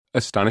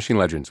Astonishing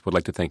Legends would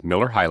like to thank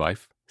Miller High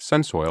Life,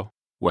 Sunsoil,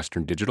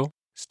 Western Digital,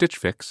 Stitch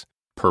Fix,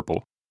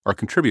 Purple, our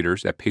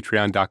contributors at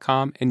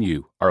patreon.com, and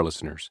you, our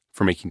listeners,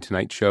 for making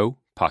tonight's show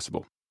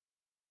possible.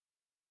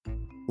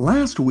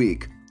 Last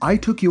week, I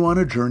took you on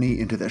a journey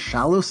into the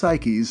shallow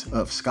psyches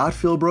of Scott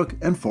Philbrook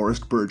and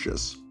Forrest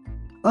Burgess.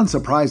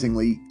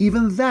 Unsurprisingly,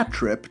 even that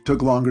trip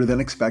took longer than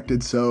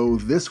expected, so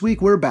this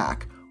week we're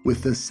back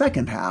with the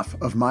second half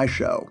of my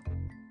show.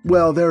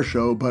 Well, their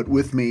show, but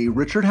with me,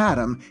 Richard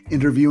Haddam,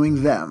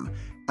 interviewing them,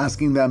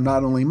 asking them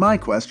not only my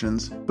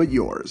questions, but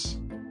yours.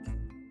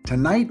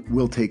 Tonight,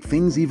 we'll take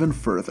things even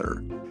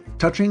further,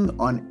 touching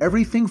on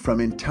everything from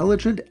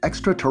intelligent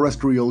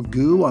extraterrestrial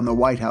goo on the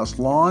White House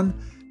lawn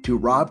to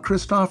Rob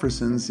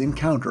Christofferson's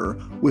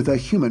encounter with a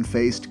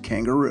human-faced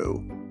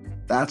kangaroo.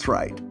 That's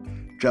right,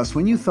 just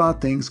when you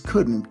thought things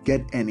couldn't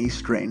get any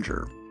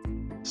stranger.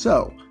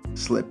 So,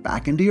 slip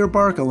back into your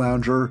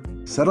Barca-lounger,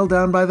 settle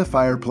down by the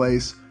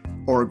fireplace,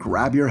 or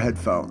grab your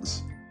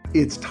headphones.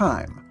 It's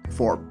time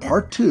for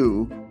part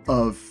 2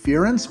 of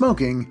Fear and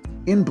Smoking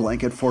in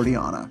Blanket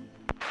Forteana.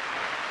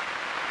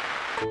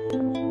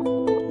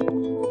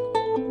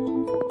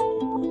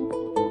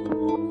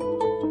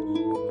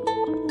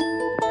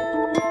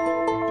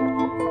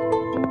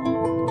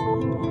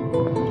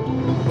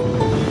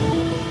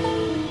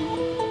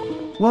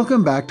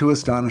 Welcome back to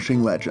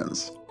Astonishing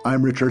Legends.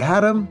 I'm Richard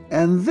Haddam,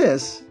 and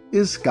this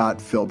is Scott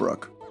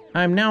Philbrook.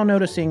 I'm now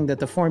noticing that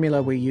the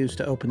formula we use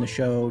to open the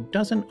show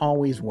doesn't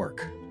always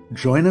work.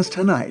 Join us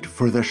tonight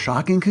for the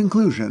shocking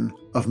conclusion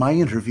of my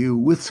interview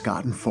with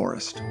Scott and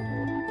Forrest.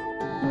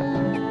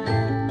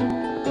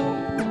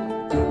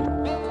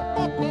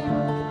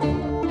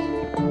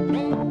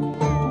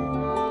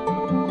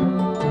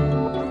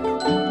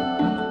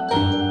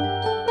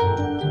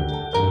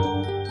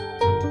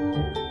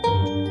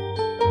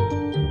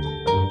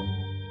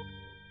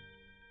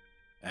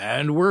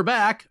 And we're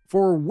back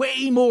for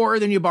way more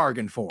than you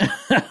bargained for.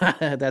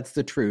 That's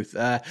the truth.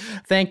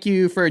 Thank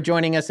you for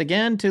joining us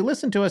again to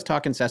listen to us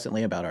talk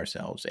incessantly about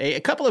ourselves. A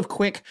couple of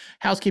quick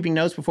housekeeping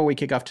notes before we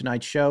kick off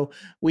tonight's show.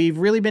 We've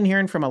really been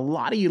hearing from a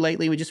lot of you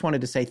lately. We just wanted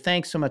to say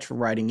thanks so much for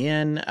writing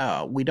in.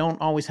 We don't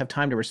always have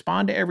time to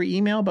respond to every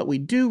email, but we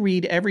do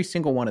read every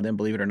single one of them,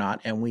 believe it or not,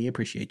 and we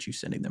appreciate you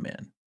sending them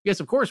in. Yes,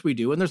 of course we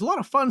do. And there's a lot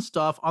of fun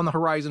stuff on the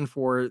horizon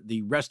for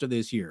the rest of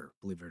this year,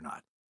 believe it or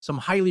not. Some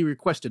highly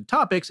requested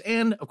topics,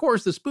 and of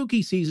course the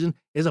spooky season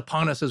is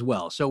upon us as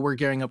well, so we're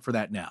gearing up for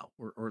that now,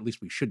 or at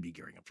least we should be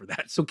gearing up for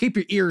that, so keep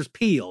your ears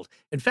peeled.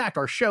 In fact,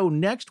 our show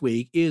next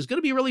week is going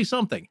to be really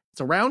something. It's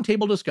a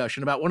roundtable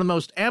discussion about one of the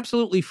most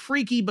absolutely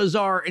freaky,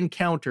 bizarre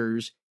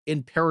encounters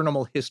in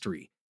paranormal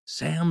history,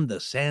 Sam the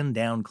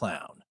Sandown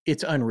Clown.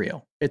 It's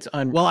unreal.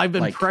 Well, I've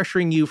been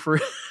pressuring you for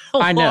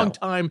a long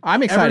time.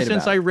 I'm excited ever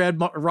since I read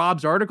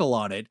Rob's article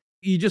on it.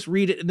 You just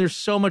read it, and there's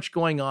so much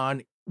going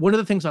on. One of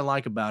the things I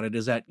like about it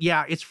is that,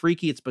 yeah, it's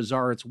freaky, it's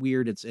bizarre, it's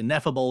weird, it's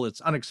ineffable,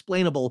 it's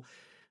unexplainable,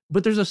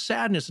 but there's a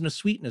sadness and a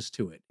sweetness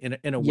to it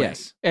in a way.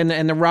 Yes, and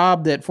the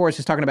Rob that Forrest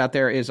is talking about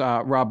there is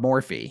Rob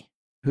Morphy,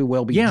 who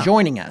will be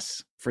joining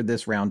us for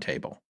this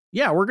roundtable.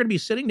 Yeah, we're going to be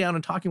sitting down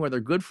and talking with our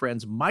good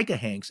friends Micah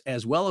Hanks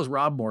as well as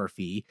Rob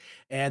Morphy,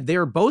 and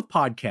they're both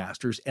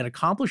podcasters and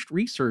accomplished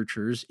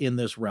researchers in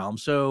this realm.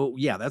 So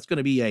yeah, that's going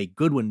to be a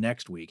good one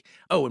next week.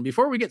 Oh, and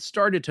before we get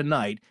started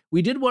tonight,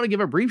 we did want to give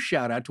a brief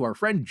shout out to our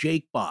friend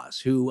Jake Boss,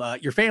 who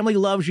your family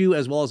loves you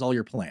as well as all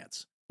your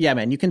plants. Yeah,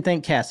 man, you can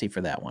thank Cassie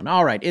for that one.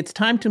 All right, it's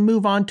time to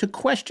move on to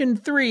question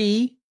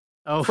 3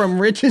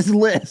 from Rich's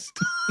list.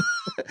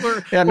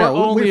 we're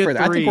only at 3.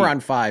 I think we're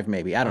on 5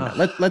 maybe. I don't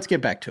know. Let's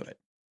get back to it.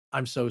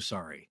 I'm so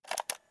sorry.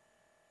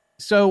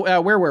 So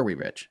where were we,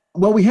 Rich?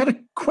 Well, we had a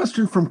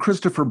question from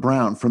Christopher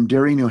Brown from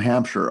Derry, New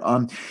Hampshire.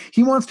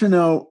 He wants to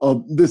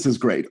know, this is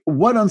great.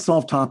 What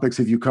unsolved topics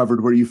have you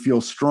covered where you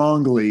feel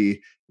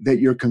strongly that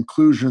your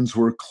conclusions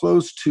were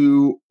close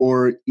to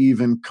or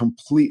even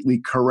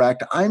completely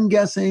correct? I'm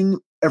guessing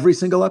every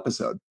single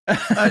episode.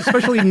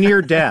 Especially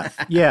near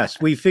death. Yes,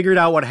 we figured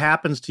out what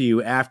happens to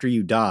you after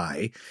you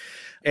die.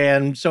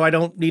 And so I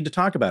don't need to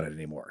talk about it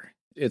anymore.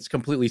 It's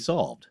completely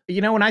solved.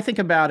 You know, when I think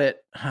about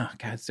it,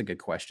 God, it's a good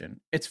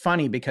question. It's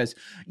funny because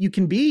you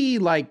can be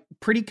like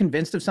pretty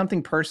convinced of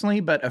something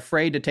personally, but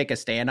afraid to take a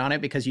stand on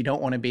it because you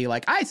don't want to be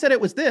like, I said it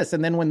was this.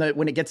 And then when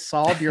it gets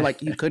solved, you're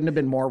like, you couldn't have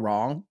been more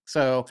wrong.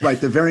 So right.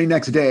 The very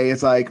next day,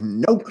 it's like,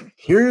 nope,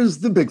 here's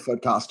the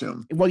Bigfoot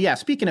costume. Well, yeah.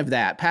 Speaking of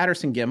that,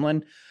 Patterson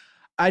Gimlin,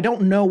 I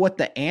don't know what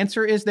the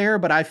answer is there,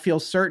 but I feel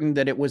certain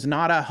that it was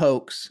not a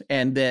hoax.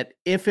 And that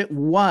if it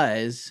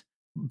was,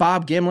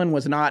 Bob Gimlin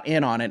was not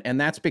in on it, and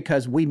that's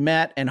because we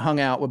met and hung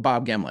out with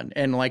Bob Gimlin.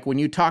 And like when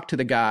you talk to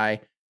the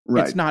guy,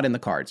 it's not in the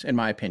cards, in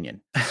my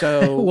opinion.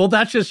 So, well,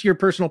 that's just your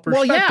personal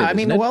perspective. Well, yeah, I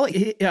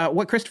mean,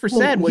 what Christopher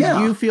said was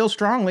you feel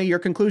strongly your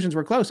conclusions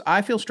were close.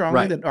 I feel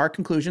strongly that our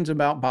conclusions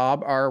about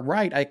Bob are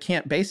right. I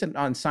can't base it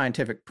on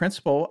scientific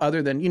principle,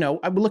 other than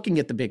I'm looking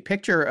at the big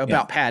picture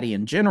about Patty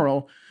in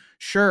general.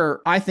 Sure,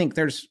 I think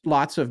there's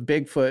lots of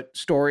Bigfoot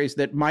stories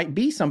that might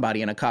be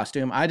somebody in a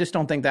costume. I just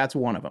don't think that's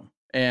one of them.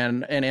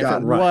 And if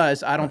Got it it.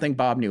 was, I don't think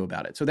Bob knew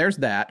about it. So there's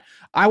that.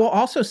 I will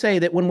also say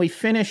that when we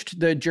finished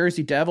the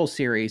Jersey Devil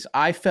series,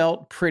 I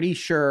felt pretty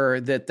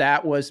sure that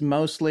that was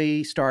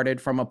mostly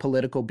started from a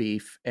political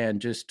beef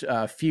and just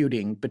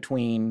feuding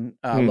between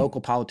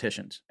local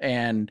politicians.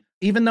 And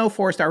even though,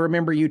 Forrest, I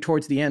remember you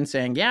towards the end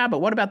saying, yeah, but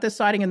what about this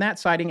sighting and that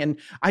sighting? And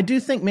I do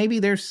think maybe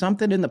there's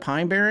something in the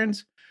Pine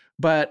Barrens.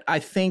 But I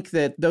think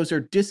that those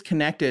are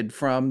disconnected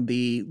from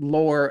the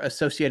lore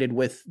associated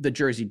with the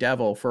Jersey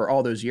Devil for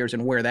all those years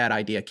and where that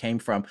idea came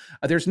from.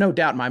 There's no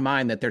doubt in my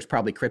mind that there's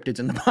probably cryptids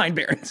in the Pine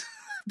Barrens.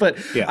 But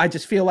I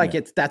just feel like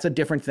that's a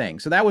different thing.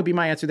 So that would be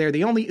my answer there.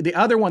 The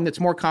other one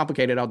that's more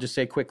complicated, I'll just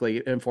say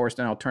quickly, and Forrest,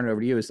 and I'll turn it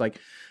over to you,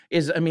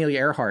 is Amelia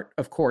Earhart,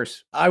 of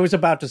course. I was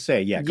about to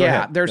say, go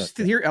ahead. There's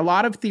a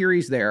lot of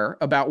theories there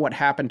about what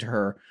happened to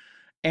her.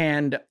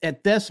 And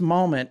at this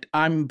moment,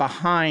 I'm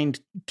behind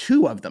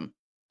two of them.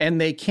 And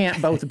they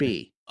can't both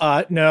be.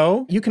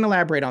 No. You can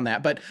elaborate on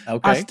that, but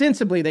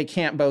ostensibly they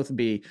can't both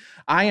be.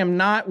 I am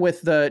not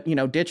with the,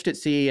 ditched at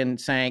sea and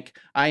sank.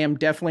 I am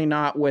definitely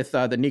not with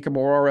the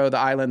Nicaragua, the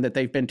island that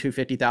they've been to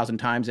 50,000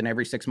 times, and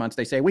every 6 months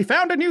they say, we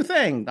found a new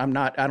thing.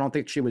 I don't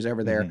think she was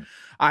ever there. Mm-hmm.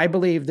 I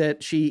believe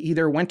that she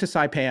either went to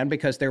Saipan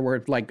because there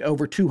were like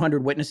over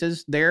 200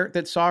 witnesses there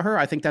that saw her.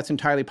 I think that's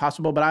entirely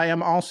possible, but I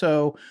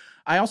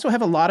also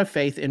have a lot of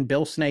faith in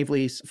Bill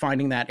Snavely's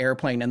finding that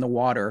airplane in the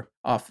water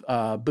off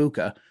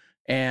Buka.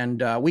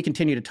 And we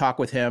continue to talk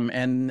with him,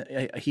 and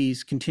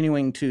he's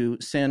continuing to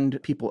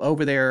send people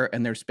over there.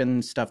 And there's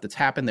been stuff that's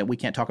happened that we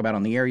can't talk about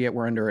on the air yet.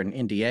 We're under an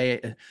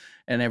NDA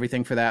and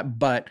everything for that.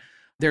 But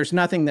there's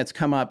nothing that's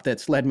come up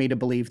that's led me to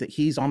believe that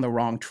he's on the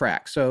wrong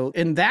track. So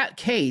in that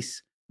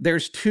case,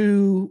 there's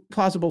two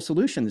plausible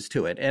solutions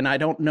to it. And I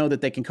don't know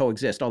that they can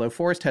coexist, although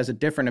Forrest has a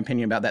different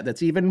opinion about that.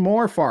 That's even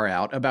more far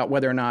out about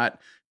whether or not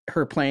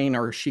her plane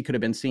or she could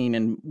have been seen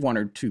in one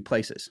or two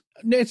places.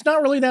 It's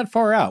not really that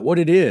far out. What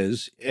it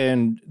is,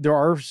 and there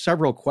are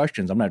several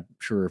questions. I'm not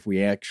sure if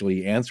we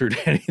actually answered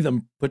any of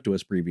them put to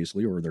us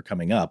previously or they're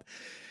coming up.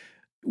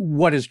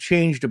 What has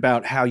changed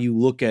about how you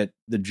look at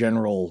the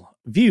general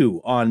view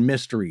on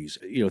mysteries,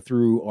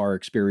 through our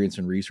experience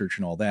and research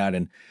and all that.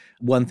 And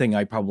one thing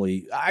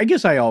I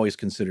guess I always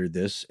considered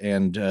this,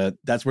 and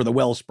that's where the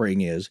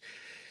wellspring is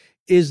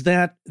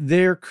that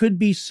there could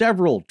be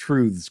several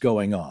truths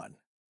going on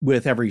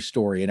with every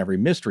story and every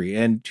mystery.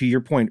 And to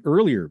your point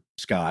earlier,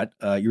 Scott,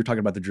 you were talking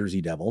about the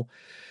Jersey Devil.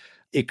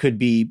 It could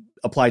be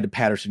applied to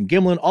Patterson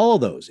Gimlin. All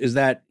of those is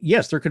that,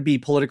 yes, there could be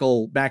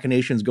political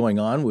machinations going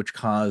on, which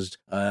caused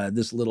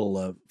this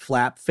little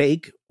flap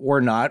fake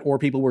or not, or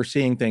people were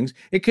seeing things.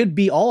 It could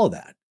be all of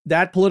that.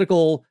 That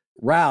political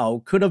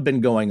row could have been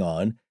going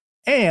on.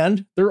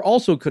 And there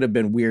also could have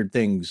been weird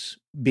things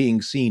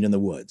being seen in the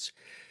woods.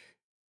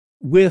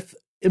 With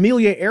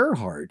Amelia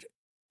Earhart,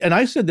 and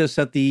I said this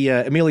at the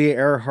Amelia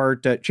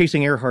Earhart,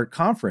 Chasing Earhart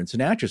conference in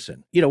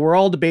Atchison. We're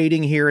all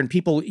debating here, and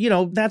people,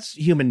 that's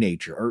human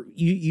nature. Or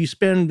you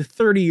spend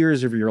 30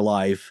 years of your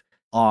life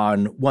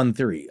on one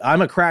theory.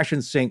 I'm a crash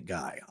and sink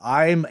guy.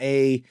 I'm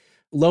a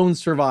lone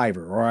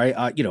survivor, or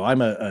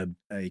I'm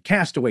a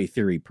castaway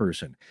theory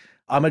person.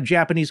 I'm a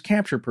Japanese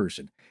capture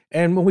person.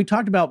 And when we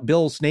talked about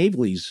Bill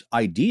Snavely's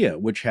idea,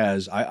 which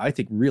has, I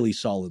think, really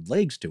solid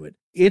legs to it,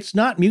 it's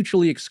not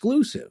mutually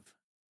exclusive.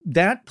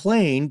 That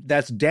plane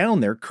that's down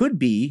there could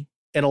be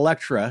an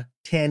Electra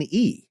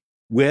 10E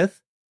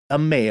with a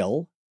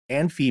male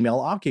and female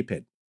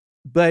occupant.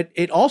 But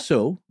it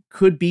also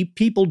could be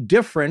people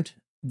different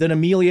than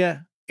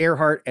Amelia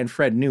Earhart and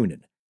Fred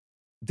Noonan.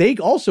 They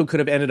also could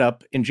have ended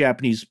up in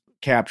Japanese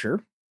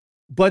capture,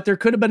 but there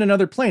could have been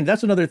another plane.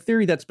 That's another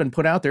theory that's been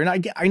put out there.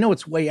 And I know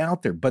it's way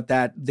out there, but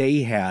that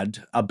they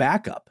had a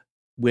backup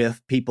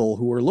with people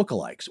who were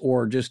lookalikes,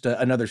 or just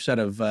another set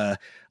of a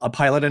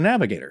pilot and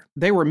navigator.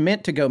 They were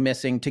meant to go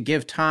missing to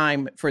give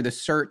time for the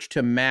search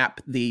to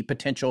map the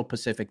potential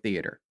Pacific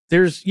theater.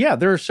 There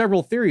are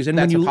several theories. And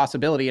that's a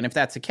possibility. And if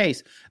that's the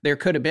case, there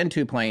could have been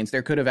two planes.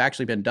 There could have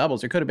actually been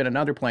doubles. There could have been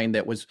another plane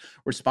that was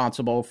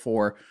responsible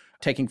for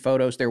taking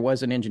photos. There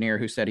was an engineer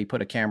who said he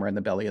put a camera in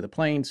the belly of the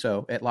plane.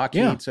 So at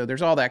Lockheed, so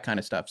there's all that kind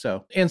of stuff.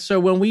 And so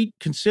when we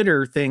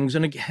consider things,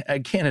 and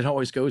again, it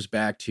always goes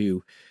back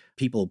to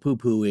people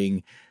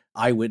poo-pooing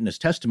eyewitness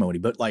testimony,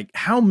 but like,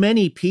 how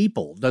many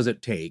people does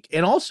it take?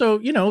 And also,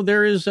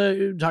 there is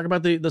talk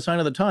about the sign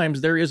of the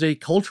times. There is a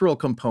cultural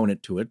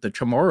component to it. The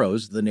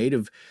Chamorros, the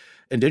native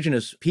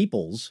indigenous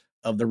peoples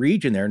of the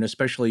region there, and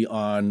especially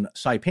on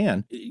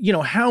Saipan,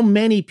 how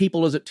many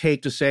people does it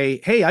take to say,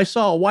 hey, I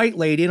saw a white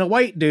lady and a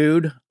white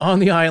dude on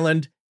the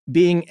island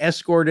being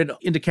escorted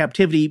into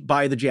captivity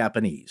by the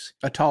Japanese?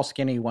 A tall,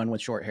 skinny one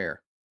with short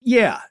hair.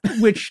 Yeah,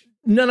 which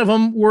none of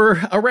them were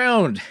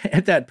around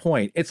at that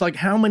point. It's like,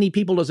 how many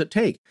people does it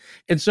take?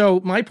 And so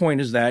my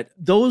point is that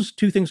those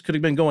two things could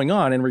have been going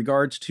on in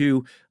regards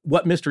to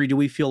what mystery do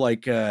we feel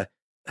like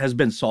has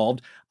been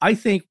solved. I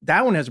think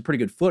that one has a pretty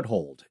good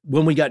foothold.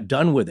 When we got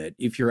done with it,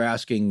 if you're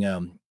asking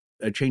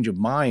a change of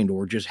mind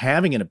or just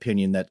having an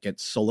opinion that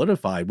gets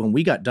solidified, when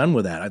we got done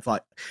with that, I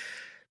thought,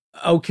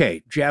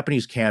 okay,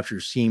 Japanese capture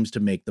seems to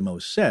make the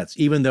most sense,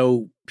 even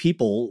though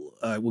people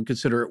would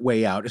consider it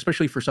way out,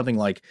 especially for something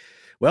like,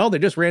 well, they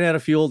just ran out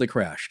of fuel, they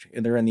crashed,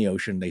 and they're in the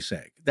ocean, they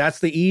sank. That's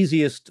the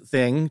easiest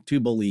thing to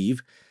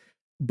believe.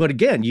 But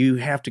again,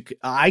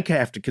 I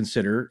have to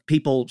consider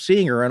people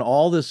seeing her and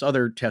all this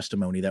other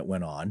testimony that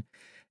went on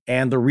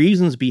and the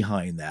reasons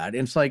behind that.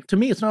 And it's like, to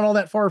me, it's not all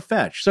that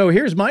far-fetched. So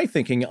here's my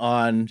thinking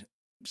on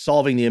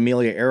solving the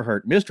Amelia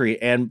Earhart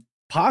mystery, and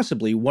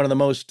possibly one of the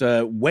most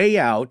way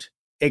out,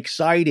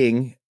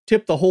 exciting,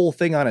 tip the whole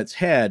thing on its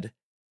head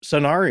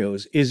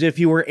scenarios is if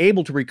you were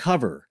able to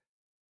recover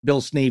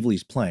Bill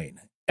Snavely's plane.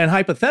 And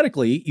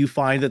hypothetically, you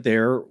find that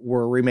there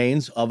were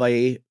remains of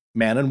a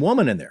man and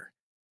woman in there,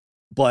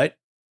 but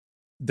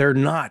they're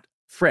not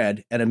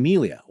Fred and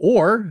Amelia,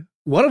 or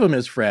one of them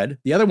is Fred,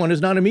 the other one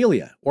is not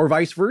Amelia, or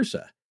vice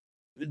versa.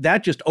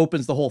 That just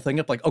opens the whole thing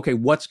up like, okay,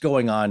 what's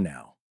going on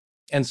now?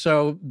 And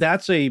so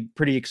that's a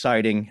pretty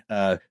exciting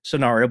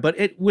scenario.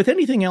 But with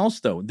anything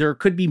else, though, there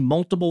could be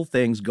multiple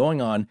things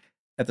going on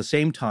at the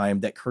same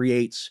time that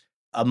creates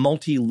a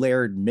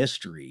multi-layered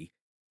mystery,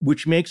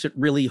 which makes it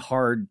really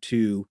hard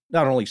to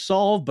not only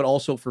solve, but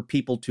also for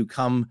people to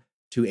come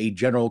to a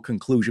general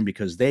conclusion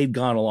because they've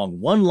gone along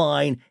one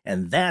line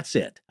and that's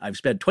it. I've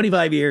spent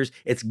 25 years.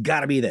 It's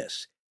got to be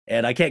this.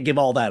 And I can't give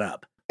all that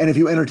up. And if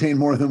you entertain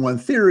more than one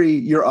theory,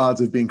 your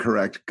odds of being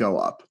correct go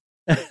up.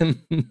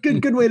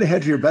 Good way to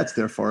hedge your bets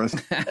there,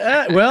 Forrest.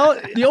 Well,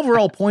 the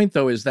overall point,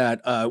 though, is that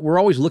we're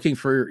always looking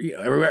for,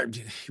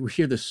 we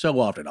hear this so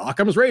often,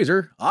 Occam's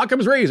razor,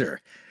 Occam's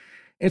razor.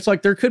 It's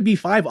like there could be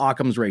 5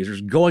 Occam's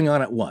razors going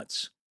on at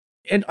once.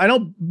 And I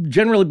don't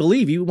generally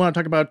believe, you want to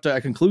talk about a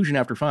conclusion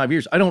after 5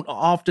 years, I don't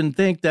often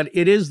think that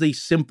it is the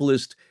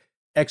simplest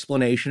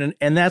explanation.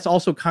 And that's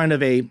also kind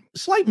of a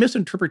slight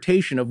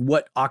misinterpretation of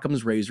what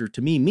Occam's razor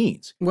to me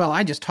means. Well,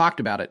 I just talked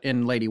about it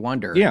in Lady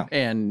Wonder. Yeah.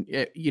 And,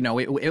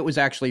 it was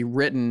actually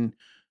written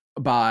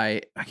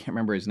by, I can't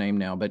remember his name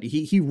now, but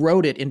he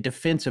wrote it in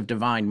defense of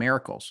divine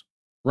miracles.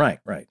 Right.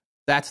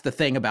 That's the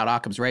thing about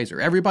Occam's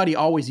razor. Everybody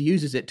always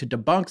uses it to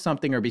debunk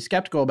something or be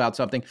skeptical about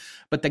something.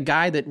 But the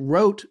guy that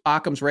wrote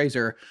Occam's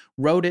razor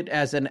wrote it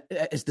as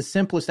the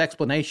simplest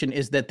explanation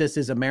is that this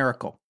is a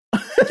miracle.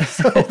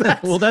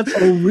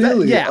 Oh,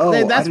 really?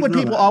 That's what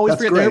people always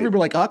forget. Everybody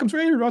like Occam's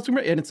razor,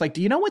 and it's like,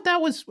 do you know what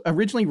that was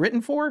originally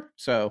written for?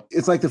 So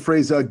it's like the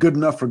phrase "good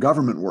enough for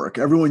government work."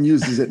 Everyone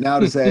uses it now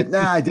to say,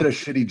 "Nah, I did a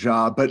shitty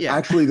job," but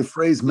actually, the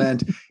phrase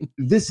meant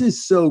this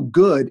is so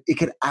good it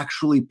could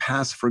actually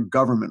pass for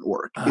government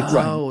work.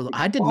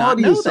 I did not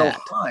know that.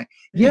 So high.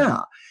 Yeah.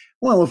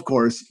 Well, of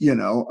course,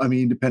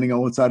 depending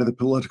on what side of the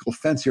political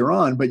fence you're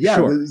on, but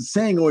sure. The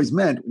saying always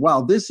meant,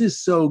 "Wow, this is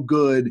so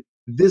good.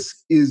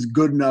 This is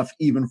good enough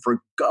even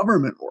for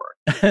government work."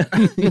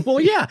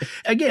 Well, yeah.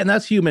 Again,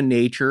 that's human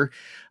nature.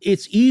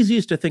 It's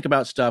easiest to think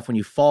about stuff when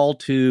you fall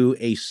to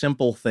a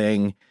simple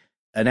thing,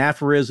 an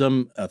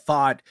aphorism, a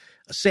thought,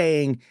 a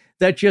saying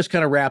that just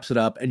kind of wraps it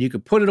up, and you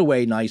can put it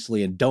away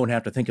nicely and don't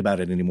have to think about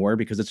it anymore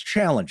because it's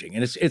challenging.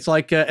 And it's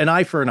like an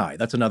eye for an eye.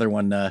 That's another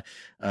one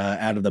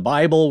out of the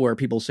Bible where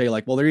people say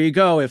like, well, there you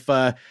go. If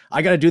I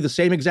got to do the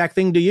same exact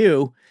thing to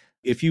you,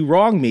 if you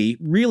wrong me,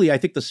 really, I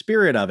think the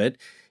spirit of it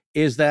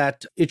is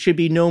that it should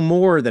be no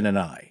more than an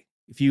eye.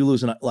 If you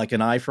lose an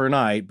eye for an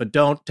eye, but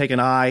don't take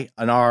an eye,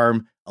 an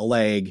arm, a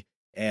leg,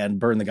 and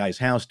burn the guy's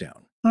house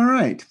down. All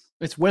right.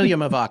 It's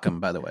William of Ockham,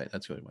 by the way.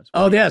 That's what it was.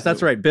 Oh, yes,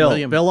 that's right. Bill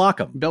Ockham.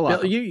 Bill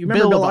Ockham. You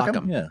remember Bill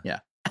Ockham?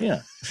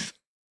 Yeah.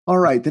 All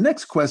right. The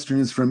next question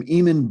is from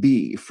Eamon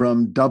B.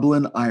 from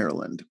Dublin,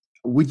 Ireland.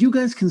 Would you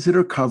guys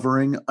consider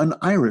covering an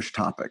Irish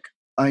topic?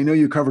 I know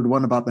you covered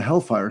one about the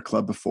Hellfire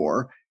Club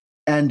before.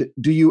 And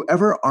do you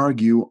ever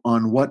argue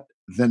on what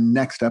the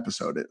next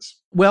episode is?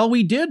 Well,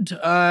 we did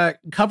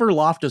cover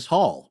Loftus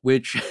Hall,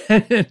 which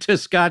to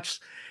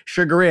Scott's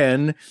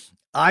chagrin,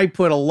 I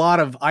put a lot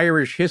of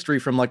Irish history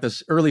from like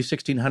the early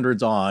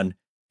 1600s on.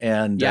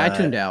 And I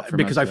tuned out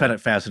because I found it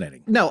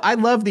fascinating. No, I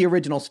love the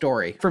original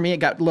story. For me, it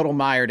got a little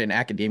mired in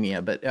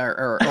academia, but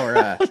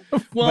but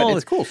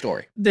it's a cool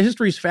story. The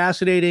history's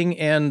fascinating,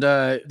 and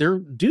there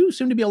do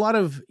seem to be a lot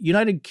of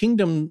United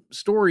Kingdom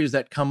stories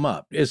that come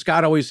up. As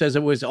Scott always says,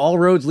 it was all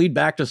roads lead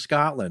back to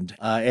Scotland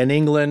and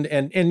England,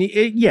 and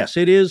yes,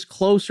 it is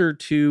closer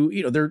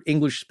to they're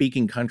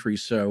English-speaking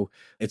countries, so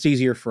it's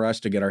easier for us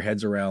to get our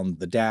heads around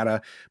the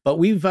data. But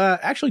we've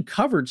actually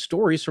covered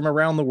stories from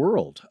around the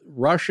world: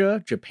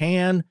 Russia,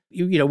 Japan.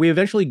 We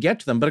eventually get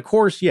to them. But of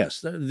course,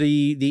 yes,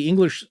 the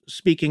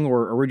English-speaking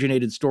or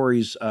originated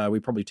stories we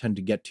probably tend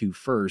to get to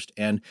first.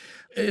 And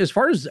as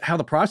far as how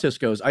the process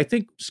goes, I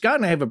think Scott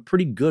and I have a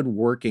pretty good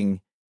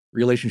working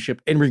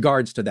relationship in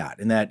regards to that,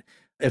 in that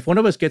if one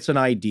of us gets an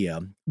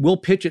idea, we'll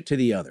pitch it to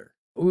the other.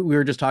 We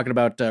were just talking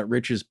about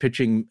Rich's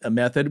pitching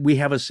method. We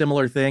have a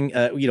similar thing,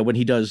 when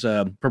he does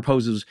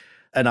proposes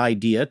an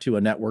idea to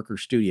a network or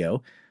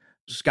studio,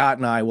 Scott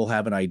and I will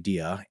have an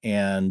idea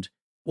and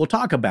we'll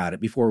talk about it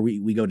before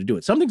we go to do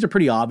it. Some things are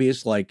pretty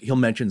obvious, like he'll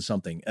mention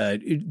something.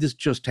 This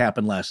just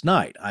happened last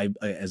night.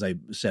 As I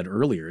said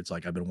earlier, it's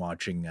like I've been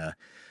watching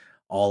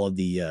all of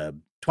the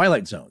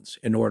Twilight Zones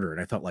in order.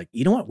 And I thought, like,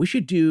 you know what? We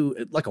should do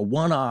like a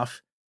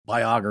one-off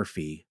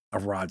biography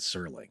of Rod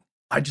Serling.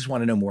 I just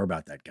want to know more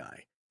about that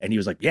guy. And he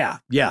was like, yeah,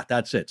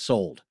 that's it.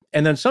 Sold.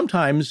 And then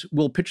sometimes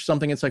we'll pitch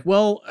something. It's like,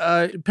 well,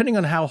 depending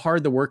on how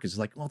hard the work is,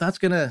 like, well, that's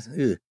going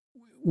to,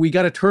 we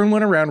got to turn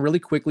one around really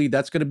quickly.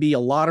 That's going to be a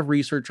lot of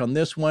research on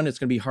this one. It's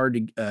going to be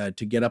hard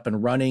to get up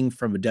and running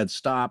from a dead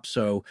stop.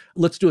 So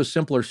let's do a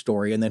simpler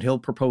story. And then he'll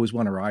propose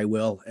one, or I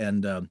will.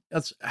 And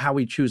that's how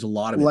we choose a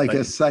lot of it. Like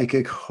a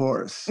psychic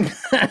horse.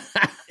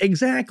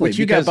 Exactly. Which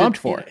you got bumped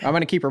for. I'm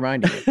going to keep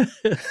reminding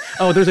you.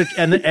 Oh, there's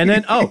and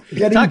then,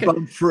 getting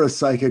bumped for a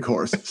psychic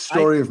horse.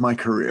 Story of my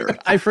career.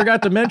 I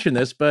forgot to mention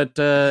this, but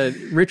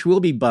Rich will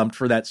be bumped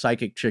for that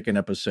psychic chicken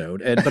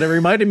episode. But it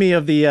reminded me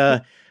of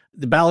the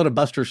Ballad of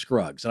Buster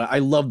Scruggs. And I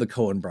love the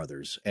Coen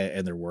brothers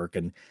and their work.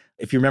 And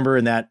if you remember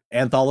in that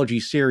anthology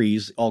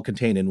series, all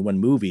contained in one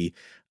movie,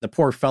 the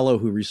poor fellow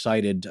who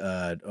recited,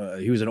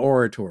 he was an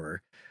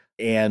orator,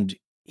 and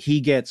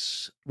he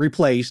gets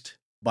replaced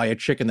by a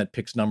chicken that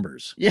picks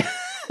numbers. Yeah.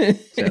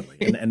 Sadly,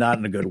 and not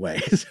in a good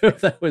way. So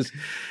that was,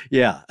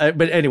 yeah.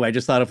 But anyway, I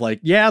just thought of like,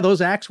 yeah, those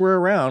acts were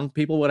around.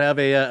 People would have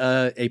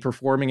a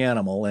performing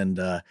animal, and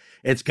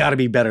it's got to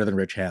be better than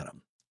Rich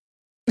Haddam.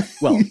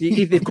 Well,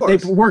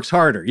 it works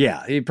harder.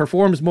 Yeah, he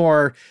performs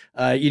more.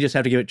 You just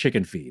have to give it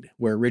chicken feed,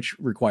 where Rich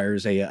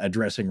requires a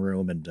dressing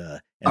room and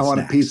I want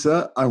snacks. a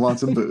pizza. I want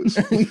some booze.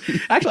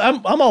 Actually,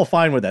 I'm all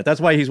fine with that. That's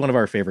why he's one of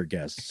our favorite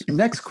guests.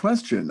 Next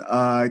question.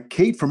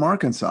 Kate from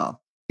Arkansas.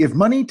 If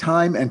money,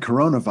 time, and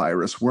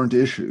coronavirus weren't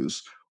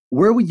issues,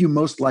 where would you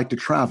most like to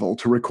travel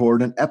to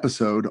record an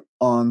episode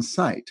on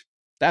site?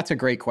 That's a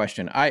great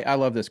question. I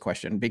love this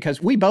question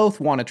because we both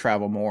want to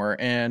travel more.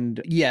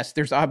 And yes,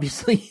 there's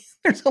obviously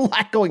there's a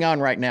lot going on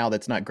right now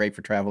that's not great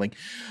for traveling.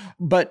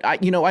 But I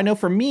know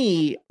for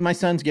me, my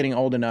son's getting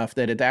old enough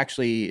that it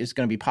actually is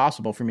going to be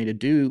possible for me to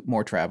do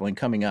more traveling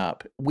coming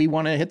up. We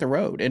want to hit the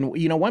road. And,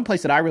 one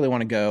place that I really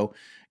want to go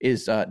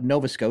is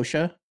Nova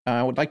Scotia.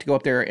 I would like to go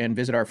up there and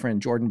visit our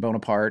friend Jordan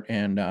Bonaparte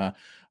and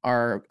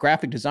our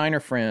graphic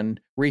designer friend,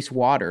 Reese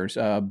Waters.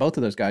 Both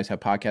of those guys have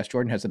podcasts.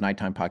 Jordan has a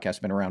nighttime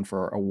podcast, been around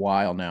for a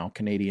while now,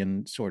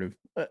 Canadian sort of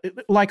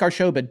like our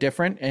show, but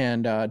different,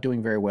 and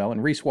doing very well.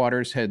 And Reese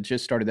Waters had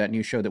just started that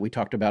new show that we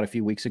talked about a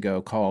few weeks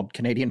ago called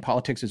Canadian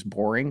Politics is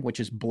Boring, which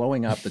is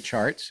blowing up the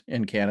charts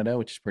in Canada,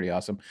 which is pretty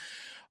awesome.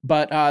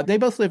 But they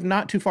both live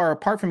not too far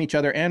apart from each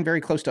other and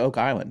very close to Oak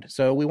Island.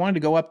 So we wanted to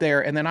go up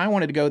there, and then I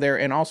wanted to go there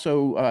and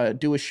also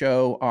do a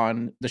show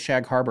on the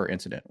Shag Harbor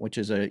incident, which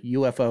is a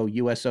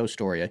UFO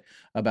story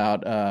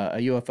about a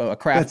UFO, a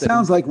craft. That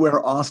sounds like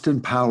where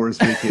Austin Powers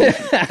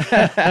vacation.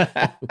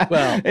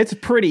 Well, it's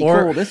pretty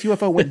cool. This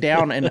UFO went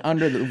down and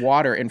under the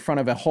water in front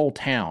of a whole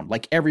town.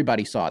 Like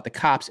everybody saw it, the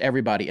cops,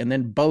 everybody. And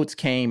then boats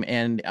came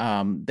and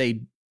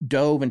they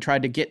dove and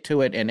tried to get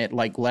to it, and it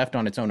like left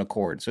on its own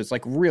accord. So it's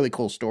like really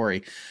cool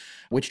story,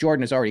 which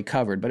Jordan has already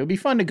covered. But it would be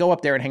fun to go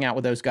up there and hang out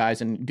with those guys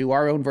and do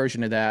our own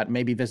version of that,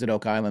 maybe visit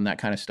Oak Island, that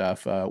kind of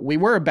stuff. We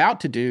were about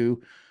to do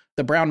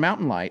the Brown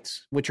Mountain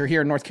Lights, which are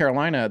here in North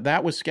Carolina.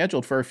 That was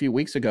scheduled for a few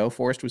weeks ago.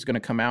 Forrest was going to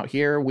come out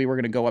here. We were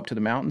going to go up to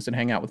the mountains and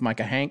hang out with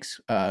Micah Hanks,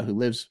 who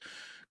lives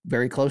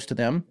very close to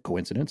them.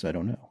 Coincidence? I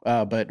don't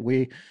know. But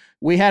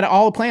we had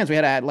all the plans. We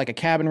had like a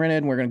cabin rented,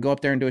 and we're going to go up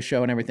there and do a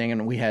show and everything,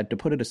 and we had to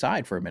put it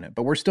aside for a minute.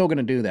 But we're still going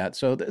to do that.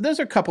 So there's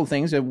a couple of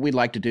things that we'd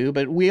like to do.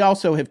 But we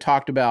also have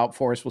talked about,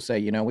 Forrest will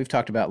say, we've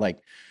talked about like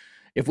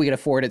if we could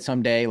afford it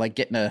someday, like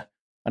getting an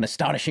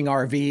astonishing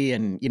RV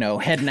and,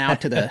 heading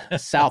out to the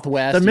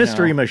Southwest. The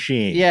mystery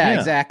machine. Yeah,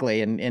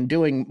 exactly. And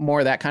doing more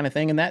of that kind of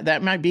thing. And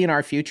that might be in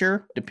our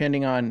future,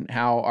 depending on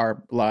how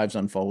our lives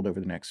unfold over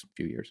the next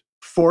few years.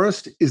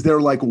 Forrest, is there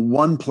like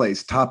one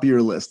place top of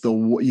your list?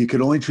 You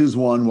could only choose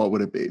one. What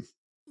would it be?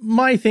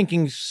 My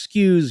thinking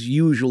skews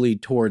usually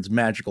towards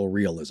magical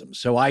realism.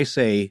 So I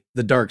say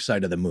the dark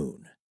side of the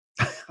moon.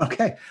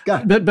 Okay,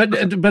 got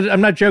it. But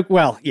I'm not joking.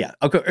 Well, yeah.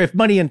 Okay. If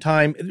money and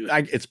time,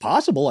 it's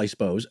possible, I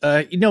suppose.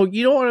 You know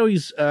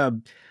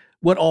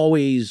what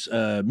always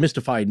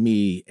mystified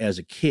me as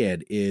a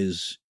kid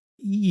is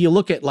you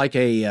look at like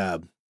a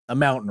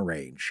mountain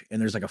range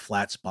and there's like a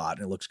flat spot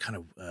and it looks kind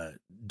of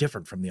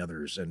different from the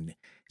others. And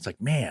it's like,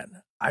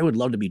 man, I would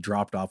love to be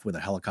dropped off with a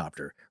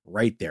helicopter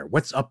right there.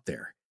 What's up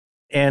there?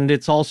 And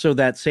it's also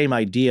that same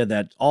idea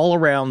that all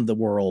around the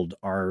world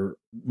are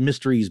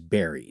mysteries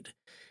buried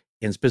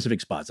in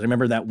specific spots. I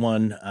remember that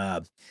one,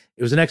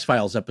 it was an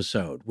X-Files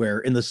episode where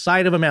in the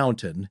side of a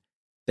mountain,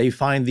 they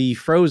find the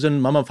frozen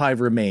mummified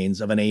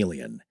remains of an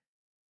alien.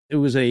 It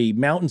was a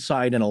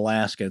mountainside in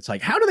Alaska. It's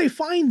like, how do they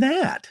find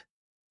that?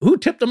 Who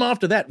tipped them off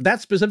to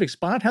that specific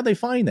spot? How'd they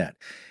find that?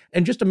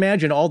 And just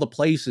imagine all the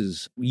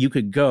places you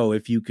could go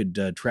if you could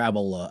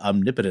travel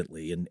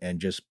omnipotently and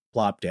just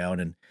plop down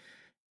and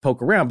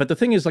poke around. But the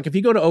thing is, like, if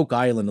you go to Oak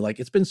Island, like,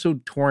 it's been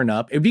so torn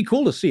up. It'd be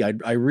cool to see.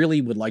 I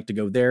really would like to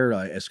go there.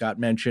 As Scott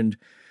mentioned,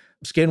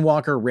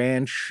 Skinwalker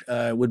Ranch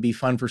would be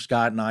fun for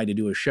Scott and I to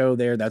do a show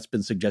there. That's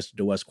been suggested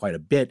to us quite a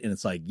bit. And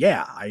it's like,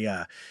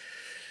 yeah,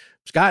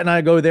 Scott and I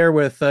go there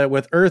with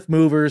earth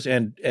movers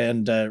and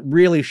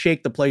really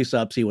shake the place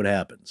up, see what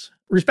happens.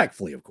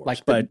 Respectfully, of course.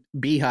 Like but the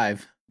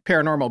beehive.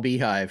 Paranormal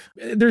beehive.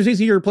 There's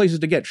easier places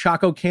to get.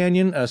 Chaco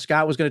Canyon.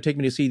 Scott was going to take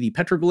me to see the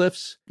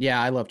petroglyphs.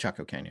 Yeah, I love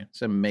Chaco Canyon.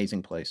 It's an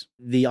amazing place.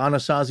 The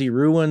Anasazi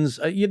ruins.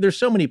 There's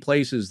so many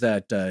places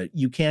that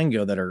you can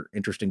go that are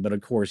interesting. But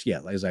of course, yeah,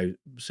 as I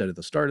said at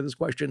the start of this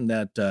question,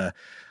 that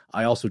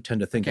I also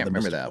tend to think I can't of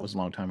remember that. It was a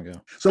long time ago.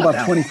 So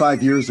about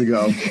 25 years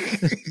ago,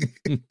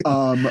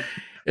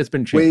 it's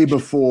been changed. way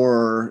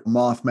before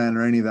Mothman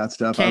or any of that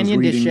stuff.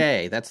 Canyon de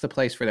Chelly. That's the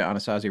place for the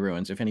Anasazi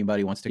ruins, if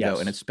anybody wants to Yes. go.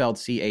 And it's spelled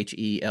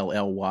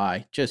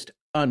Chelly. Just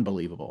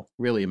unbelievable.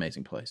 Really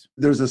amazing place.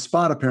 There's a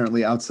spot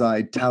apparently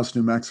outside Taos,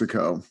 New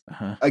Mexico.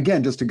 Uh-huh.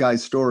 Again, just a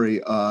guy's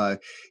story.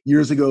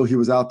 Years ago, he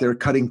was out there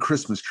cutting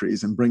Christmas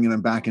trees and bringing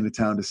them back into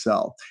town to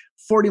sell.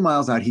 40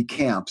 miles out, he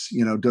camps,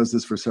 does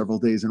this for several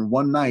days. And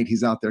one night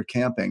he's out there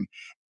camping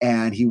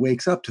and he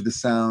wakes up to the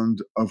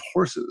sound of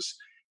horses.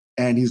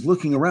 And he's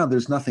looking around,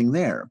 there's nothing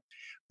there.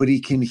 But he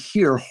can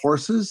hear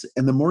horses.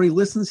 And the more he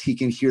listens, he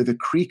can hear the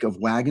creak of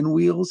wagon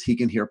wheels. He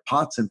can hear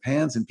pots and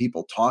pans and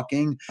people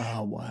talking.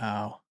 Oh,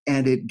 wow.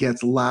 And it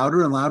gets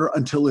louder and louder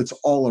until it's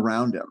all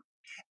around him.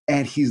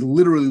 And he's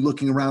literally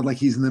looking around like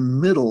he's in the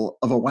middle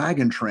of a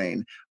wagon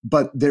train,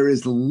 but there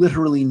is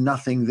literally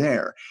nothing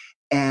there.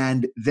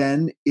 And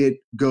then it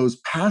goes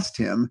past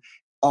him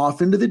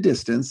off into the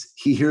distance.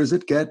 He hears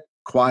it get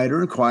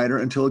quieter and quieter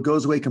until it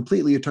goes away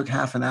completely. It took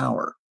half an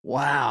hour.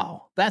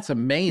 Wow. That's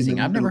amazing.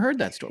 I've never heard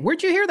that story.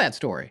 Where'd you hear that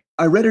story?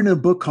 I read it in a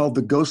book called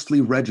The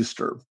Ghostly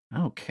Register.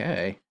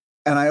 Okay.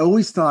 And I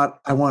always thought,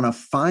 I want to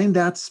find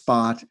that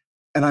spot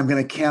and I'm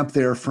going to camp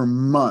there for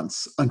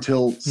months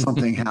until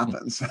something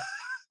happens.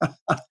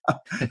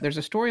 There's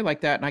a story like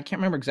that, and I can't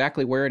remember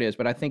exactly where it is,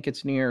 but I think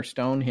it's near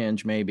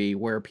Stonehenge maybe,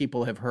 where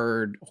people have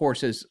heard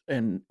horses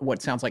and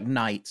what sounds like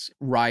knights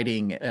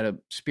riding at a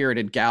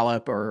spirited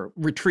gallop or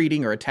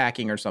retreating or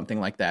attacking or something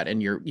like that.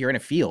 And you're in a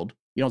field.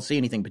 You don't see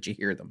anything, but you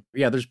hear them.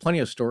 Yeah, there's plenty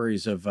of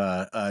stories of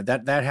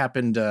that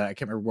happened. I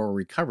can't remember where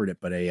we covered it,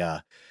 but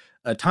a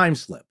time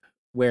slip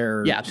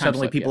where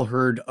suddenly people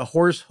heard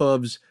horse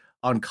hooves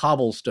on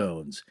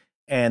cobblestones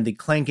and the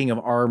clanking of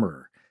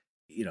armor.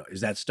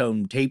 Is that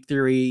stone tape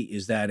theory?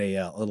 Is that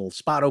a little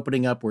spot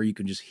opening up where you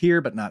can just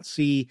hear but not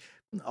see?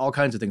 All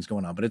kinds of things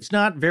going on. But it's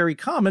not very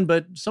common,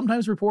 but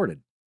sometimes reported.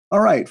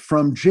 All right.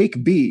 From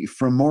Jake B.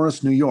 from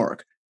Morris, New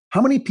York.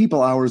 How many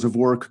people hours of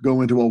work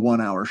go into a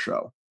 1 hour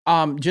show?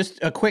 Just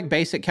a quick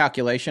basic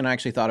calculation. I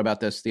actually thought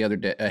about this the other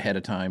day ahead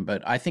of time,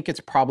 but I think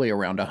it's probably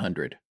around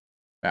 100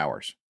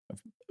 hours.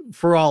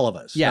 For all of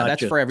us. Yeah,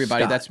 that's for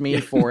everybody. Scott. That's me,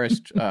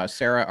 Forrest,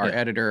 Sarah, our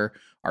editor,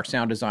 our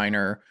sound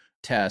designer,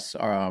 Tess,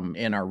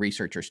 and our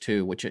researchers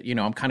too, which,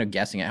 I'm kind of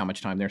guessing at how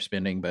much time they're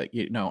spending, but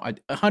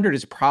 100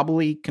 is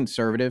probably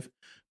conservative,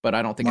 but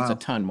I don't think it's a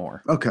ton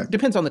more. Okay.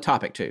 Depends on the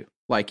topic too.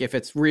 Like if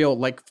it's real,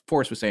 like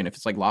Forrest was saying, if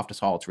it's like Loftus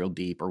Hall, it's real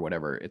deep or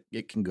whatever,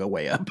 it can go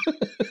way up.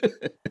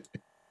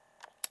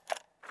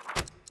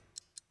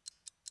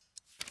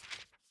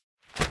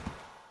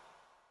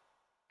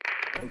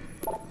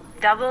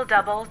 Double,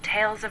 double,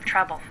 tales of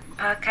trouble.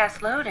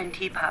 Podcast load and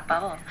teapot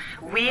bubble.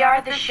 We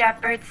are the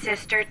Shepherd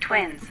Sister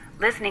Twins.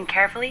 Listening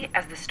carefully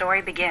as the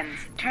story begins.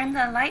 Turn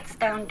the lights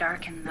down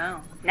dark and low.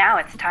 Now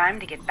it's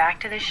time to get back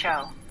to the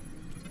show.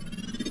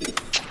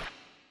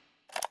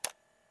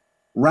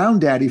 Round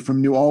Daddy from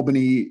New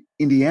Albany,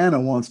 Indiana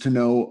wants to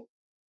know,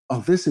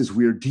 this is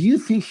weird. Do you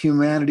think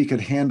humanity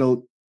could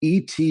handle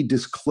ET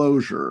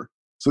disclosure?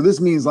 So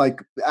this means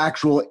like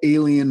actual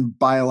alien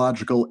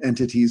biological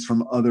entities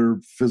from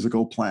other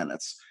physical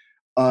planets.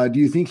 Do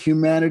you think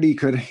humanity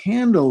could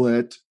handle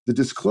it, the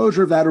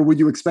disclosure of that, or would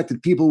you expect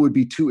that people would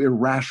be too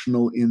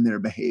irrational in their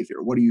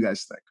behavior? What do you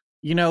guys think?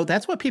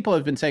 That's what people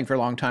have been saying for a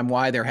long time,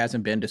 why there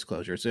hasn't been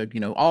disclosure. So,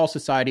 all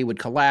society would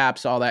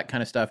collapse, all that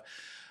kind of stuff.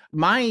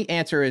 My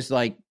answer is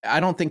I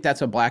don't think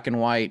that's a black and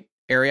white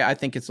area. I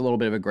think it's a little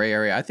bit of a gray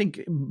area. I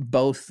think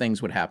both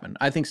things would happen.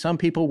 I think some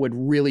people would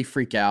really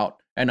freak out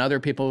and other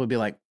people would be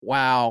like,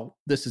 wow,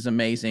 this is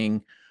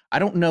amazing. I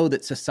don't know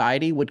that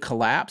society would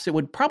collapse. It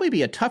would probably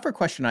be a tougher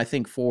question, I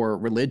think, for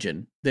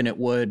religion than it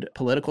would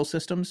political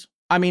systems.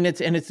 I mean,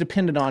 it's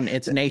dependent on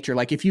its nature.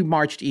 Like if you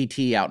marched ET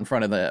out in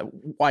front of the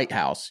White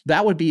House,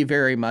 that would be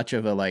very much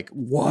of a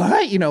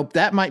what?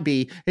 That might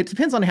be, it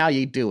depends on how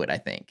you do it, I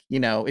think.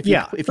 If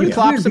you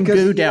plop some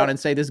goo down and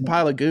say this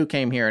pile of goo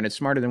came here and it's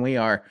smarter than we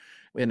are,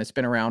 and it's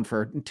been around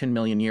for 10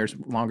 million years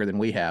longer than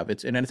we have.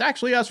 It's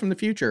actually us from the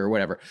future or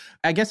whatever.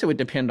 I guess it would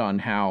depend on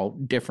how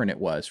different it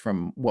was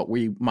from what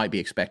we might be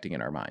expecting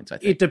in our minds, I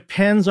think. It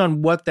depends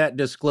on what that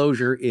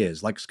disclosure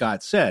is. Like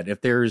Scott said, if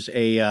there's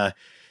the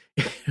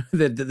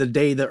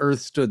day the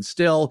Earth stood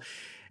still,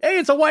 hey,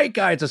 it's a white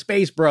guy, it's a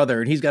space brother,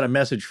 and he's got a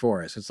message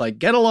for us. It's like,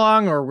 get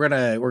along or we're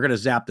gonna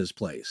zap this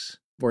place.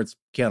 Or it's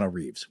Keanu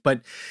Reeves.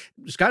 But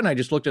Scott and I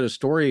just looked at a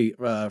story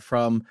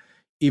from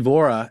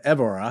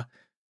Évora,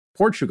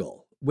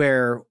 Portugal,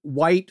 where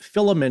white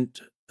filament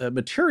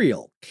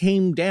material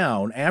came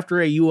down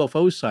after a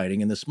UFO sighting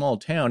in the small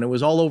town. It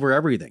was all over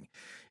everything.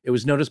 It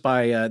was noticed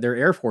by their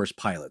Air Force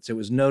pilots. It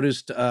was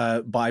noticed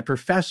by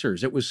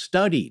professors. It was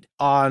studied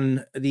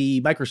on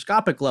the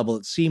microscopic level.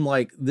 It seemed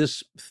like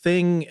this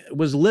thing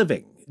was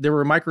living. There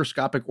were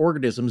microscopic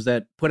organisms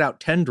that put out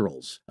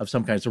tendrils of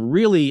some kind. It's a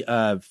really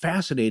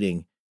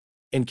fascinating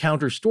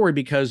encounter story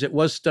because it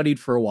was studied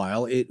for a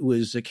while. It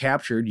was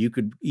captured. You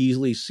could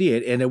easily see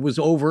it, and it was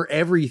over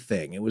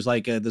everything. It was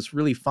like this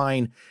really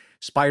fine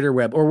spider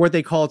web, or what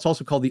they call, it's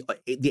also called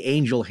the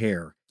angel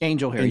hair.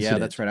 Angel hair, incident. yeah,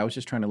 that's right. I was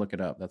just trying to look it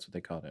up. That's what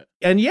they called it.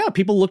 And yeah,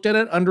 people looked at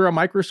it under a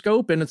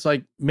microscope, and it's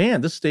like,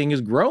 man, this thing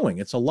is growing.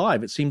 It's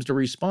alive. It seems to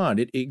respond.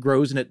 It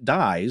grows and it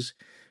dies,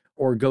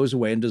 or goes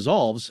away and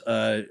dissolves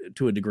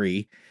to a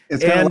degree.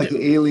 It's kind of like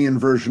the alien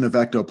version of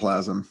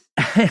ectoplasm.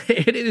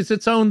 It is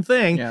its own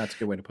thing. Yeah, that's a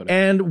good way to put it.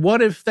 And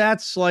what if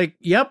that's like,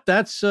 yep,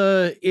 that's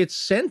it's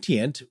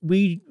sentient.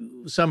 We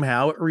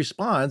somehow it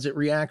responds, it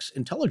reacts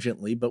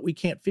intelligently, but we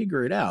can't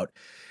figure it out.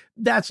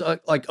 That's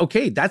like,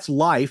 okay, that's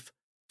life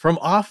from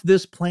off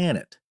this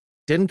planet.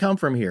 Didn't come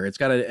from here. It's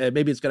got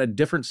maybe it's got a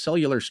different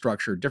cellular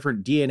structure,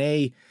 different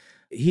DNA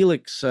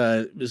helix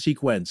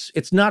sequence.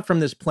 It's not from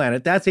this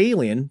planet. That's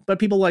alien. But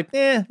people are like,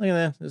 look at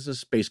that. This is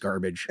space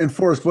garbage. And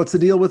Forrest, what's the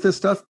deal with this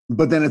stuff?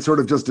 But then it sort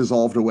of just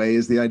dissolved away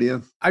is the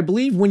idea? I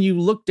believe when you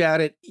looked at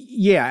it,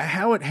 yeah,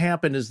 how it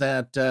happened is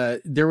that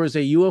there was a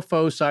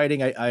UFO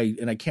sighting. I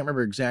can't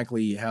remember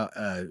exactly how.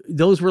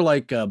 Those were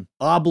like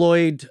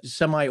obloid,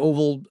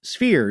 semi-oval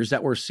spheres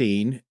that were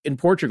seen in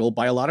Portugal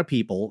by a lot of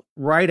people.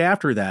 Right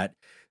after that,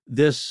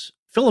 this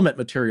filament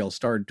material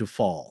started to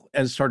fall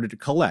and started to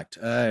collect.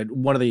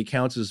 One of the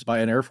accounts is by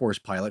an Air Force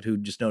pilot who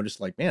just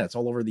noticed, like, man, it's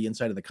all over the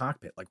inside of the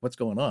cockpit. Like, what's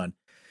going on?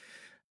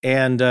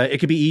 And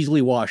it could be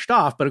easily washed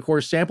off. But of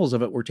course, samples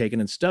of it were taken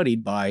and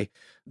studied by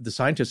the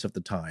scientists of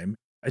the time.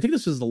 I think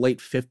this was the late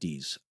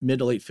 50s, mid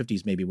to late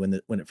 50s, maybe when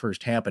it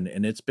first happened.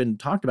 And it's been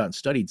talked about and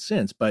studied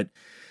since, but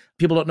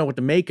people don't know what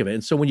to make of it.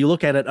 And so when you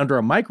look at it under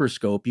a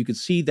microscope, you could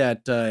see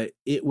that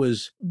it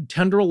was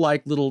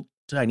tendril-like little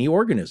tiny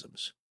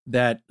organisms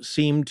that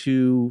seem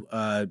to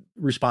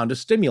respond to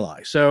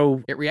stimuli.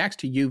 So it reacts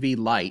to UV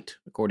light,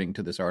 according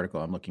to this article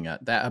I'm looking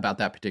at, about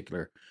that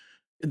particular.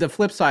 The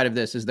flip side of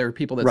this is there are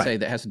people that say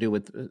that has to do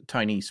with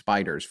tiny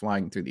spiders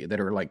flying through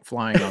that are like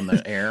flying on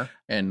the air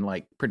and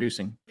like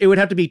producing. It would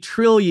have to be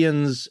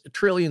trillions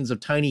of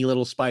tiny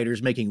little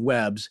spiders making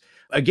webs.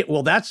 Again,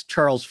 well, that's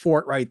Charles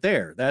Fort right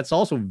there. That's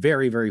also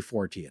very, very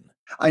Fortean.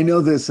 I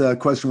know this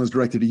question was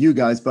directed to you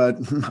guys, but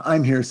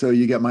I'm here so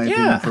you get my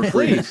opinion for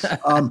free.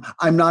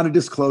 I'm not a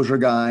disclosure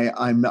guy.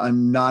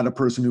 I'm not a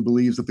person who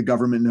believes that the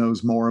government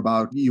knows more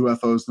about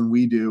UFOs than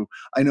we do.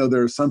 I know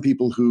there are some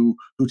people who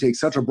take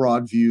such a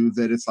broad view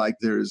that it's like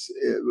there's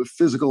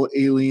physical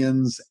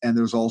aliens and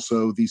there's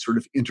also these sort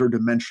of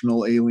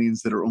interdimensional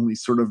aliens that are only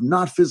sort of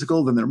not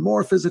physical, then they're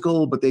more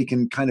physical, but they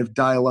can kind of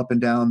dial up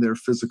and down their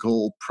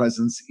physical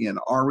presence in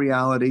our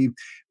reality,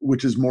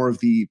 which is more of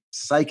the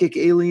psychic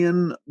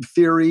alien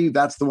theory.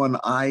 That's the one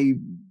I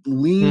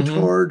lean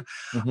toward.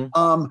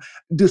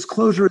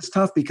 Disclosure is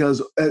tough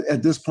because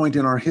at this point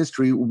in our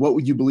history, what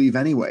would you believe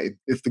anyway?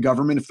 If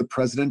the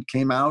president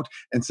came out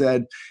and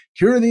said,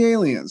 here are the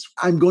aliens,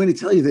 I'm going to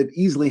tell you that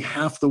easily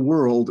half the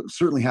world,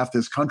 certainly half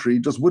this country,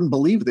 just wouldn't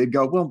believe it. They'd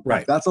go, well,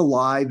 that's a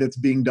lie that's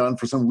being done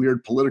for some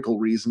weird political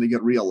reason to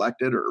get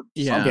reelected or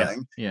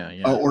something.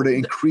 Or to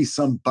increase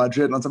some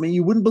budget on something.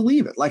 You wouldn't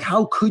believe it. Like,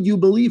 how could you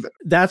believe it?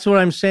 That's what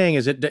I'm saying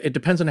is it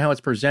depends on how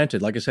it's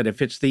presented. Like I said,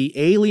 if it's the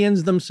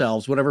aliens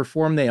themselves, whatever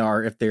form they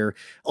are, if they're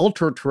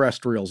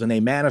ultra-terrestrials and they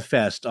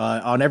manifest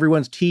on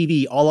everyone's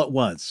TV all at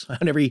once,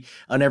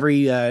 on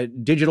every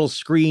digital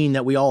screen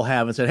that we all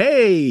have and said,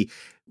 hey,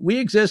 we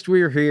exist,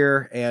 we're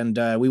here, and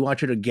we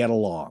want you to get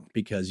along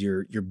because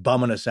you're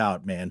bumming us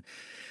out, man.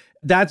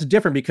 That's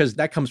different because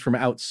that comes from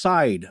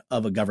outside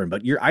of a government.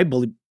 But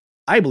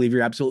I believe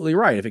you're absolutely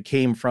right. If it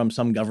came from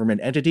some government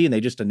entity and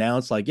they just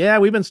announced like, yeah,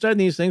 we've been studying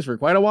these things for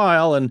quite a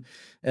while and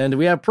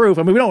we have proof.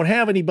 I mean, we don't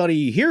have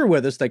anybody here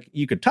with us that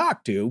you could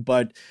talk to,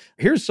 but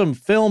here's some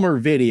film or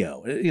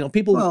video.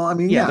 People. Well, I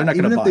mean, they're not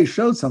even if buy. They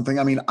showed something.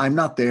 I mean, I'm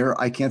not there.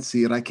 I can't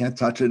see it. I can't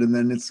touch it. And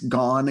then it's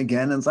gone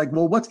again. And it's like,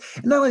 well,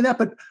 not only that,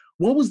 but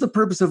what was the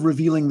purpose of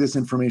revealing this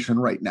information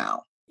right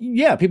now?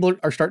 Yeah, people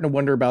are starting to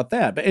wonder about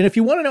that. And if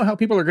you want to know how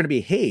people are going to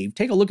behave,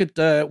 take a look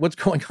at what's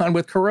going on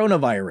with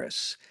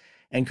coronavirus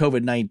and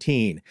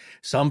COVID-19.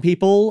 Some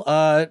people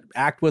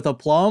act with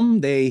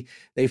aplomb. They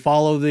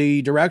follow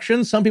the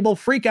directions. Some people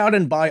freak out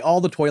and buy all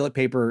the toilet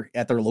paper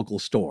at their local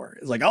store.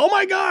 It's like, oh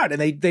my God.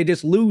 And they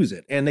just lose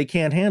it and they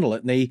can't handle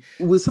it.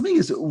 And something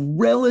is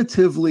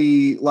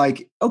relatively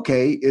like,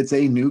 okay, it's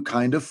a new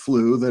kind of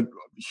flu that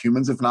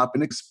humans have not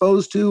been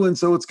exposed to. And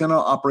so it's going to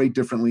operate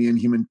differently in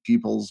human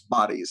people's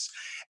bodies.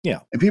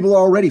 Yeah. And people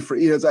are already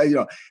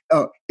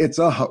it's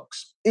a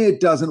hoax.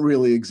 It doesn't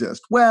really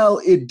exist.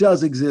 Well, it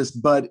does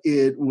exist, but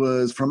it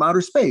was from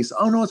outer space.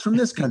 Oh no, it's from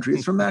this country.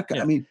 It's from that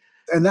country. I mean,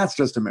 and that's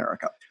just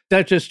America.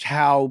 That's just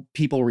how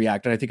people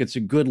react. And I think it's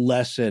a good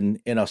lesson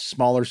in a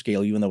smaller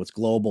scale, even though it's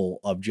global,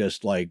 of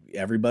just like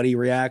everybody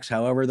reacts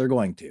however they're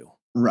going to.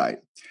 Right.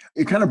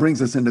 It kind of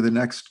brings us into the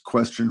next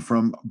question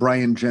from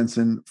Brian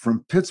Jensen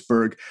from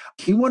Pittsburgh.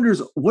 He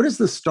wonders, what is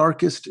the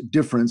starkest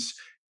difference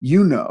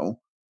you know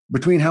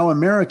between how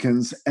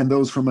Americans and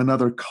those from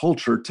another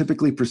culture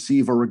typically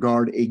perceive or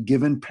regard a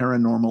given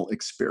paranormal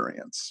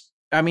experience?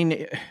 I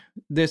mean,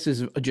 this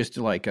is just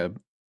like a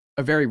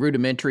very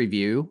rudimentary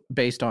view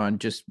based on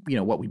just,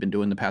 what we've been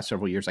doing the past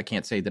several years. I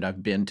can't say that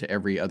I've been to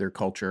every other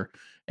culture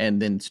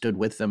and then stood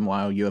with them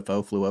while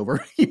UFO flew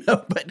over,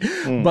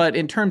 but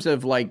in terms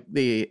of like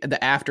the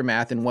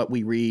aftermath and what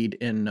we read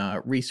in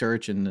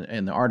research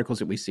and the articles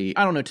that we see,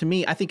 I don't know. To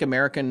me, I think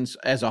Americans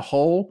as a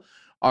whole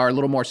are a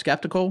little more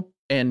skeptical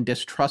and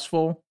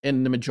distrustful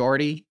in the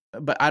majority,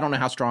 but I don't know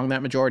how strong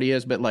that majority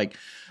is. But like,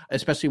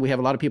 especially we have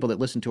a lot of people that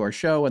listen to our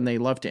show and they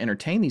love to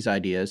entertain these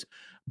ideas.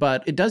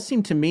 But it does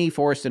seem to me,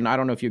 Forrest, and I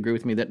don't know if you agree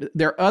with me, that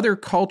their other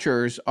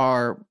cultures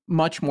are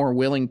much more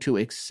willing to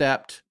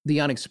accept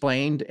the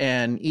unexplained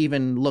and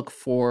even look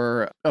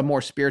for a more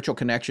spiritual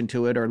connection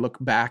to it or look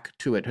back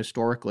to it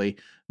historically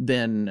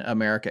than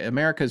America.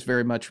 America is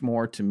very much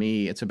more, to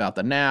me, it's about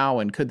the now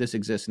and could this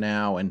exist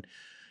now? And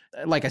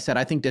like I said,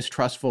 I think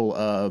distrustful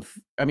of,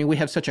 we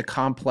have such a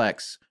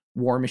complex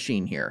war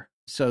machine here.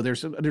 So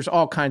there's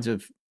all kinds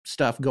of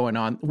stuff going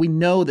on. We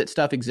know that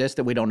stuff exists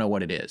that we don't know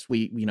what it is.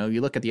 You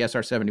look at the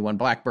SR-71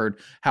 Blackbird,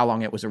 how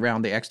long it was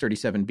around, the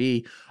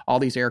X-37B, all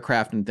these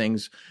aircraft and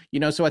things,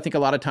 so I think a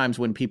lot of times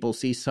when people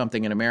see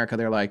something in America,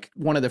 they're like,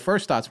 one of the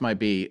first thoughts might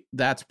be,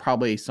 that's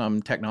probably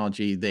some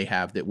technology they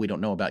have that we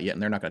don't know about yet.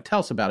 And they're not going to tell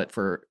us about it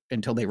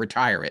until they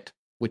retire it,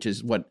 which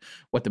is what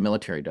the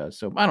military does.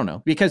 So I don't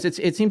know, because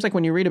it seems like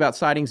when you read about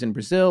sightings in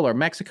Brazil or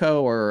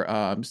Mexico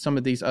or some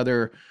of these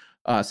other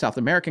South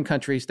American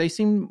countries, they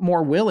seem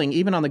more willing,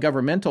 even on the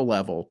governmental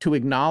level, to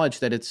acknowledge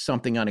that it's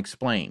something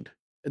unexplained.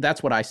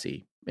 That's what I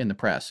see in the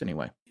press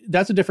anyway.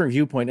 That's a different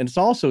viewpoint. And it's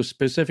also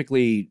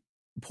specifically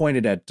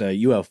pointed at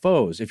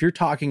UFOs. If you're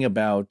talking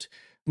about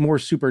more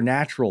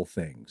supernatural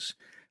things,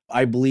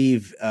 I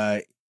believe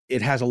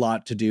it has a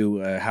lot to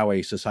do how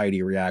a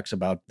society reacts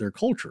about their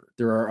culture.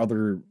 There are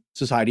other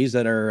societies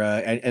that are,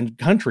 and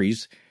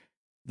countries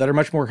that are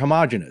much more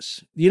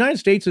homogenous. The United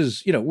States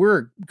is, we're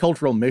a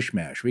cultural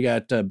mishmash. We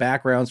got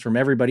backgrounds from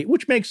everybody,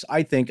 which makes,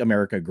 I think,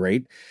 America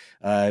great.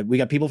 We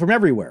got people from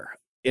everywhere,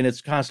 and it's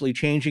constantly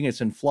changing.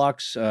 It's in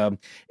flux.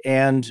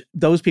 And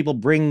those people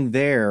bring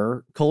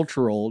their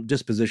cultural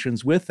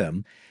dispositions with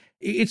them.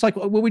 It's like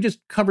when we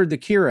just covered the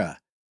Kira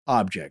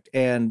object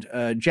and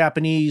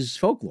Japanese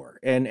folklore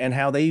and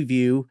how they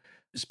view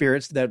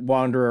spirits that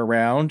wander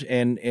around.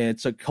 And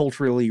it's a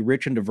culturally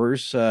rich and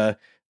diverse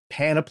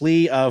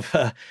panoply of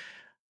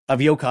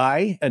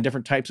yokai and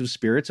different types of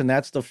spirits, and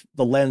that's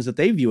the lens that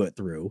they view it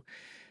through.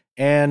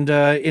 And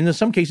in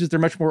some cases, they're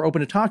much more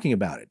open to talking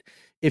about it.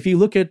 If you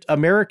look at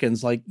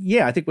Americans, I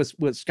think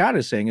what Scott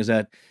is saying is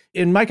that,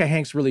 and Micah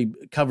Hanks really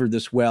covered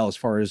this well as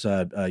far as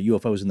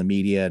UFOs in the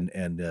media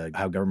and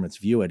how governments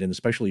view it, and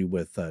especially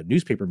with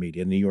newspaper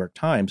media, the New York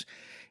Times.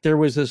 There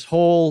was this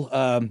whole,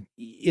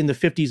 in the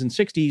 50s and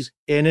 60s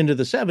and into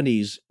the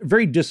 70s,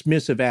 very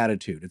dismissive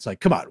attitude. It's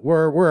like, come on,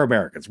 we're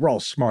Americans. We're all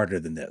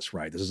smarter than this,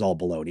 right? This is all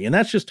baloney. And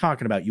that's just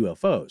talking about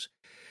UFOs.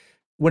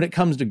 When it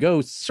comes to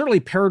ghosts, certainly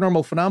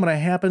paranormal phenomena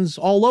happens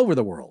all over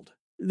the world.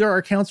 There are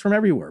accounts from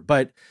everywhere.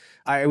 But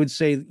I would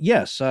say,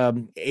 yes,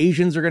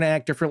 Asians are going to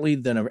act differently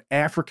than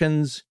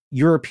Africans.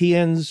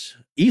 Europeans,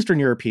 Eastern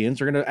Europeans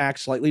are going to act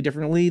slightly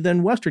differently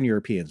than Western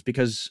Europeans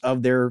because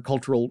of their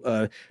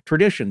cultural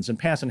traditions and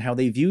past and how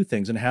they view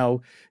things and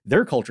how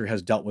their culture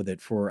has dealt with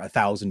it for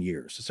 1,000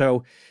 years.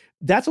 So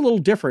that's a little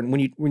different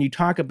when you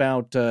talk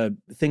about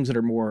things that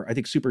are more, I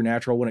think,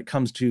 supernatural when it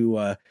comes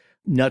to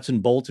nuts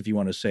and bolts, if you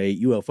want to say,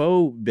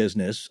 UFO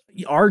business.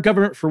 Our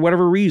government, for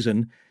whatever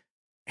reason,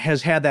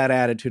 has had that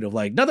attitude of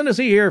like, nothing to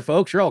see here,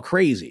 folks. You're all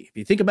crazy. If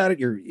you think about it,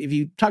 if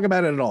you talk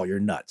about it at all, you're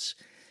nuts.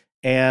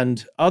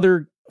 And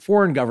other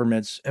foreign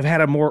governments have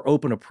had a more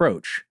open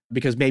approach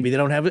because maybe they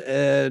don't have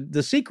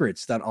the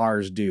secrets that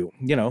ours do,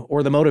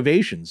 or the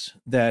motivations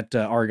that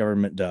our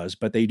government does,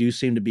 but they do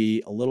seem to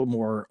be a little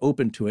more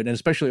open to it, and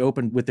especially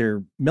open with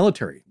their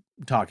military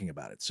talking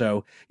about it.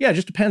 So yeah, it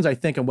just depends, I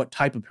think, on what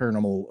type of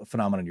paranormal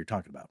phenomenon you're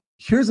talking about.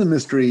 Here's a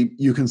mystery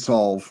you can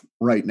solve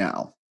right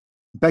now.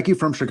 Becky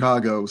from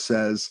Chicago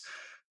says,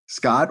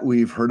 Scott,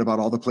 we've heard about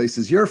all the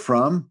places you're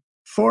from.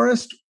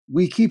 Forrest,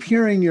 we keep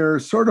hearing you're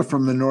sort of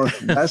from the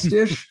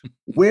Northwest-ish.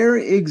 Where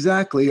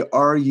exactly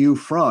are you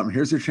from?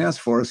 Here's your chance,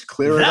 Forrest.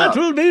 Clear it up. That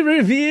will be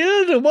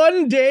revealed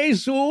one day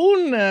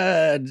soon.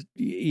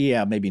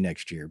 Yeah, maybe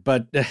next year.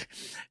 But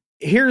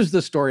here's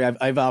the story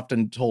I've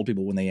often told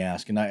people when they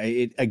ask. And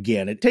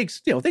it takes,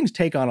 things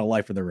take on a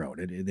life of their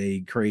own.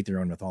 They create their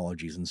own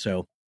mythologies. And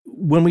so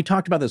when we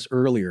talked about this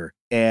earlier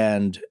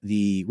and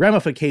the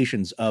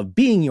ramifications of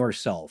being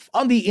yourself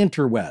on the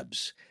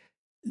interwebs,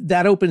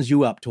 that opens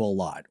you up to a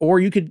lot.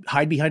 Or you could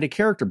hide behind a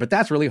character, but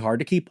that's really hard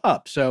to keep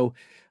up. So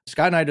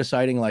Scott and I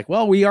deciding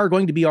we are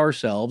going to be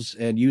ourselves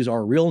and use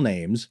our real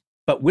names.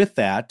 But with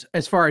that,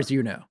 as far as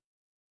you know,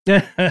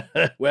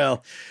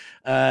 well,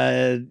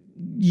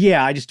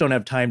 yeah, I just don't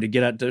have time to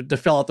get out to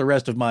fill out the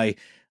rest of my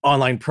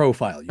online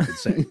profile, you could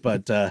say.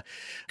 But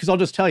because I'll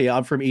just tell you,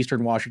 I'm from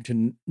Eastern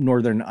Washington,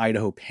 Northern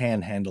Idaho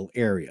Panhandle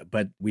area,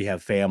 but we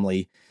have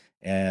family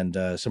and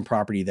some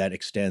property that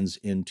extends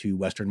into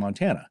Western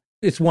Montana.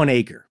 It's 1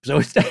 acre, so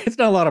it's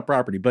not a lot of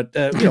property, but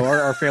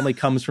our family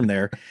comes from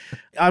there.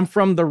 I'm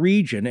from the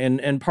region,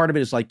 and part of it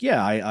is like,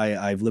 yeah,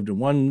 I've lived in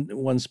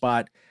one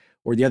spot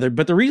or the other,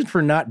 but the reason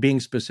for not being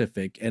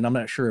specific, and I'm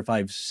not sure if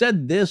I've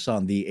said this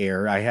on the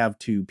air, I have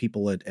to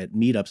people at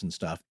meetups and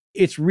stuff.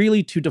 It's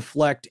really to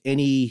deflect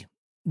any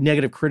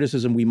negative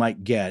criticism we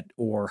might get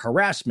or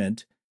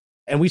harassment.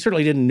 And we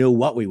certainly didn't know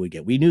what we would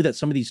get. We knew that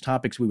some of these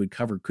topics we would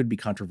cover could be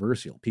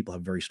controversial. People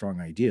have very strong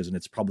ideas. And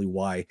it's probably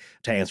why,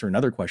 to answer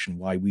another question,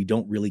 why we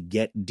don't really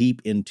get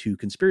deep into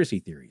conspiracy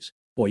theories.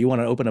 Boy, you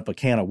want to open up a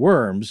can of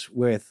worms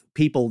with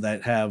people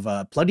that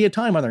have plenty of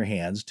time on their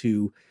hands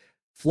to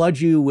flood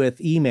you with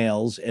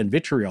emails and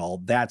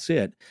vitriol. That's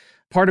it.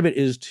 Part of it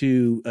is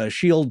to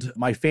shield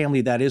my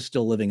family that is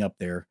still living up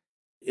there.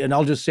 And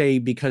I'll just say,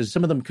 because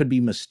some of them could be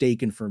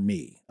mistaken for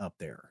me up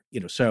there,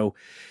 so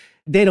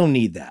they don't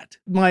need that.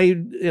 My,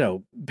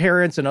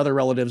 parents and other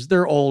relatives,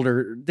 they're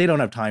older. They don't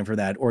have time for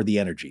that or the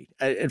energy.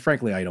 And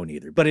frankly, I don't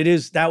either. But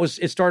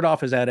it started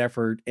off as that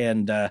effort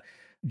and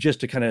just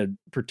to kind of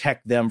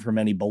protect them from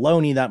any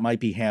baloney that might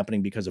be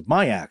happening because of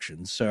my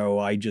actions. So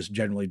I just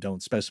generally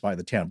don't specify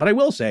the town. But I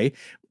will say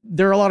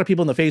there are a lot of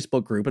people in the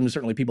Facebook group, and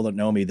certainly people that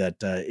know me, that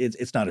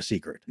it's not a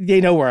secret.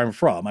 They know where I'm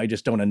from. I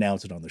just don't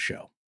announce it on the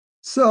show.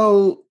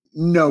 So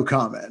no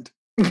comment.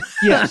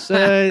 Yes,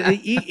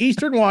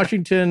 Eastern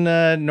Washington,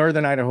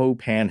 Northern Idaho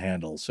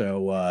Panhandle.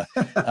 So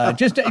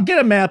just get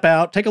a map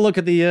out, take a look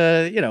at the,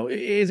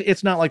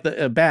 it's not like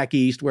the back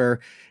east where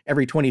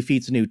every 20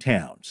 feet's a new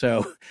town.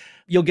 So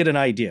you'll get an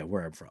idea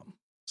where I'm from.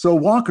 So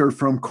Walker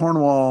from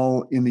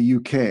Cornwall in the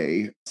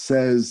UK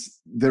says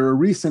they're a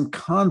recent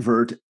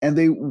convert and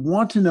they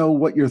want to know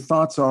what your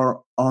thoughts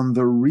are on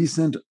the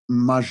recent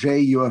Mage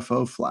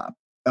UFO flap.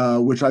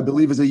 Which I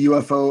believe is a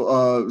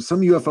UFO,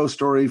 some UFO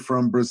story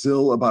from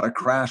Brazil about a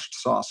crashed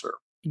saucer.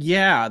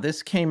 Yeah,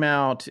 this came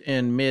out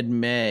in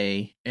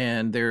mid-May,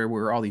 and there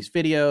were all these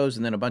videos,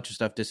 and then a bunch of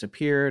stuff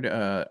disappeared.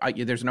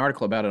 There's an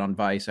article about it on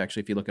Vice,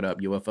 actually, if you look it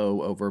up.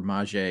 UFO over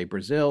Mage,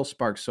 Brazil,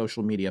 sparks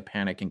social media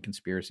panic and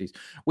conspiracies.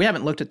 We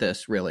haven't looked at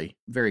this, really,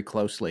 very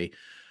closely.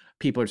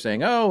 People are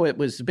saying, oh, it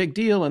was a big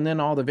deal, and then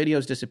all the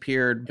videos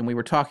disappeared. And we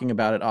were talking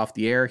about it off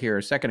the air here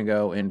a second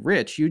ago. And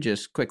Rich, you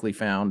just quickly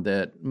found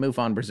that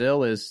MUFON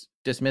Brazil is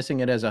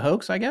dismissing it as a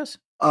hoax, I guess?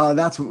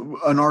 That's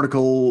an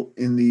article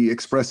in the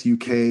Express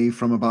UK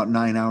from about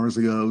 9 hours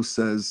ago.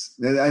 Says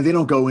they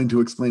don't go into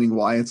explaining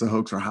why it's a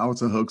hoax or how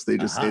it's a hoax. They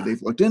just say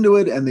they've looked into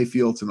it and they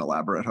feel it's an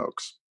elaborate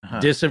hoax.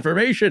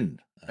 Disinformation.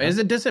 Is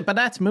it But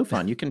that's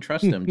MUFON. You can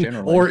trust them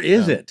generally. Or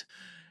is it?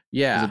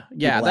 Yeah,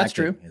 that's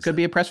true. Could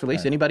be a press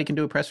release. Anybody can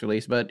do a press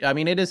release. But I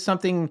mean, it is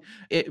something,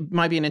 it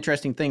might be an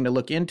interesting thing to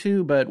look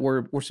into, but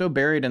we're so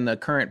buried in the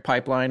current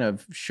pipeline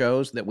of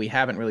shows that we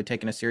haven't really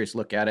taken a serious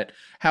look at it.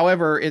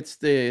 However, it's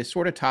the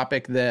sort of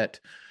topic that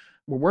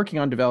we're working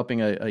on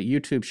developing a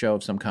YouTube show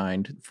of some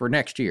kind for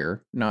next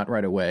year, not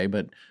right away,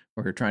 but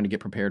we're trying to get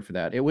prepared for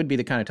that. It would be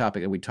the kind of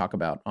topic that we talk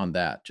about on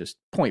that, just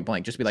point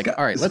blank, just be like,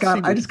 all right, let's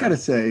see. I just got to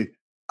say,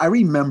 I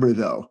remember,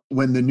 though,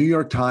 when the New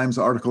York Times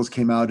articles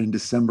came out in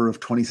December of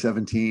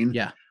 2017.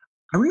 Yeah.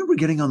 I remember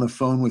getting on the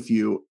phone with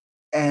you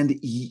and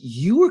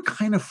you were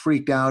kind of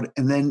freaked out.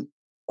 And then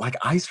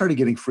I started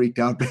getting freaked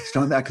out based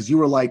on that because you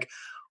were like,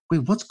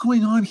 wait, what's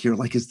going on here?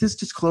 Is this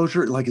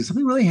disclosure? Is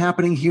something really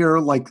happening here?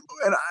 And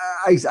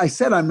I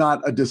said I'm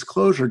not a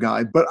disclosure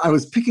guy, but I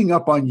was picking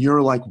up on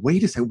your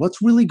wait a second,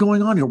 what's really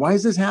going on here? Why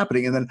is this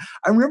happening? And then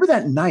I remember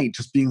that night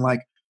just being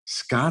like,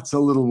 Scott's a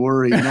little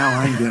worried. Now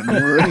I'm getting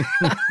worried.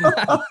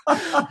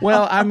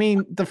 Well, I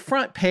mean, the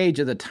front page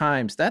of the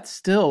Times, that's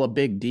still a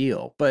big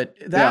deal. But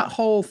that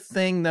whole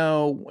thing,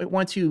 though,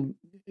 once you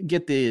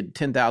get the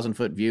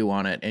 10,000-foot view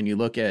on it and you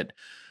look at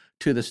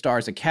To the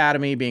Stars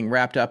Academy being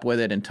wrapped up with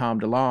it and Tom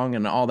DeLonge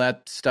and all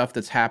that stuff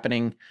that's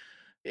happening,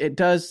 it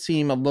does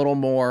seem a little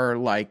more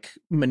like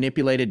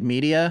manipulated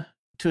media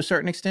to a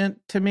certain extent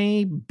to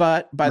me,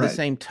 but by the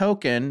same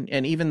token,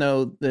 and even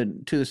though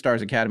To the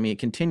Stars Academy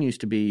continues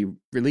to be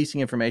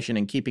releasing information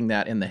and keeping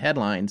that in the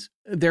headlines,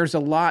 there's a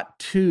lot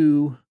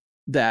to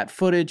that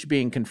footage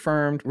being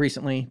confirmed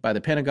recently by the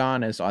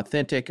Pentagon as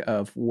authentic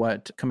of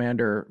what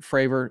Commander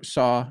Fravor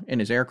saw in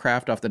his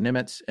aircraft off the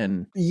Nimitz.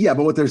 And yeah,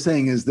 but what they're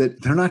saying is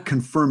that they're not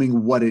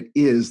confirming what it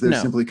is. They're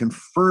simply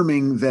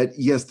confirming that,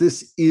 yes,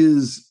 this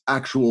is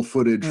actual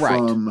footage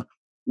from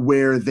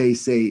where they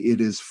say it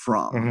is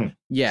from. Mm-hmm.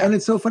 Yeah. And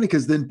it's so funny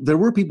because then there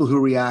were people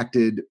who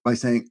reacted by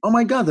saying, oh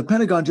my God, the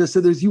Pentagon just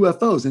said there's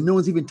UFOs and no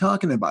one's even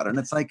talking about it. And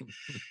it's like,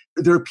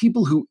 there are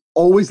people who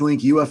always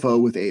link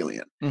UFO with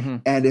alien. Mm-hmm.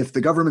 And if the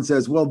government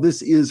says, well,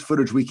 this is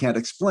footage we can't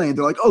explain,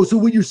 they're like, oh, so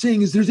what you're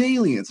saying is there's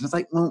aliens. And it's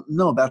like, well,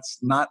 no, that's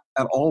not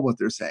at all what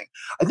they're saying.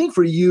 I think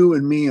for you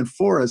and me and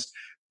Forrest,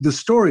 the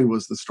story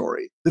was the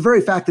story. The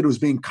very fact that it was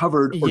being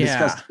covered or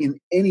discussed in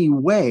any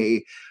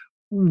way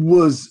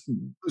was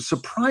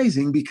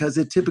surprising because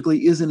it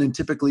typically isn't. And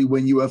typically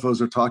when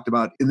UFOs are talked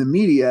about in the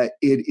media,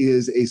 it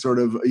is a sort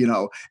of,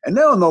 and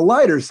now on the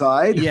lighter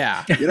side,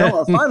 Yeah.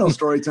 our final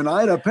story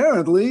tonight,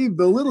 apparently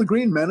the little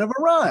green men have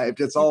arrived.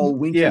 It's all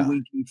winky,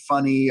 winky,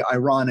 funny,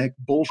 ironic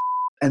bullshit.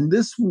 And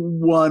this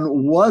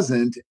one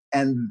wasn't.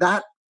 And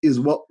that is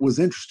what was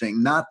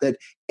interesting, not that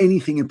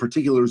anything in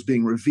particular was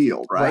being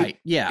revealed, right?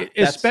 Yeah.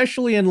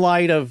 Especially in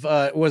light of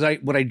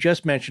what I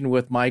just mentioned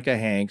with Micah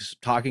Hanks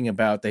talking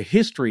about the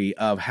history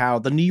of how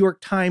the New York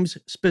Times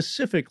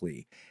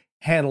specifically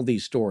handled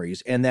these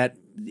stories, and that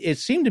it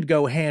seemed to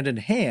go hand in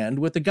hand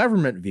with the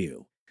government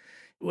view.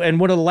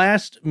 And one of the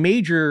last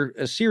major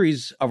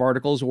series of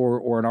articles,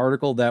 or an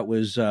article that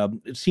was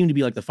it seemed to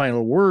be like the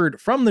final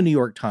word from the New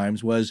York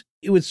Times, was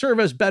it would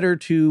serve us better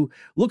to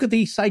look at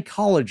the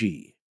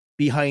psychology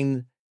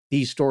behind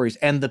these stories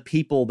and the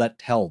people that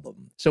tell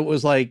them. So it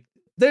was like,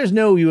 there's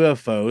no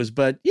UFOs,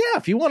 but yeah,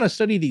 if you want to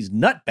study these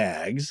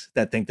nutbags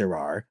that think there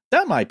are,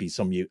 that might be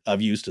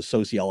of use to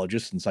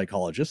sociologists and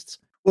psychologists.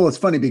 Well, it's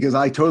funny because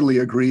I totally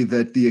agree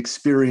that the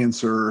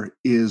experiencer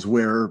is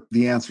where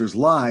the answers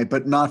lie,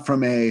 but not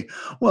from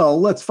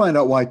let's find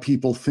out why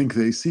people think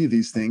they see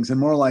these things, and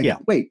more like,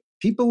 wait,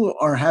 people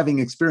are having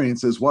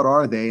experiences. What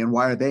are they and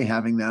why are they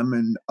having them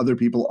and other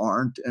people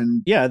aren't?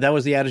 And yeah, that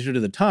was the attitude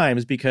of the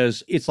Times,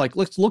 because it's like,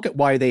 let's look at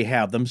why they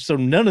have them so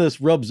none of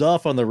this rubs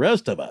off on the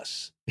rest of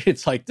us.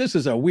 It's like, this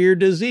is a weird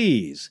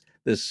disease,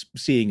 this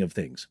seeing of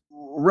things.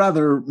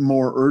 Rather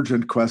more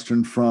urgent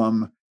question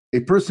from a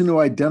person who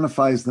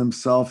identifies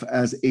themselves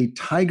as a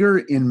tiger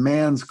in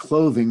man's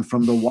clothing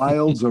from the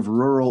wilds of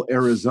rural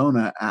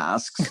Arizona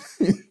asks,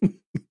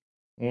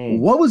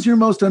 what was your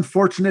most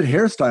unfortunate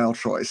hairstyle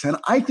choice? And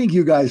I think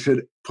you guys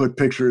should put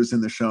pictures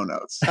in the show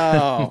notes.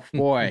 Oh,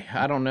 boy.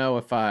 I don't know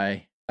if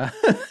I...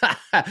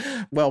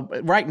 Well,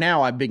 right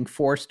now I'm being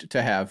forced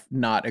to have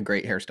not a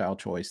great hairstyle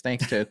choice,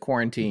 thanks to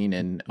quarantine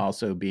and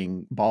also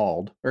being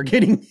bald or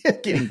getting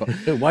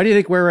bald. Why do you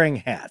think we're wearing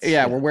hats?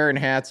 Yeah, we're wearing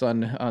hats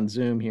on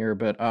Zoom here,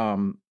 but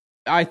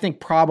I think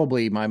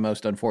probably my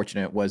most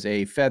unfortunate was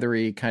a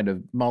feathery kind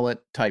of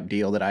mullet type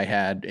deal that I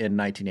had in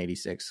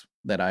 1986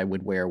 that I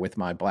would wear with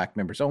my black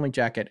members only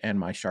jacket and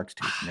my shark's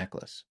tooth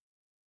necklace.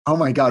 Oh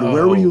my God.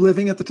 Where were you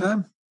living at the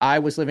time? I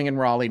was living in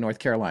Raleigh, North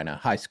Carolina,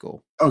 high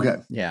school. Okay.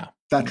 Yeah.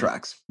 That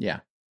tracks. Yeah.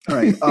 All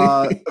right.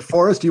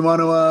 Forrest,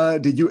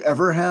 did you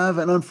ever have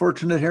an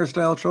unfortunate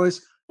hairstyle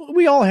choice?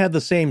 We all had the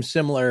same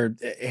similar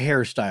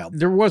hairstyle.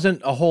 There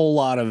wasn't a whole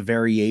lot of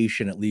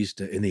variation, at least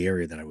in the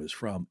area that I was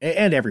from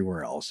and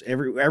everywhere else.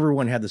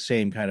 Everyone had the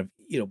same kind of,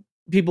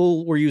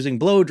 people were using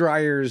blow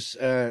dryers,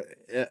 a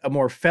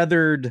more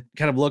feathered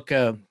kind of look.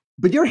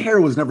 But your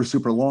hair was never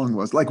super long,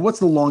 what's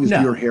the longest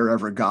your hair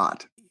ever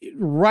got?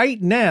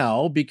 Right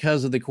now,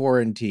 because of the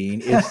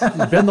quarantine, it's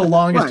been the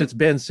longest it's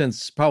been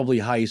since probably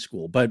high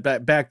school. But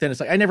back then,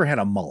 it's like I never had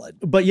a mullet.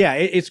 But yeah,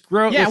 it's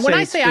grown. Yeah, when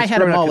I say I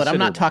had a mullet, I'm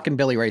not talking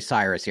Billy Ray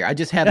Cyrus here. I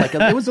just had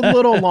it was a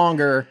little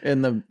longer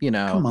in the,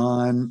 Come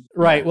on.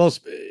 Right. Well,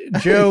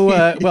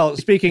 Joe,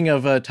 speaking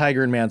of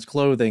tiger in man's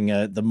clothing,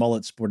 the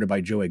mullet sported by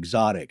Joe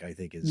Exotic, I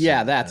think is.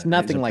 Yeah, that's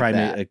nothing like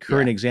that. A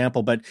current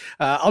example. But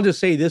I'll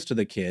just say this to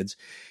the kids.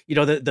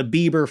 The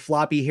Bieber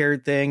floppy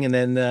haired thing, and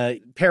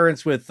then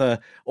parents with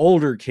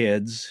older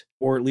kids,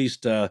 or at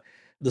least the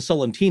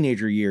sullen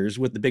teenager years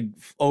with the big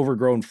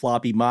overgrown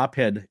floppy mop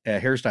head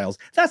hairstyles.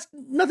 That's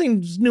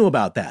nothing's new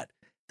about that.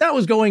 That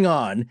was going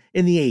on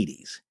in the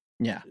 80s.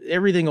 Yeah.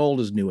 Everything old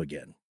is new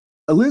again.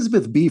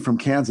 Elizabeth B. from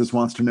Kansas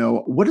wants to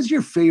know, what is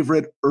your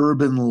favorite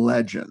urban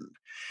legend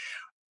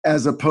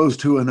as opposed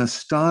to an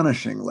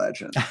astonishing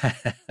legend?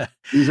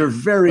 These are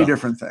very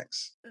different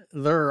things.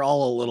 They're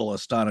all a little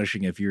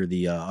astonishing if you're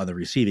on the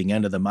receiving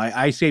end of them.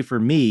 I say for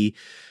me,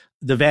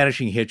 the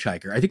Vanishing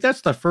Hitchhiker. I think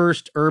that's the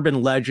first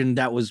urban legend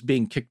that was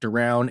being kicked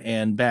around.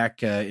 And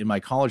back in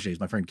my college days,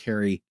 my friend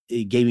Carrie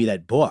gave me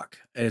that book.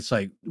 And it's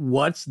like,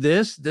 what's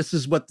this? This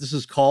is what this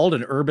is called,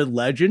 an urban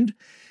legend.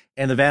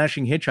 And the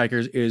Vanishing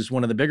Hitchhiker is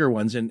one of the bigger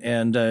ones.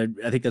 And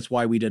I think that's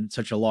why we did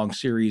such a long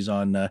series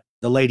on The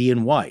Lady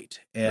in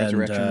White. And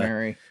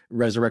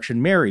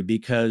Resurrection Mary,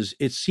 because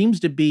it seems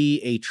to be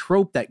a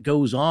trope that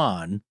goes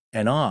on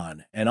and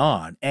on and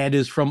on, and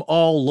is from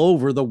all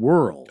over the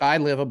world. I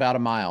live about a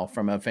mile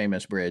from a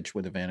famous bridge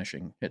with a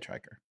vanishing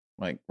hitchhiker,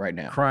 like right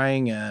now.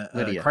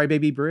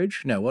 Crybaby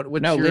Bridge? No,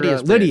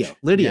 Lydia's Bridge.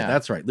 Lydia, yeah.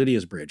 That's right,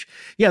 Lydia's Bridge.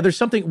 Yeah, there's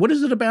something, what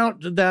is it about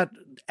that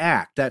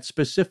act, that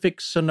specific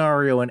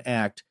scenario and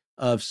act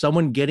of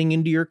someone getting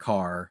into your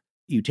car,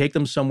 you take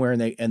them somewhere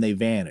and they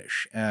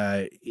vanish.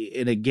 And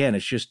again,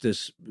 it's just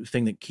this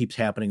thing that keeps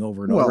happening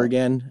over and over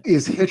again.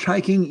 Is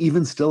hitchhiking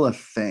even still a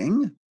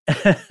thing?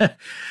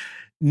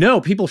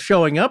 No, people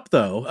showing up,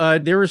 though.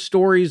 There are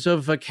stories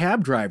of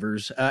cab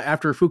drivers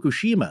after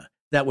Fukushima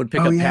that would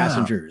pick up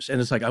passengers.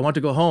 And it's like, I want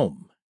to go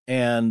home.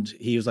 And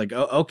he was like,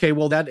 oh, okay,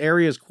 well, that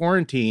area is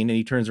quarantined. And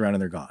he turns around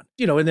and they're gone.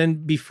 And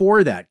then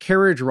before that,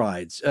 carriage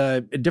rides,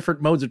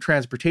 different modes of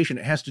transportation.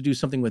 It has to do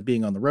something with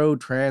being on the road,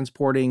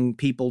 transporting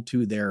people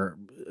to their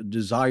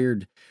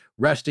desired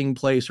resting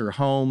place or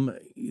home.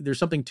 There's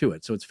something to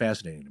it. So it's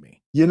fascinating to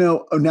me. You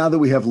know, now that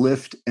we have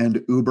Lyft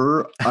and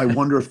Uber, I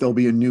wonder if there'll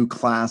be a new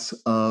class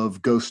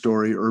of ghost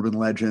story urban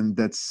legend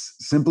that's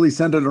simply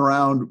centered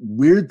around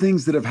weird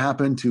things that have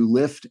happened to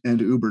Lyft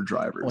and Uber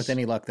drivers. With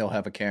any luck, they'll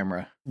have a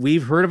camera.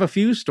 We've heard of a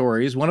few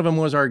stories. One of them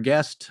was our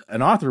guest,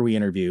 an author we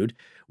interviewed,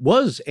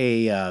 was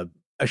a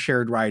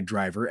shared ride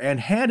driver and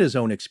had his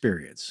own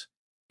experience.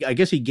 I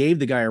guess he gave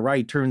the guy a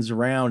ride, turns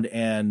around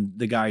and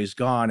the guy's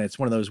gone. It's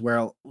one of those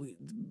where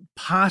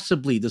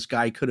possibly this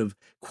guy could have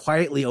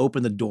quietly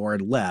opened the door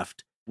and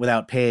left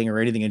without paying or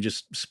anything and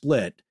just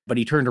split. But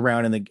he turned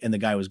around and the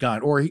guy was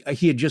gone. Or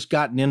he had just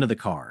gotten into the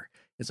car.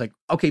 It's like,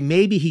 okay,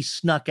 maybe he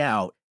snuck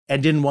out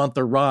and didn't want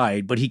the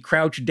ride, but he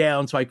crouched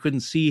down so I couldn't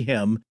see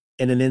him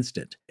in an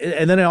instant.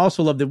 And then I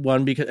also love the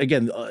one because,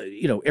 again,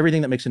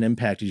 everything that makes an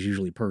impact is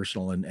usually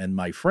personal. And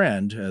my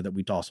friend that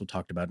we also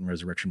talked about in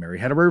Resurrection Mary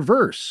had a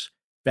reverse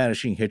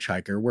vanishing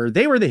hitchhiker where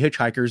they were the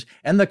hitchhikers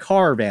and the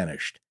car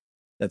vanished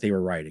that they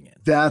were riding in.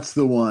 That's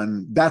the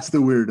one. That's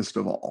the weirdest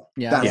of all.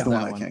 Yeah, that's the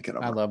one I can't get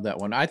over. I love that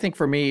one. I think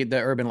for me, the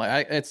urban,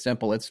 it's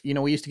simple. It's,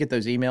 we used to get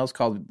those emails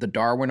called the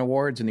Darwin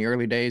Awards in the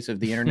early days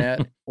of the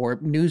internet or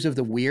News of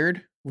the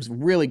Weird. Was a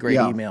really great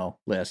email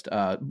list.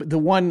 But the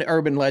one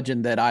urban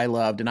legend that I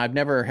loved, and I've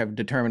never have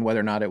determined whether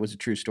or not it was a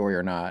true story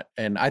or not,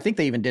 and I think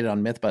they even did it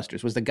on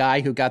Mythbusters, was the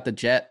guy who got the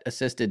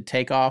jet-assisted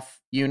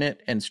takeoff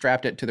unit and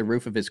strapped it to the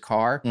roof of his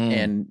car,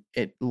 and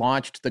it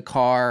launched the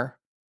car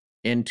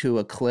into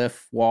a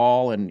cliff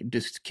wall and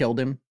just killed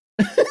him.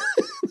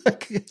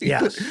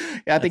 Yes.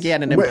 I think he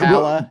had an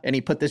Impala, and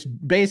he put this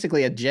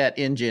basically a jet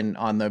engine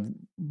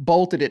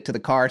bolted it to the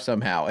car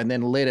somehow, and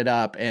then lit it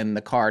up, and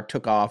the car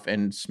took off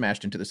and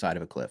smashed into the side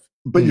of a cliff.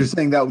 But you're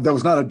saying that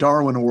was not a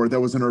Darwin Award,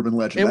 that was an urban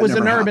legend. It was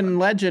an urban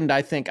legend,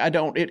 I think.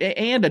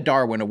 And a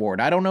Darwin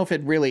Award. I don't know if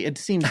it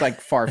seems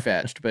like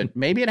far-fetched, but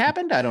maybe it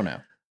happened. I don't know.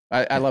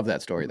 I love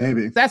that story, though.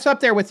 Maybe. That's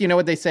up there with,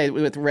 what they say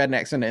with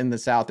rednecks in the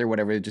South or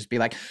whatever. It'd just be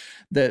like,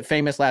 the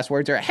famous last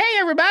words are, "Hey,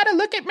 everybody,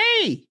 look at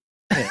me."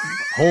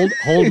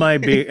 Hold my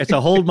beer. It's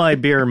a hold my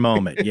beer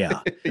moment.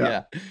 Yeah.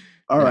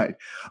 All right.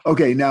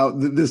 Okay. Now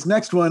this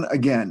next one,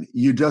 again,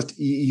 you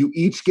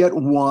each get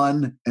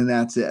one and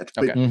that's it.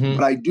 But,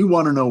 but I do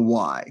want to know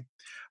why.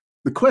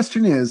 The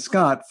question is,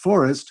 Scott,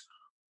 Forrest,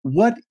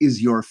 what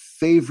is your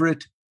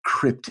favorite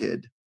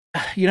cryptid?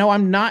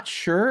 I'm not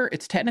sure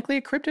it's technically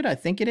a cryptid. I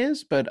think it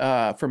is,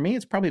 but for me,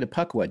 it's probably the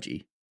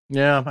puckwudgie.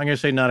 Yeah, I'm going to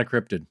say not a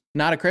cryptid.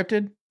 Not a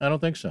cryptid? I don't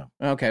think so.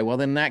 Okay, well,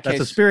 then in that case...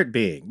 That's a spirit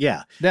being,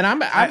 yeah. Then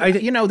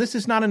this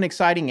is not an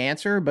exciting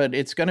answer, but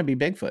it's going to be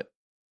Bigfoot.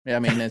 I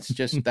mean, it's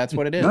just, that's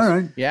what it is. All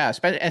right. Yeah,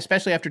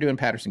 especially after doing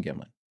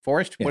Patterson-Gimlin.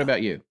 Forrest, what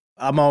about you?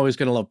 I'm always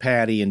going to love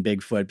Patty and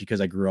Bigfoot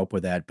because I grew up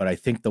with that, but I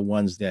think the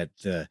ones that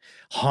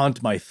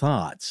haunt my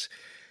thoughts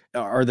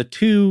are the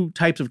two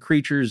types of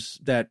creatures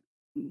that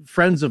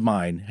friends of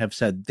mine have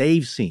said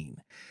they've seen.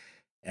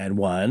 And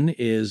one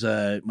is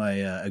a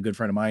good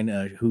friend of mine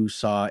who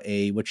saw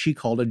what she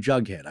called a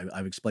jughead.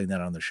 I've explained that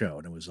on the show,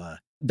 and it was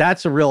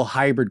that's a real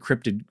hybrid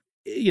cryptid.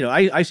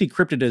 I see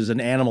cryptid as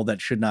an animal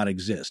that should not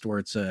exist, or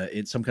it's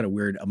some kind of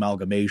weird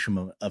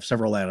amalgamation of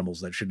several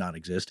animals that should not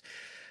exist,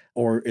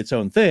 or its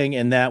own thing.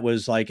 And that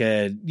was like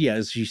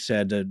as she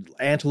said, an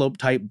antelope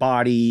type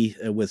body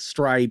with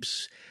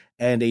stripes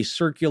and a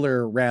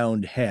circular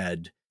round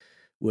head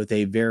with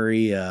a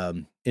very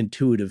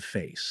intuitive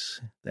face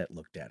that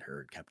looked at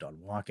her and kept on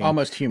walking.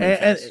 Almost human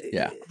face.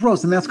 Yeah.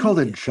 Gross. And that's called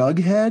a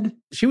jughead?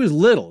 She was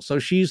little. So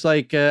she's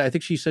like, I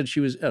think she said she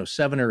was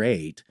 7 or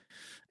 8.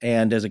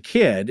 And as a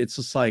kid, it's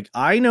just like,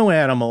 I know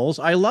animals.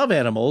 I love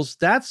animals.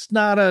 That's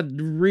not a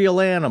real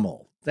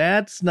animal.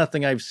 That's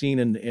nothing I've seen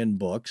in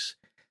books.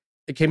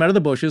 It came out of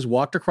the bushes,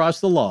 walked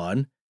across the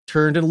lawn,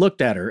 turned and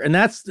looked at her. And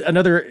that's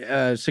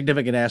another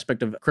significant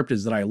aspect of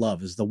cryptids that I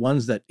love is the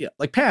ones that,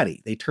 like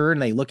Patty, they turn,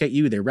 they look at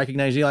you, they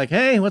recognize you like,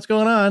 hey, what's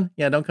going on?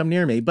 Yeah, don't come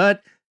near me,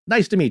 but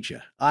nice to meet you.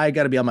 I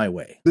got to be on my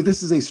way. But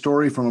this is a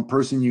story from a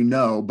person you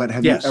know, but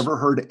have you ever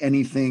heard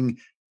anything?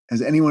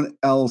 Has anyone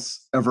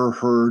else ever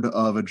heard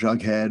of a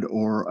jughead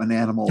or an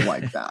animal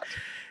like that?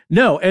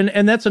 No.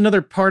 And that's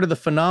another part of the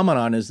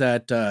phenomenon is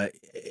that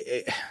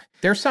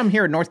there's some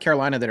here in North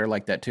Carolina that are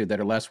like that too, that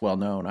are less well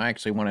known. I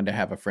actually wanted to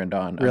have a friend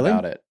on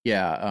about it.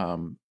 Yeah.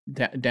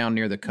 Down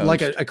near the coast.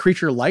 Like a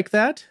creature like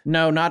that?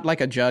 No, not like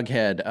a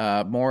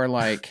jughead. More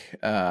like,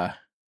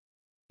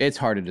 it's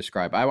hard to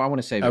describe. I want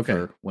to save it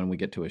for when we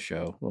get to a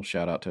show. A little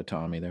shout out to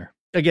Tommy there.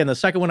 Again, the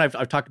second one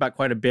I've talked about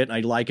quite a bit, and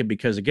I like it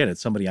because, again,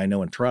 it's somebody I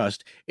know and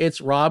trust.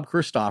 It's Rob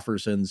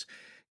Christofferson's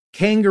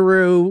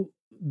kangaroo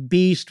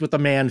beast with a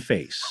man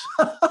face.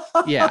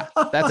 Yeah,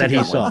 that's that a good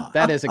he saw. One.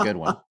 That is a good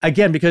one.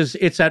 Again, because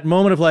it's that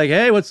moment of like,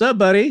 hey, what's up,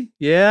 buddy?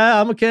 Yeah,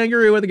 I'm a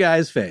kangaroo with a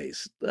guy's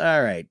face.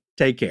 All right,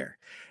 take care.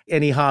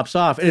 And he hops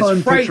off. And it's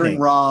frightening. Picturing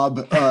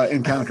Rob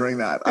encountering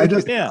that. I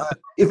just,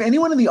 if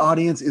anyone in the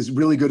audience is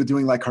really good at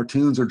doing like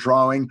cartoons or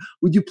drawing,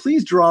 would you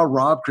please draw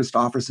Rob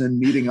Christofferson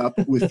meeting up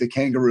with the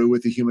kangaroo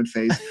with the human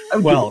face? I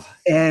would do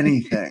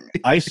anything.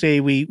 I say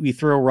we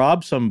throw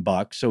Rob some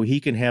bucks so he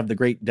can have the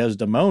great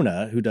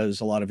Desdemona, who does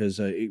a lot of his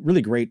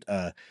really great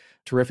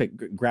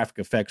terrific graphic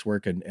effects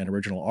work and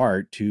original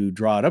art to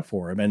draw it up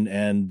for him.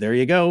 And there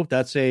you go.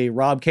 That's a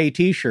Rob K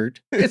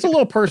t-shirt. It's a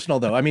little personal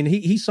though. I mean,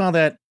 he saw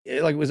that,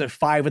 like, it was at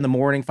 5 in the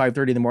morning,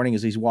 5:30 in the morning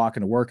as he's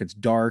walking to work. It's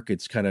dark.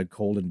 It's kind of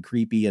cold and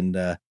creepy.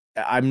 And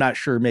I'm not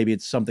sure maybe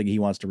it's something he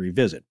wants to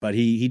revisit, but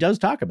he does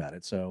talk about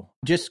it. So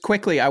just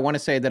quickly, I want to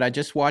say that I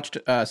just watched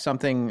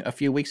something a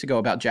few weeks ago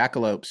about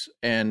jackalopes,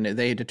 and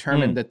they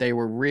determined that they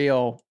were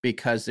real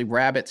because the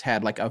rabbits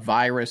had like a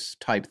virus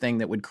type thing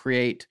that would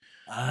create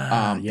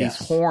these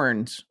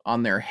horns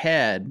on their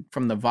head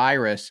from the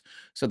virus.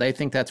 So they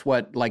think that's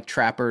what, like,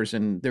 trappers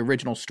and the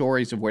original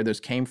stories of where this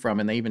came from.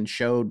 And they even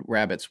showed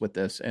rabbits with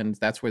this, and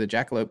that's where the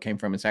jackalope came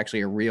from. It's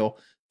actually a real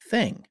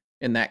thing.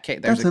 In that case,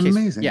 that's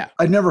amazing. Yeah.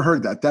 I'd never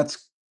heard that.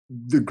 That's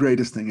the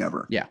greatest thing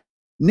ever. Yeah.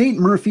 Nate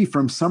Murphy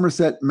from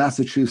Somerset,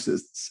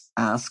 Massachusetts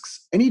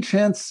asks, any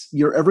chance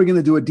you're ever going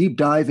to do a deep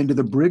dive into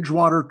the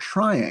Bridgewater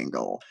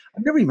Triangle?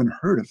 I've never even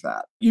heard of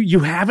that. You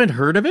haven't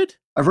heard of it?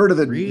 I've heard of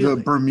the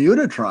Really?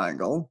 Bermuda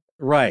Triangle.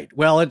 Right.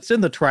 Well, it's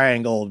in the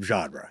triangle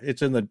genre.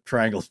 It's in the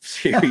triangle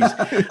series.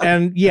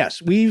 And yes,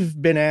 we've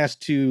been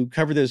asked to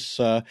cover this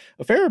a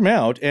fair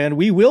amount, and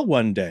we will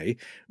one day,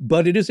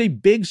 but it is a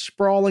big,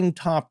 sprawling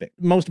topic.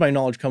 Most of my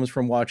knowledge comes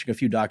from watching a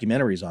few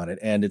documentaries on it,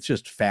 and it's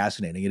just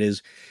fascinating. It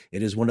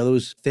is one of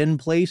those thin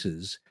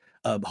places,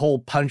 a hole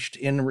punched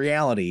in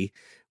reality,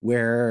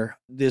 where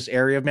this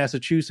area of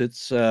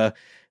Massachusetts,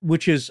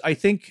 which is, I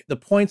think, the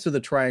points of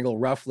the triangle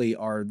roughly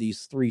are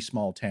these 3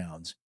 small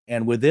towns.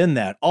 And within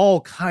that,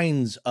 all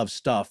kinds of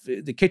stuff.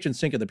 The kitchen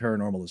sink of the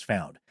paranormal is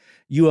found.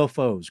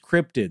 UFOs,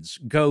 cryptids,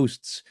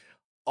 ghosts,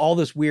 all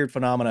this weird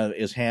phenomena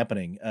is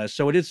happening.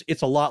 So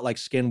it's a lot like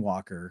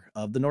Skinwalker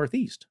of the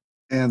Northeast.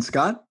 And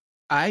Scott?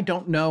 I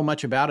don't know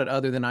much about it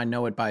other than I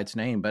know it by its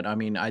name. But I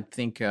mean, I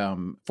think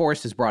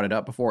Forrest has brought it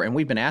up before, and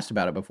we've been asked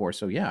about it before.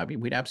 So yeah, I mean,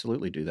 we'd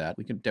absolutely do that.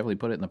 We could definitely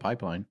put it in the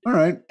pipeline. All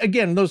right.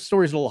 Again, those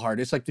stories are a little hard.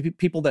 It's like the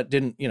people that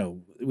didn't,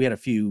 we had a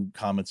few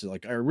comments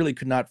like, I really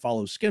could not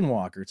follow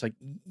Skinwalker. It's like,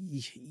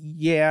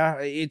 yeah,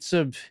 it's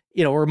or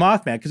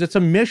Mothman, because it's a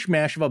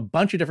mishmash of a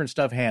bunch of different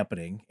stuff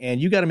happening,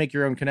 and you got to make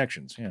your own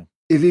connections. Yeah.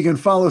 If you can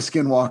follow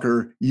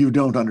Skinwalker, you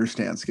don't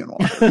understand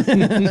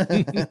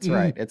Skinwalker. That's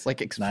right. It's like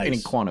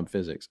explaining quantum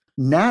physics.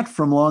 Nat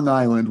from Long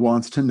Island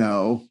wants to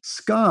know,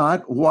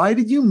 Scott, why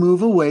did you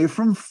move away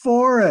from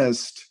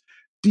Forrest?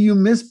 Do you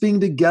miss being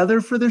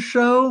together for the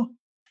show?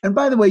 And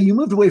by the way, you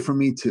moved away from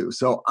me too.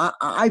 So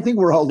I think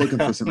we're all looking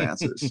for some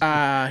answers.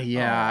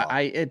 Yeah,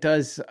 it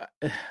does.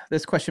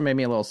 This question made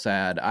me a little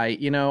sad.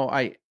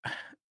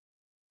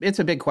 It's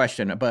a big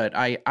question, but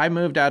I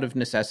moved out of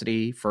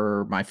necessity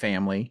for my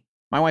family.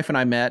 My wife and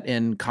I met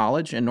in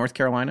college in North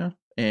Carolina,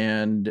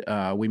 and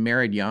we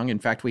married young. In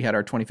fact, we had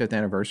our 25th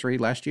anniversary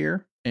last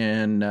year,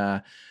 and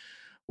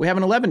we have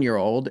an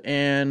 11-year-old,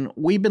 and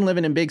we've been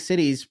living in big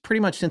cities pretty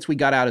much since we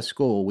got out of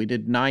school. We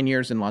did 9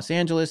 years in Los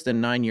Angeles,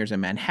 then 9 years in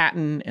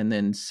Manhattan, and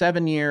then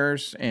 7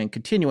 years and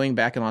continuing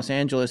back in Los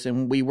Angeles.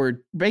 And we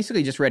were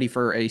basically just ready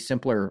for a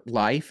simpler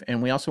life.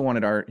 And we also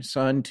wanted our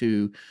son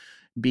to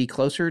be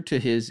closer to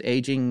his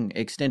aging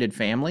extended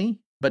family,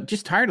 but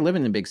just tired of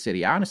living in a big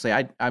city. Honestly,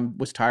 I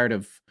was tired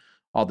of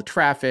all the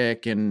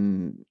traffic.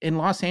 And in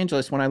Los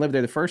Angeles, when I lived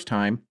there the first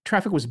time,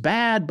 traffic was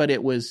bad, but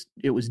it was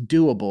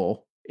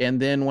doable.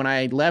 And then when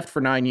I left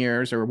for 9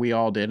 years, or we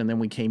all did, and then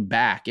we came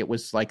back, it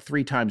was like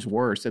 3 times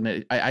worse.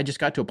 And I just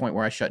got to a point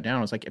where I shut down.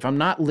 I was like, if I'm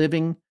not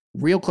living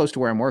real close to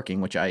where I'm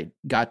working, which I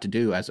got to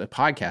do as a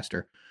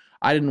podcaster,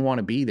 I didn't want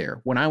to be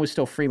there. When I was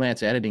still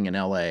freelance editing in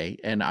LA,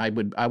 and I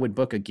would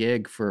book a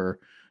gig for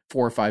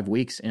 4 or 5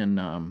 weeks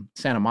in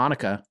Santa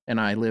Monica, and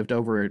I lived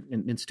over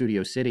in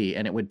Studio City,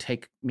 and it would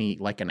take me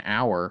like an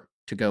hour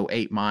to go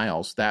 8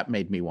 miles. That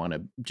made me want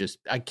to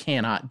I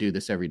cannot do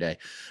this every day.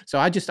 So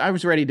I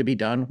was ready to be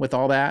done with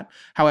all that.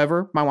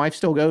 However, my wife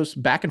still goes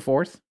back and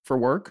forth for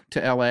work to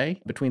LA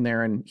between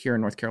there and here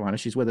in North Carolina.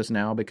 She's with us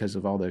now because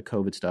of all the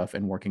COVID stuff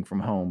and working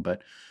from home.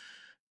 But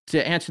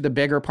to answer the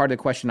bigger part of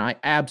the question, I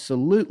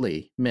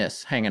absolutely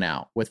miss hanging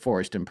out with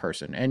Forrest in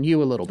person, and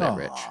you a little bit,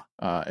 Rich,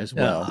 as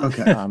well.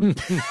 Okay.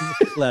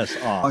 Less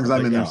as long as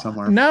I'm in there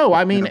somewhere. No,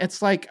 I mean,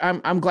 it's like,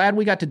 I'm glad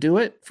we got to do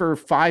it for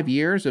 5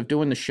 years of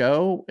doing the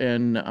show.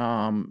 And,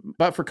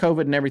 but for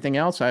COVID and everything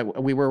else,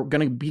 we were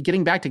going to be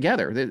getting back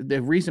together.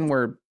 The reason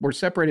we're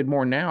separated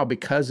more now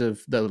because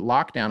of the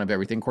lockdown of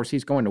everything. Of course,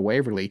 he's going to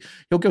Waverly.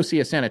 He'll go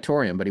see a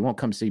sanatorium, but he won't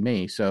come see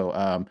me.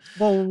 So,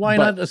 well, why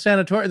not a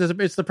sanatorium?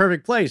 It's the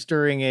perfect place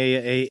during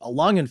a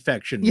lung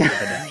infection.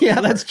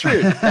 Yeah, that's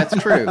true. That's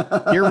true.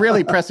 You're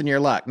really pressing your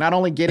luck. Not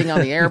only getting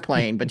on the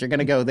airplane, but you're going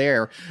to go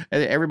there.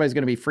 Everybody's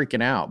going to be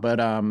freaking out. But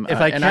if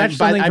I catch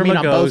something from a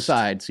on ghost, both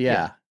sides,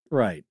 yeah.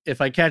 Right.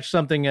 If I catch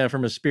something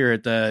from a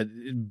spirit,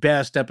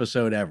 best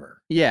episode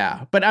ever.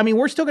 Yeah. But I mean,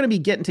 we're still going to be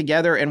getting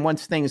together. And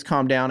once things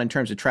calm down in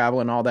terms of travel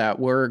and all that,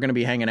 we're going to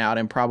be hanging out.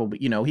 And probably,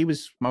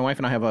 my wife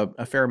and I have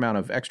a fair amount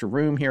of extra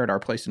room here at our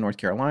place in North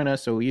Carolina.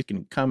 So he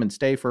can come and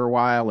stay for a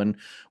while. And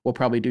we'll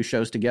probably do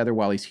shows together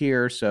while he's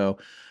here. So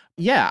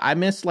Yeah, I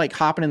miss like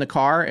hopping in the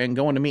car and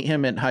going to meet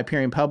him at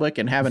Hyperion Public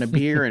and having a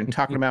beer and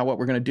talking about what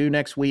we're going to do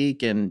next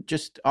week and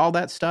just all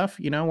that stuff.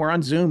 You know, we're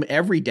on Zoom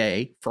every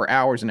day for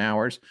hours and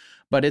hours,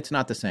 but it's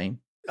not the same.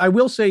 I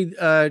will say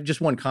just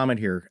one comment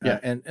here. Yeah.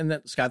 And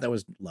that, Scott, that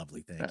was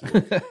lovely. Thank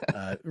you.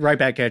 Right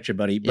back at you,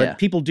 buddy. But Yeah.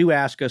 people do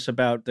ask us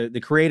about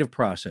the creative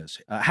process.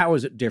 How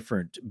is it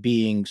different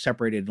being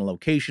separated in a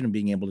location and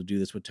being able to do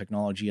this with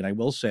technology? And I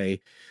will say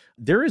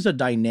there is a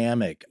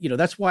dynamic. You know,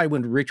 that's why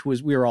when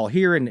we were all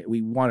here and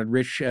we wanted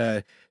Rich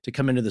to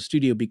come into the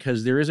studio,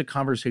 because there is a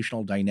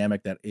conversational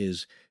dynamic that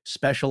is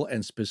special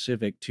and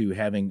specific to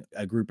having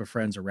a group of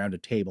friends around a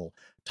table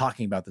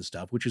talking about this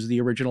stuff, which is the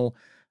original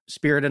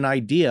spirit and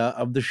idea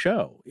of the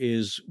show,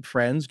 is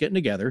friends getting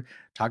together,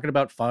 talking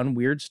about fun,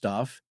 weird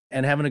stuff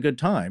and having a good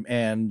time.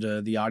 And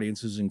the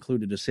audience is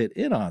included to sit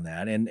in on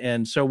that.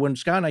 And so when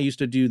Scott and I used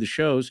to do the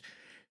shows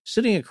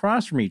sitting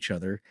across from each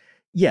other,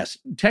 yes,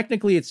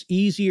 technically it's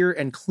easier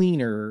and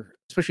cleaner,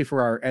 especially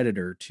for our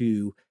editor,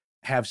 to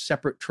have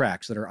separate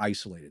tracks that are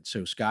isolated.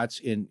 So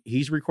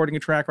he's recording a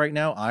track right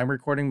now. I'm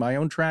recording my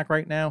own track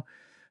right now.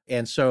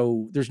 And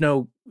so there's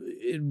no,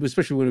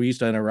 especially when we used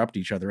to interrupt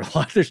each other a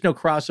lot, there's no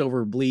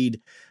crossover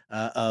bleed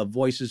of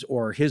voices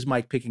or his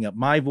mic picking up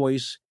my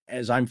voice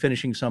as I'm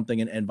finishing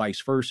something and vice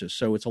versa.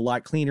 So it's a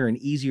lot cleaner and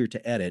easier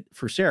to edit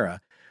for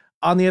Sarah.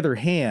 On the other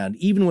hand,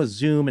 even with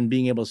Zoom and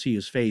being able to see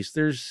his face,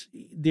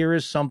 there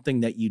is something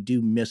that you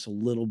do miss a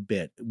little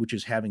bit, which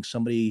is having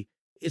somebody,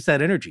 it's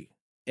that energy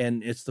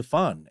and it's the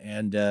fun.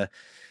 And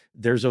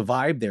there's a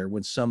vibe there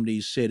when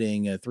somebody's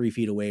sitting 3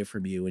 feet away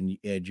from you and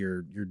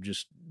you're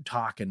just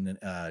talking,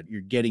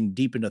 you're getting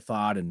deep into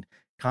thought and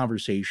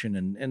conversation.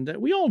 And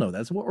we all know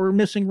that's what we're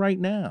missing right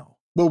now.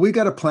 Well, we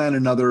got to plan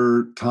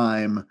another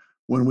time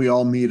when we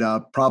all meet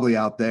up, probably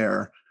out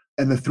there,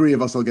 and the three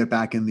of us will get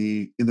back in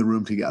the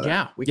room together.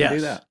 Yeah, we can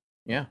do that.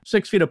 Yeah.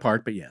 6 feet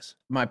apart, but yes.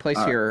 My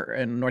place here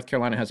in North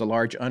Carolina has a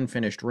large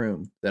unfinished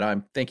room that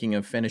I'm thinking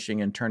of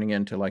finishing and turning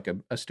into like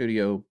a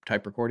studio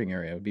type recording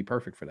area. It would be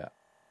perfect for that.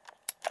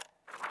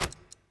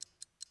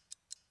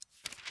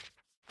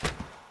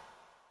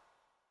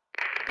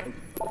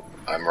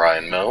 I'm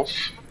Ryan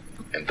Mills,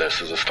 and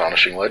this is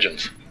Astonishing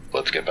Legends.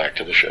 Let's get back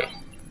to the show.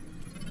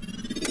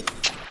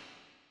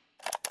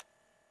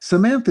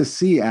 Samantha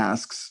C.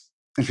 asks,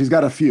 and she's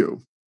got a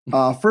few.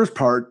 First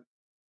part,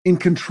 in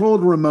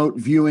controlled remote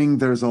viewing,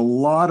 there's a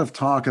lot of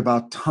talk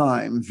about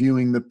time,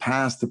 viewing the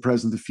past, the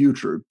present, the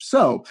future.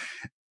 So,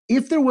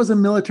 if there was a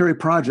military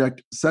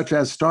project such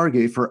as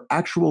Stargate for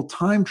actual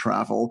time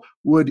travel,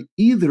 would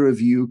either of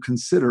you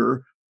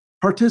consider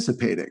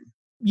participating?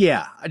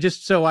 Yeah,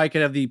 just so I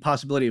could have the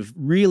possibility of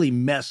really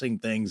messing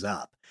things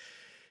up.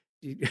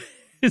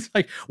 It's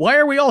like, why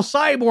are we all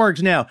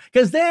cyborgs now?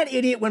 Because that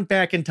idiot went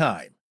back in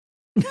time.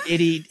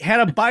 He had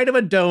a bite of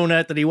a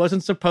donut that he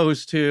wasn't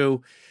supposed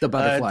to. The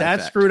butterfly that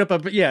effect. screwed up.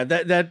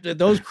 That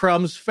those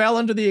crumbs fell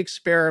into the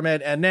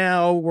experiment, and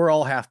now we're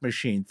all half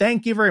machine.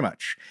 Thank you very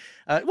much.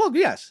 Well,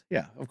 yes,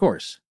 yeah, of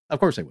course I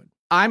would.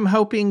 I'm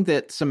hoping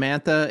that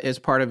Samantha is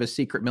part of a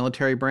secret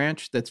military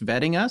branch that's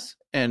vetting us,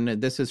 and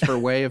this is her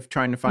way of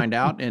trying to find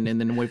out. And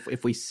then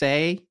if we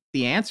say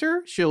the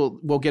answer,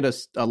 we'll get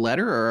us a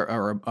letter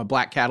or a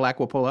black Cadillac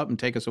will pull up and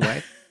take us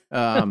away.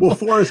 Well,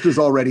 Forrest is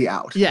already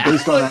out. Yeah.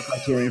 Based on that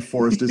criterion,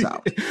 Forrest is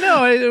out.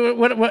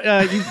 No,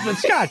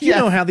 Scott, you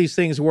know how these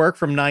things work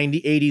from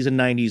 80s and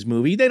 90s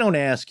movie. They don't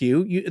ask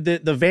you.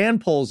 The van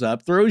pulls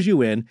up, throws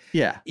you in.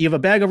 Yeah. You have a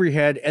bag over your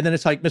head, and then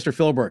it's like, Mr.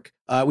 Philbrook,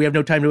 we have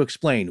no time to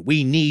explain.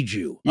 We need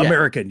you. Yeah.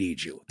 America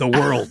needs you. The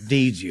world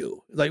needs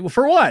you. Like, well,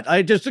 for what?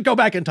 I just go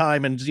back in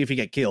time and see if you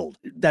get killed.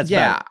 That's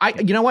yeah.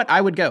 better. You know what?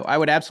 I would go. I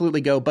would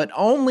absolutely go, but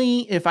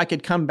only if I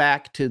could come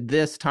back to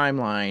this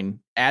timeline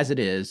as it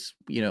is,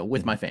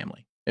 with my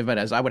family.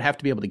 I would have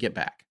to be able to get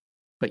back.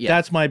 But yeah,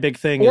 that's my big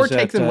thing. Or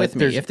take them with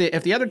me. If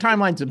the other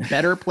timeline's a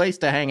better place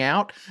to hang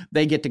out,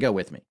 they get to go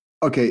with me.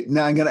 Okay,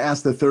 now I'm going to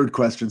ask the third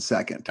question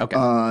second.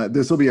 Okay.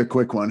 This will be a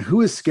quick one.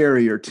 Who is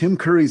scarier, Tim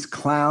Curry's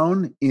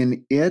clown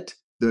in It,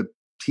 the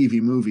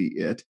TV movie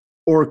It,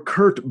 or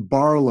Kurt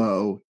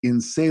Barlow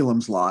in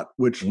Salem's Lot,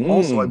 which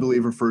also, I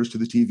believe, refers to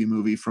the TV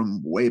movie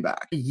from way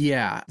back?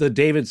 Yeah. The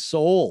David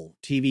Soul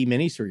TV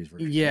miniseries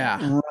version.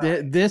 Yeah.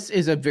 Right. This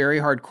is a very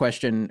hard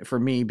question for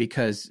me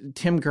because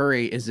Tim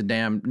Curry is a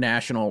damn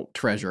national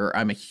treasure.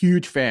 I'm a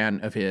huge fan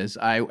of his.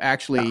 I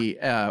actually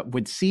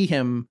would see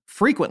him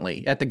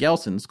frequently at the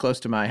Gelsons close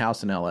to my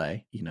house in LA.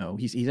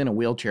 He's in a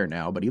wheelchair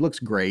now, but he looks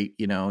great.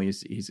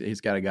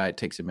 He's got a guy that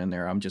takes him in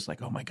there. I'm just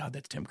like, oh my God,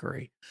 that's Tim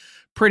Curry.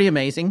 Pretty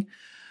amazing.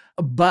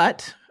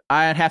 But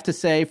I'd have to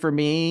say for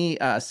me,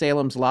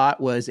 Salem's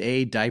Lot was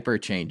a diaper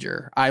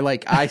changer.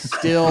 I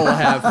still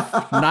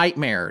have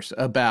nightmares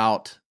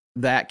about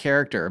that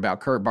character, about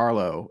Kurt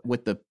Barlow,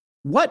 with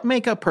what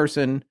makeup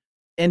person,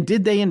 and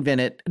did they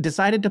invent it,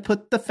 decided to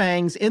put the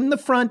fangs in the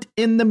front,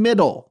 in the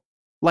middle.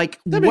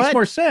 Like, that makes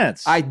more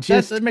sense.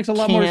 That makes a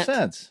lot more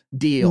sense.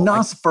 Deal.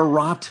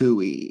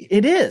 Nosferatu-y.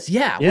 It is,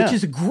 yeah, which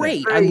is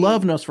great. I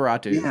love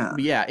Nosferatu.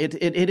 Yeah, it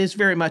is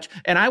very much.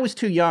 And I was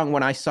too young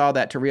when I saw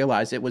that to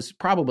realize it was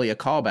probably a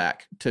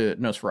callback to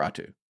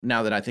Nosferatu.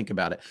 now that I think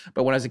about it.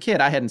 But when I was a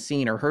kid, I hadn't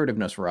seen or heard of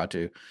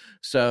Nosferatu.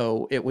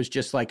 So it was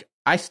just like,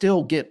 I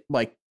still get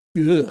like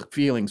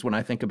feelings when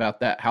I think about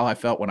that, how I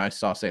felt when I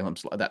saw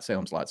that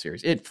Salem Slot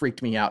series. It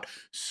freaked me out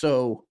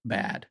so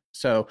bad.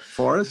 So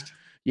Forrest?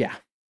 Yeah.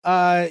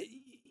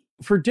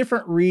 For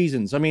different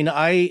reasons. I mean,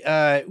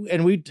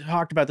 and we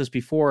talked about this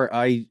before.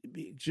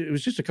 It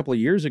was just a couple of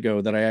years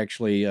ago that I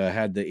actually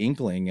had the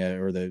inkling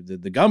or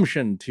the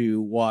gumption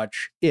to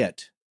watch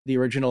It, the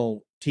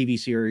original TV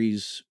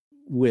series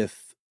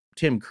with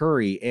Tim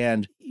Curry.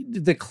 And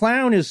the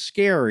clown is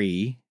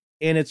scary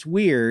and it's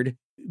weird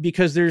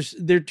because there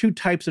are two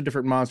types of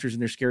different monsters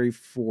and they're scary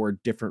for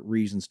different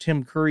reasons.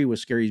 Tim Curry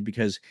was scary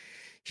because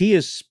he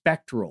is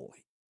spectral.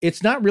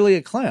 It's not really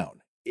a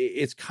clown.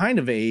 It's kind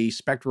of a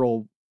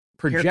spectral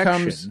projection. Here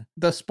comes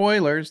the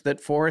spoilers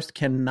that Forrest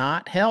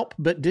cannot help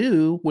but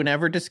do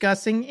whenever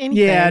discussing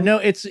anything. Yeah, no,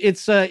 it's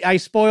I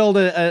spoiled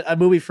a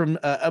movie from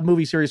a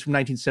movie series from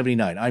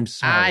 1979. I'm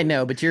sorry. I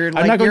know, but you're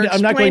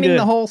explaining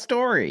the whole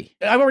story.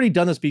 I've already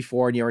done this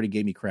before, and you already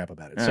gave me crap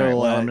about it. All so right,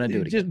 well, I'm going to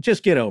do it again.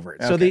 Just get over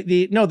it. Okay.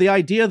 So the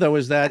idea though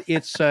is that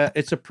it's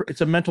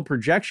a mental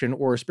projection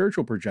or a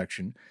spiritual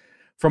projection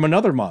from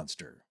another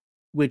monster,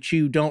 which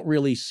you don't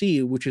really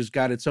see, which has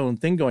got its own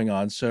thing going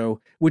on. So,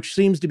 which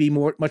seems to be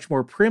much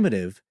more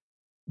primitive,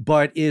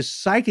 but is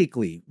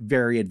psychically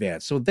very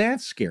advanced. So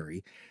that's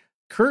scary.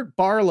 Kurt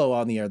Barlow,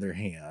 on the other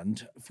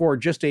hand, for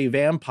just a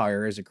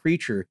vampire as a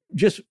creature,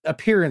 just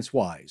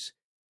appearance-wise,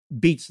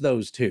 beats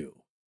those two.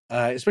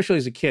 Especially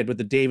as a kid with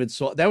the David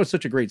Soul. That was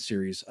such a great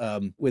series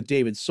with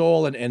David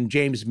Soul and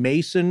James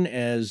Mason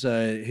as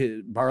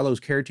Barlow's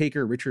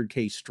caretaker, Richard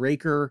K.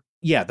 Straker.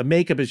 Yeah, the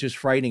makeup is just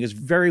frightening. It's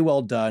very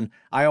well done.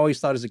 I always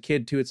thought as a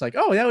kid, too, it's like,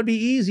 oh, that would be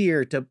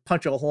easier to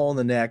punch a hole in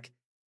the neck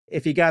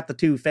if you got the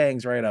two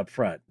fangs right up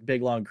front,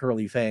 big, long,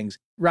 curly fangs,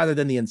 rather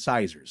than the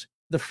incisors.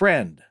 The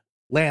Friend,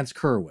 Lance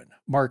Kerwin,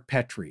 Mark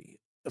Petrie,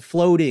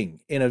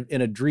 floating in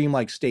a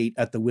dreamlike state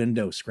at the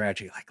window,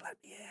 scratching, like, let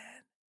me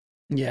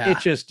in. Yeah. It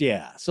just,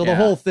 yeah. So the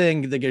whole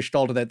thing, the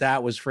gestalt of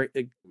that was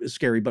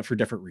scary, but for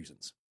different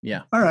reasons.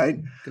 Yeah. All right.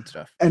 Good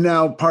stuff. And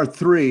now part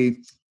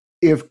 3.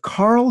 If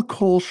Carl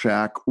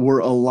Kolchak were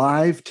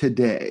alive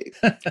today,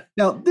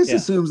 now this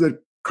assumes that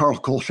Carl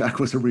Kolchak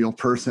was a real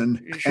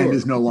person and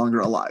is no longer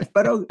alive,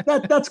 but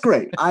that's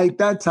great.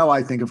 That's how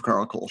I think of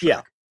Carl Kolchak.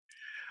 Yeah.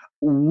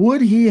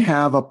 Would he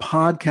have a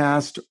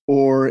podcast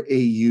or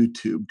a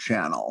YouTube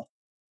channel?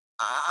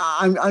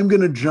 I'm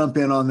going to jump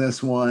in on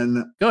this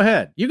one. Go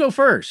ahead. You go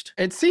first.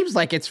 It seems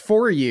like it's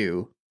for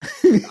you.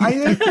 It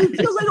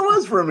feels like it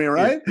was for me,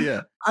 right?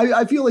 Yeah.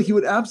 I feel like he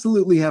would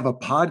absolutely have a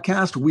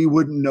podcast. We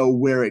wouldn't know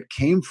where it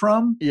came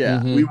from. Yeah.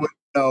 Mm-hmm. We wouldn't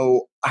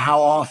know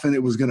how often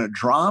it was going to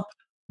drop.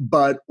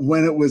 But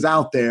when it was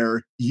out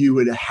there, you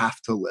would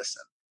have to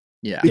listen.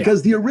 Yeah.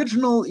 Because the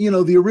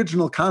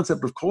original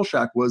concept of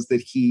Kolchak was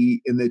that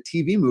he, in the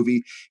TV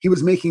movie, he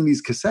was making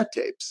these cassette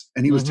tapes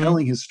and he was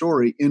telling his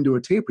story into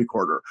a tape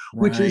recorder,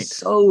 which is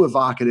so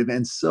evocative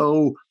and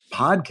so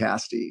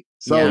podcasty.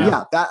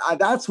 So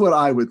that's what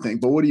I would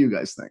think. But what do you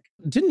guys think?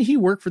 Didn't he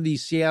work for the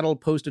Seattle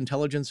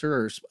Post-Intelligencer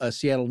or a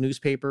Seattle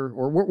newspaper?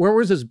 Or where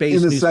was his base?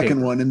 In the newspaper?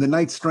 second one, in The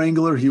Night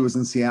Strangler, he was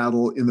in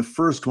Seattle. In the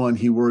first one,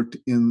 he worked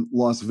in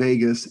Las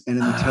Vegas. And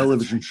in the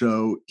television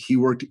show, he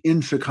worked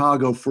in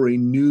Chicago for a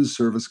news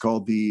service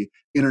called the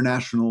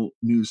International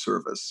News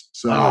Service.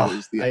 So it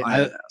was the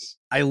INS.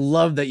 I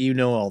love that you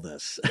know all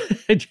this.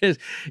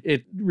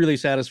 It really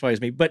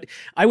satisfies me. But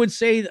I would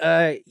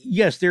say,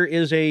 yes, there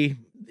is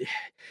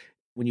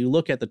when you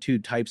look at the two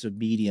types of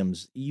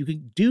mediums, you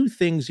can do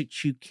things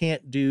that you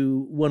can't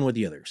do one with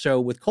the other. So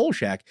with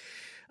Kolchak,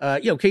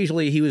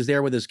 occasionally he was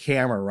there with his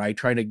camera, right,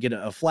 trying to get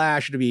a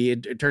flash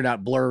it turned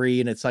out blurry,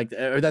 and it's like,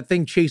 or that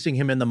thing chasing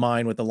him in the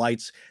mine with the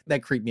lights,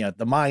 that creeped me out.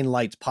 The mine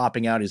lights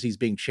popping out as he's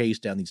being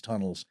chased down these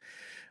tunnels.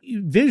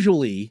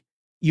 Visually,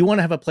 you want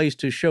to have a place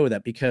to show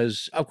that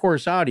because, of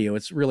course, audio,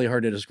 it's really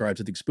hard to describe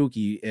something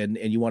spooky, and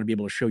you want to be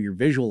able to show your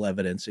visual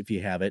evidence if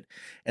you have it.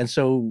 And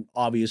so,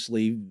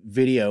 obviously,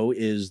 video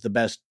is the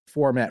best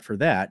format for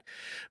that.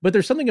 But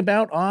there's something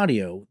about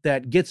audio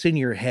that gets in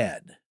your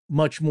head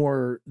much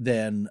more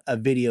than a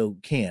video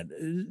can.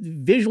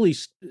 Visually,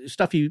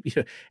 stuff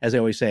as I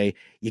always say,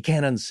 you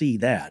can't unsee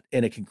that,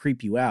 and it can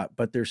creep you out.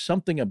 But there's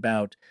something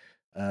about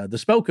the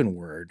spoken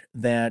word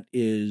that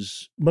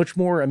is much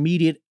more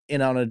immediate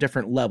and on a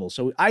different level.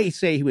 So I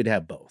say he would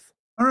have both.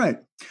 All right.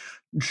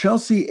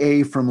 Chelsea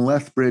A. from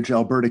Lethbridge,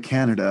 Alberta,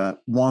 Canada,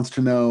 wants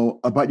to know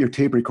about your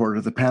tape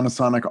recorder, the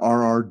Panasonic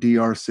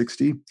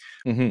RRDR60.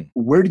 Mm-hmm.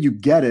 Where did you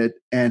get it,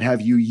 and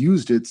have you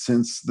used it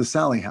since the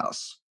Sally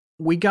House?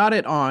 We got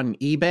it on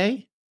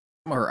eBay,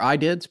 or I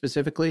did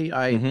specifically.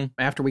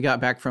 After we got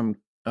back from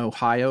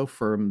Ohio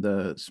from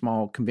the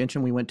small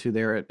convention we went to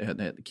there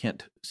at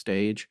Kent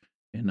Stage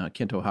in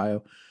Kent,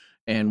 Ohio,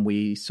 and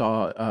we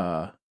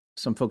saw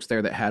some folks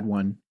there that had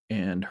one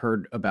and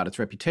heard about its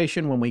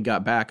reputation. When we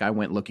got back, I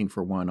went looking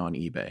for one on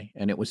eBay,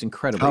 and it was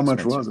incredibly expensive.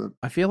 How much was it?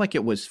 I feel like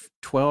it was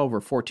 $1,200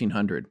 or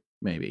 $1,400,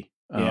 maybe.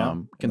 Yeah,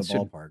 in the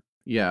ballpark.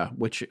 Yeah,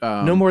 which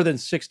no more than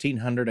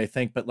 1,600, I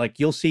think. But like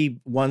you'll see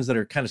ones that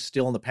are kind of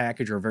still in the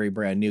package or very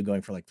brand new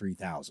going for like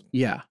 3,000.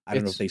 Yeah, I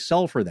don't know if they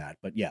sell for that,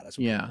 but yeah, that's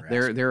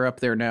what they're up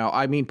there now.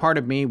 I mean, part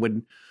of me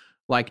would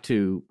like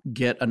to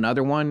get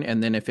another one,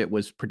 and then if it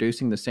was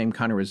producing the same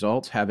kind of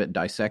results, have it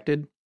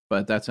dissected.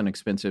 But that's an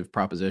expensive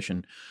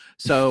proposition.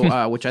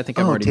 So, which I think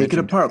I've already take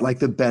mentioned. it apart like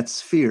the Bet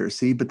Sphere,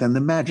 see? But then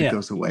the magic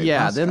goes away.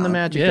 Yeah, then the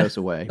magic goes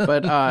away.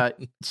 But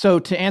so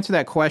to answer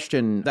that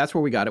question, that's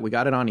where we got it. We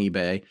got it on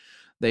eBay.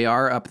 They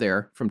are up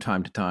there from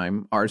time to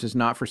time. Ours is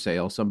not for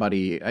sale.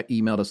 Somebody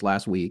emailed us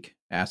last week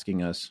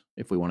asking us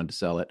if we wanted to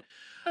sell it.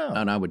 Oh.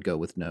 And I would go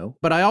with no.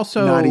 But I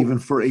also... Not even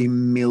for $1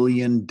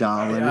 million?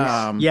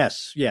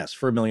 Yes,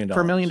 for $1 million.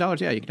 For $1 million,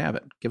 yeah, you can have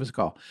it. Give us a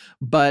call.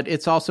 But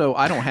it's also,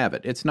 I don't have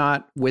it. It's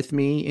not with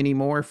me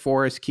anymore.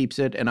 Forrest keeps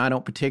it, and I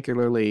don't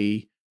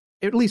particularly,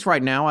 at least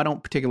right now, I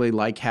don't particularly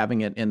like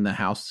having it in the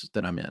house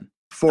that I'm in.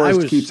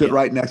 Forrest keeps it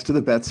right next to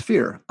the Bet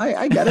Sphere.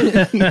 I get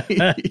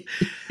it.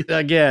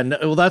 Again,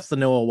 well, that's the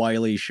Noah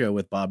Wiley show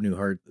with Bob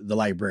Newhart, the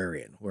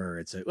librarian,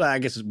 where I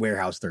guess it's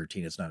Warehouse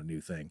 13. It's not a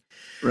new thing.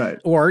 Right.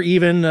 Or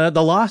even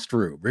The Lost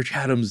Room, Rich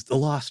Adams' The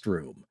Lost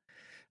Room.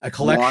 A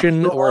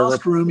collection watch the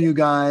Lost Room, you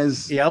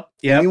guys. Yep.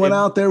 Anyone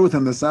out there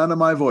within the sound of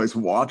my voice,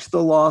 watch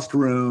The Lost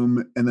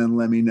Room and then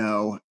let me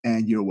know,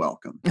 and you're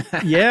welcome.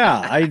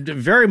 Yeah, I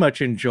very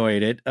much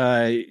enjoyed it.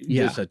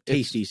 It's a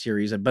tasty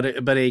series,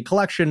 but a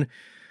collection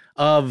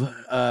of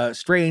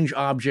strange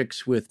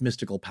objects with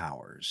mystical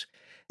powers.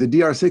 The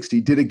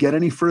DR60, did it get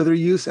any further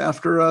use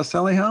after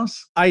Sally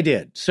House? I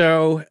did.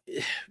 So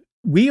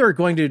we are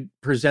going to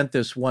present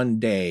this one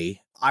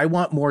day. I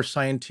want more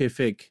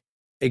scientific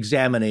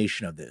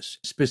examination of this,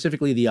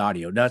 specifically the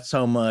audio, not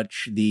so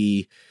much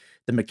the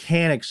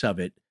mechanics of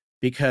it,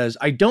 because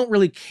I don't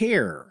really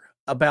care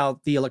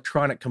about the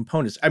electronic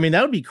components. I mean,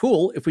 that would be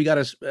cool if we got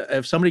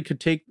if somebody could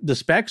take the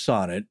specs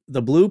on it,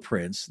 the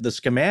blueprints, the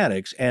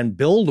schematics, and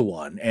build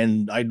one.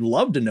 And I'd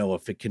love to know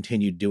if it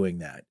continued doing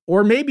that.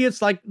 Or maybe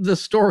it's like the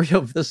story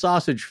of the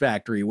sausage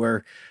factory,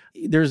 where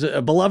there's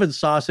a beloved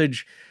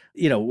sausage,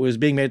 was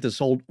being made at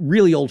this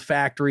really old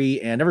factory,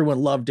 and everyone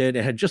loved it.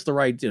 It had just the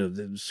right,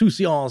 the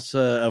souciance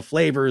of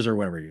flavors, or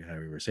however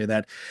you say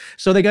that.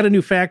 So they got a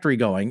new factory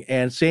going,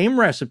 and same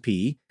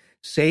recipe,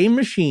 same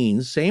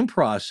machines, same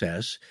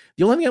process.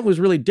 The only thing that was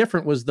really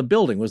different was the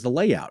building, was the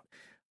layout.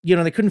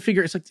 They couldn't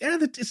figure, it's like,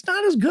 it's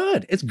not as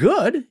good. It's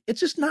good. It's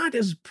just not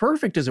as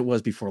perfect as it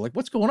was before. Like,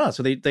 what's going on?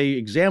 So they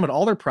examined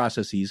all their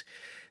processes.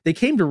 They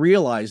came to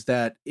realize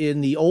that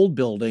in the old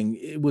building,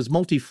 it was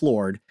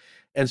multi-floored.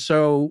 And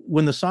so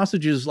when the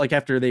sausages, like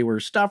after they were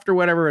stuffed or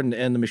whatever, and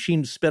the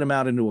machine spit them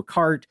out into a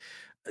cart,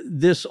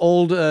 this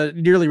old,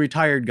 nearly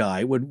retired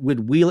guy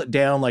would wheel it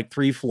down like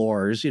 3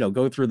 floors,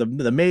 go through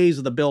the maze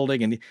of the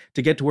building and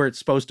to get to where it's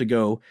supposed to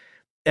go.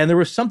 And there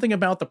was something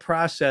about the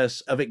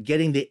process of it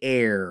getting the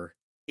air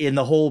in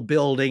the whole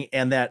building,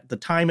 and that the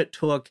time it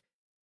took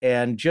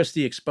and just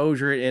the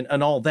exposure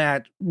and all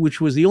that,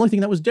 which was the only thing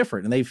that was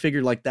different. And they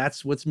figured like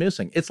that's what's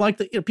missing. It's like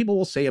people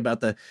will say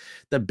about the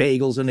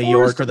bagels in New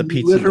York or the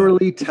pizza.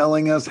 Literally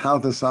telling us how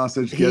the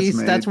sausage gets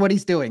made. That's what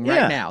he's doing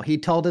right now. He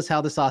told us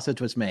how the sausage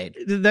was made.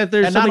 That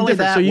there's and something not only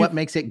different. That, what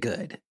makes it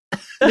good?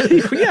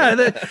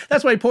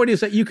 That's my point,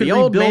 is that you could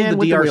rebuild the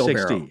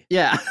DR60.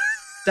 Yeah.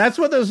 That's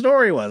what the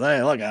story was.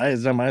 Hey, look,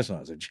 it's not my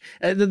sausage.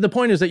 The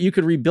point is that you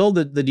could rebuild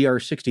the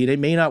DR60. It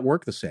may not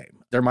work the same.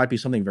 There might be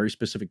something very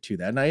specific to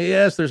that. And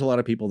yes, there's a lot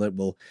of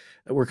people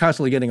we're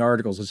constantly getting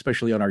articles,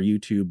 especially on our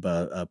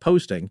YouTube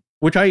posting,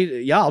 which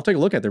I'll take a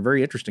look at. They're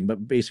very interesting,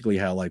 but basically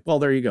how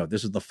there you go.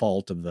 This is the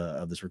fault of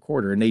this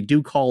recorder. And they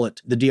do call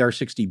it the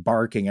DR60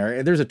 barking.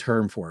 There's a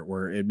term for it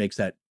where it makes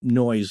that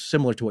noise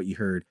similar to what you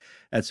heard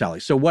at Sally.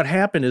 So what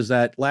happened is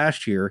that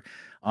last year,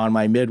 on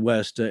my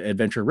Midwest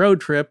adventure road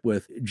trip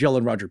with Jill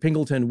and Roger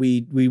Pingleton,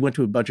 we went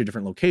to a bunch of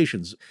different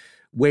locations.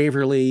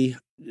 Waverly,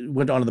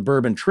 went on the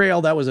Bourbon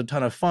Trail. That was a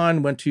ton of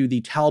fun. Went to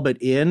the Talbot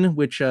Inn,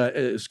 which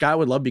Scott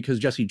would love because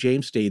Jesse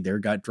James stayed there,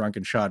 got drunk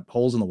and shot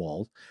holes in the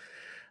walls.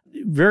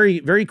 Very,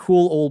 very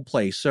cool old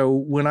place. So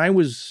when I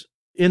was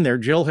in there,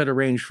 Jill had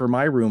arranged for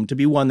my room to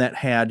be one that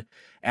had,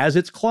 as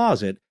its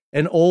closet,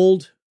 an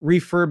old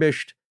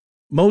refurbished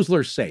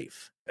Mosler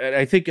safe. And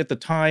I think at the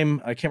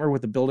time, I can't remember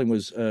what the building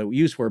was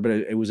used for, but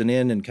it was an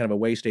inn and kind of a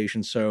way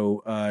station.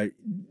 So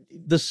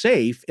the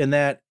safe, in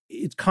that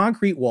it's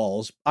concrete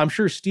walls, I'm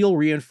sure steel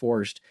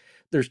reinforced.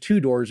 There's 2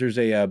 doors. There's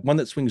a one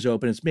that swings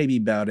open. It's maybe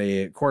about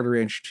a 1/4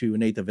 inch to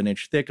 1/8 of an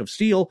inch thick of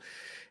steel.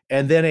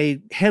 And then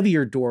a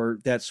heavier door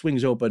that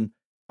swings open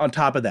on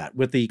top of that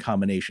with the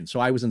combination. So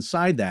I was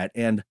inside that,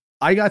 and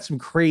I got some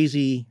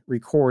crazy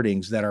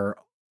recordings that are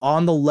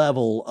on the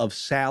level of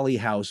Sally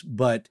House,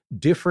 but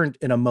different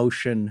in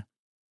emotion,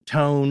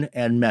 tone,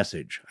 and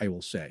message, I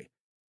will say.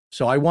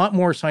 So I want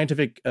more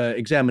scientific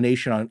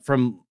examination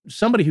from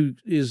somebody who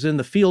is in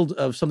the field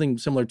of something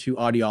similar to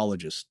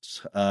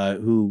audiologists,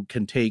 who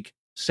can take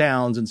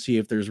sounds and see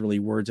if there's really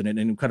words in it.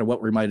 And kind of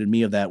what reminded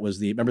me of that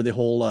was remember the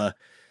whole,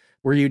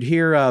 where you'd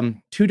hear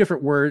 2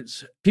 different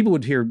words. People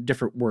would hear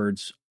different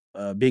words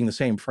being the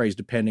same phrase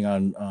depending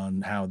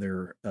on how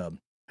they're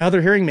how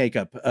their hearing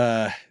makeup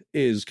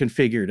is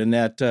configured, and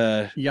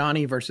that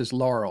Yanni versus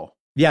Laurel.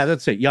 Yeah,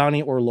 that's it,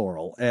 Yanni or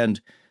Laurel.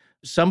 And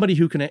somebody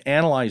who can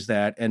analyze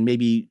that and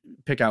maybe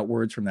pick out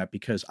words from that,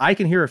 because I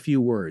can hear a few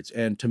words.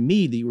 And to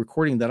me, the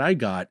recording that I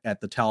got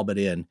at the Talbot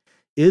Inn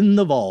in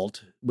the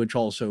vault, which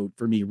also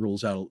for me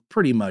rules out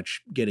pretty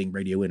much getting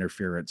radio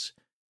interference,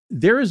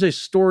 there is a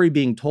story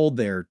being told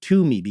there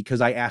to me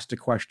because I asked a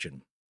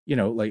question.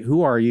 Like,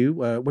 who are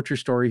you? What's your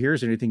story here?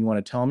 Is there anything you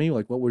want to tell me?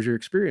 Like, what was your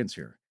experience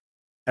here?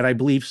 And I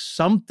believe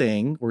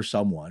something or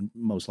someone,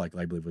 most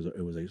likely I believe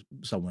it was a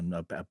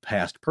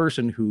past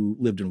person who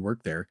lived and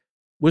worked there,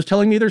 was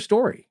telling me their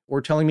story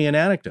or telling me an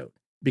anecdote,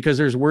 because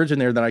there's words in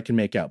there that I can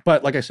make out.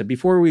 But like I said,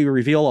 before we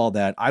reveal all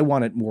that, I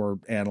want it more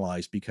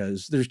analyzed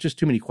because there's just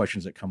too many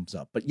questions that comes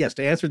up. But yes,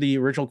 to answer the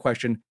original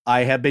question,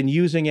 I have been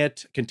using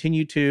it,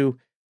 continue to,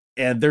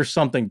 and there's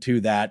something to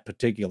that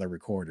particular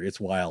recorder. It's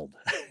wild.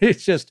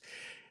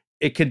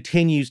 It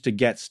continues to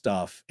get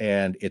stuff,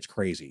 and it's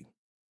crazy.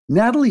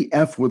 Natalie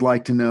F. would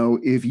like to know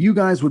if you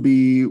guys would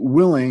be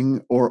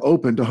willing or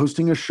open to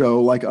hosting a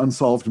show like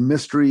Unsolved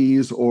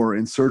Mysteries or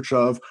In Search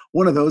Of,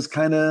 one of those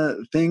kind of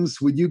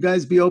things. Would you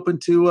guys be open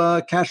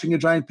to cashing a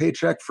giant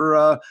paycheck for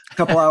a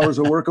couple hours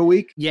of work a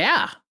week?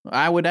 Yeah,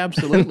 I would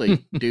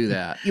absolutely do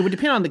that. It would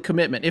depend on the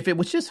commitment. If it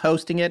was just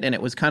hosting it and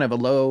it was kind of a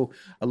low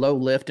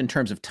lift in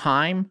terms of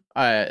time,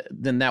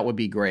 then that would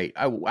be great.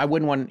 I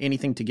wouldn't want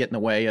anything to get in the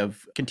way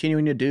of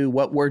continuing to do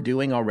what we're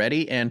doing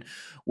already. And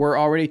we're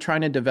already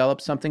trying to develop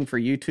something for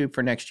YouTube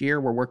for next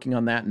year. We're working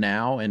on that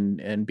now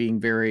and being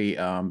very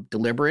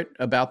deliberate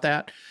about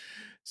that.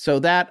 So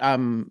that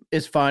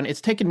is fun. It's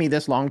taken me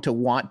this long to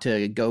want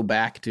to go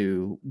back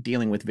to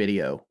dealing with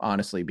video,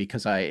 honestly,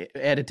 because I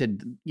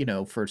edited,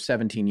 for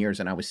 17 years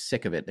and I was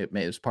sick of it. It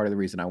was part of the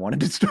reason I wanted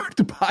to start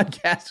the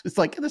podcast. It's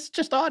like, this is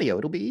just audio.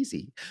 It'll be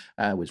easy.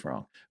 I was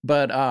wrong.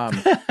 But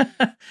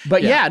that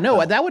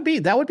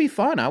would be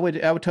fun. I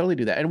would totally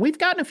do that. And we've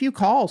gotten a few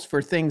calls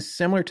for things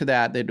similar to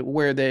that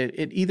where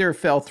it either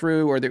fell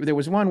through or there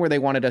was one where they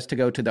wanted us to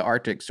go to the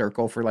Arctic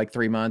Circle for like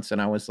 3 months.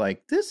 And I was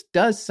like, this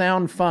does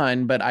sound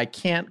fun, but I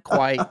can't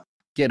quite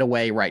get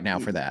away right now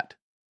for that.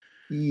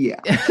 Yeah.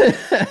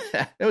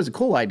 It was a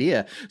cool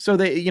idea. So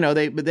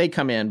they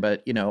come in,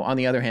 but on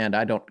the other hand,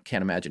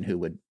 can't imagine who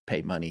would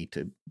pay money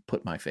to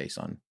put my face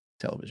on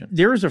television.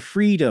 There is a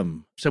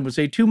freedom, some would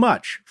say too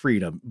much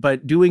freedom,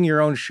 but doing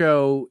your own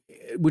show,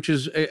 which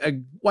is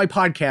why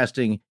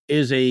podcasting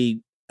is a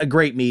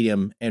great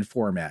medium and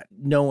format.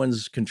 No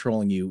one's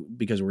controlling you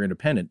because we're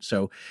independent.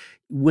 So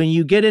when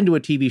you get into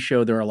a TV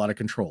show, there are a lot of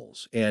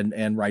controls,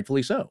 and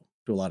rightfully so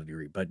to a lot of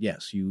degree. But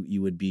yes,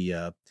 you would be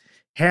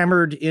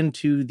hammered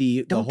into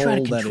the hole that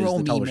is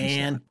the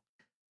television slot.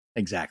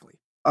 Exactly.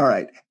 All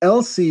right.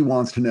 LC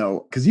wants to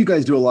know, because you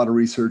guys do a lot of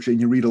research and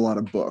you read a lot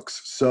of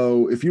books.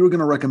 So if you were going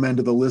to recommend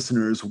to the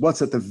listeners,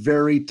 what's at the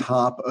very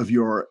top of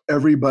your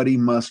everybody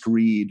must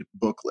read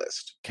book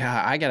list?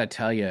 God, I got to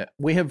tell you,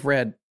 we have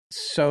read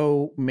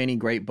so many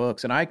great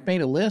books, and I made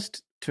a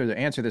list to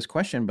answer this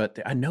question, but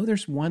I know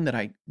there's one that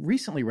I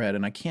recently read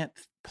and I can't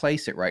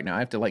place it right now. I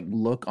have to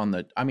look on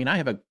I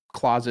have a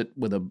closet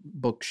with a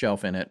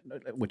bookshelf in it,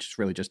 which is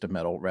really just a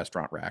metal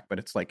restaurant rack, but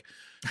it's like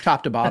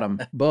top to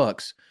bottom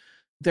books.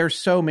 There's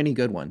so many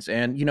good ones.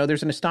 And,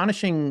 there's an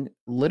astonishing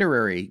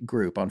literary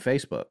group on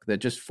Facebook that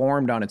just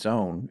formed on its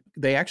own.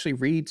 They actually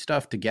read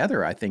stuff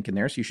together, I think, in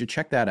there. So you should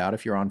check that out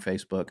if you're on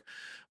Facebook.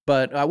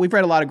 But we've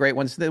read a lot of great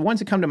ones. The ones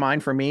that come to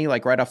mind for me,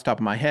 like right off the top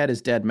of my head,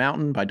 is Dead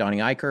Mountain by Donnie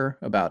Eicher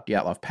about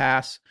Dyatlov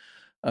Pass,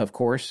 of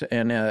course.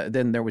 And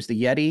then there was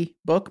the Yeti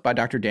book by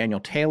Dr. Daniel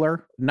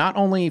Taylor, not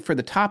only for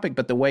the topic,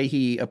 but the way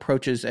he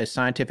approaches a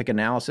scientific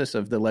analysis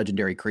of the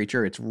legendary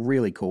creature. It's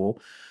really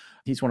cool.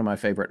 He's one of my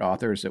favorite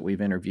authors that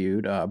we've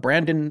interviewed.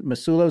 Brandon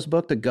Masulo's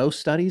book, The Ghost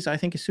Studies, I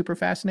think is super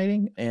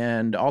fascinating.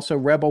 And also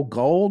Rebel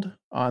Gold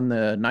on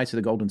the Knights of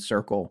the Golden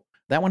Circle.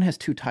 That one has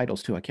 2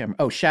 titles too. I can't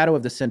remember. Oh, Shadow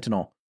of the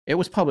Sentinel. It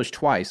was published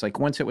twice. Like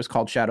once it was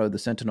called Shadow of the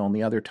Sentinel and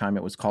the other time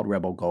it was called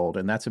Rebel Gold.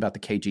 And that's about the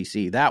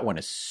KGC. That one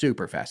is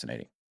super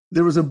fascinating.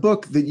 There was a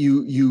book that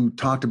you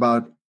talked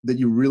about that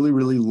you really,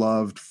 really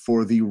loved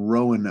for the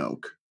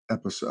Roanoke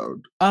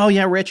episode. Oh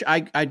yeah, Rich.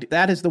 I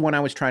that is the one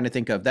I was trying to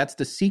think of. That's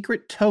The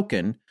Secret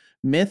Token,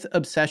 Myth,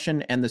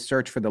 Obsession, and the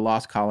Search for the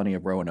Lost Colony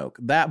of Roanoke.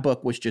 That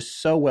book was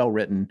just so well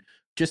written,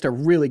 just a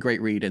really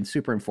great read and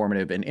super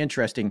informative and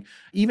interesting.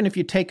 Even if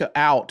you take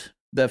out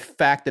the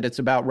fact that it's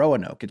about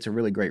Roanoke, it's a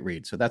really great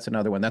read. So that's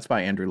another one. That's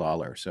by Andrew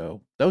Lawler.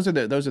 So those are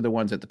the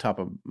ones at the top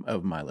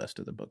of my list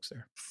of the books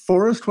there.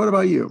 Forrest, what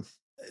about you?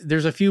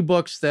 There's a few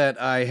books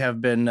that I have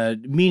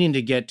been meaning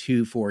to get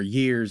to for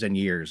years and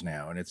years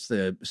now. And it's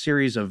the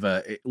series of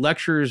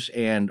lectures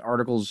and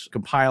articles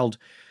compiled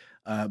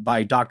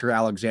by Dr.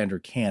 Alexander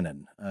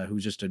Cannon,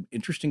 who's just an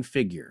interesting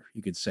figure,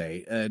 you could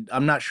say.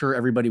 I'm not sure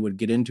everybody would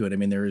get into it. I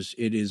mean,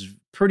 it is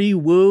pretty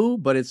woo,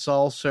 but it's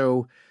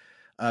also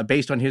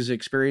based on his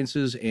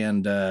experiences,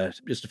 and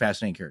just a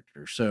fascinating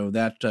character. So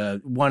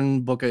that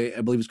one book,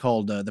 I believe, is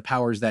called The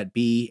Powers That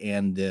Be,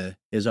 and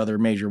his other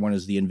major one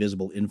is The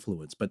Invisible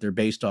Influence. But they're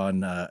based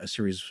on a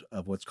series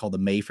of what's called the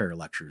Mayfair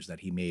Lectures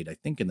that he made, I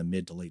think, in the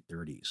mid to late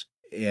 30s.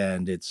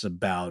 And it's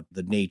about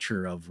the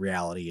nature of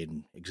reality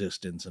and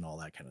existence and all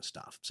that kind of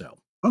stuff. So,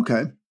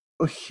 okay.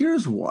 Well,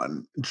 here's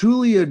one.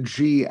 Julia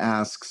G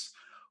asks,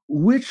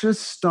 which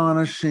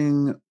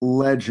astonishing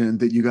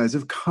legend that you guys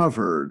have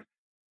covered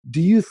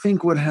do you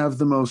think would have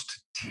the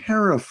most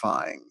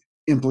terrifying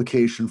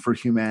implication for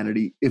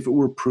humanity if it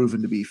were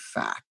proven to be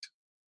fact?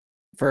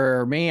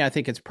 For me, I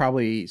think it's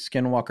probably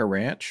Skinwalker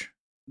Ranch.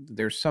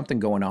 There's something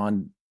going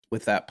on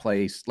with that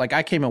place. Like,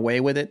 I came away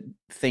with it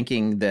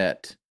thinking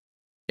that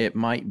it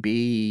might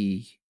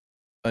be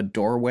a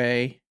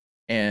doorway,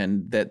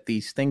 and that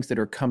these things that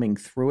are coming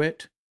through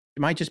it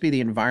might just be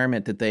the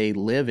environment that they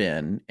live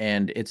in,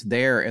 and it's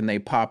there and they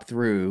pop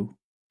through.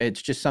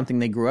 It's just something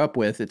they grew up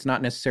with. It's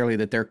not necessarily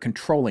that they're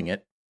controlling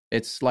it.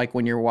 It's like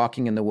when you're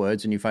walking in the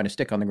woods and you find a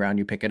stick on the ground,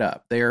 you pick it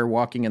up. They're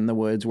walking in the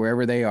woods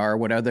wherever they are,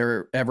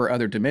 whatever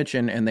other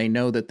dimension, and they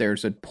know that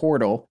there's a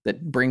portal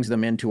that brings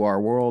them into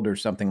our world or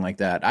something like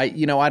that. I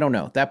don't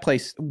know. That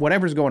place,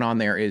 whatever's going on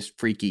there is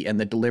freaky, and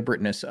the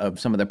deliberateness of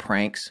some of the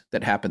pranks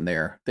that happen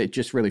there, that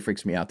just really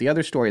freaks me out. The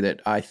other story that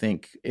I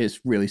think is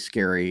really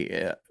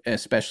scary,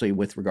 especially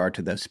with regard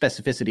to the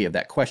specificity of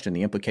that question,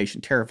 the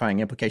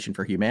terrifying implication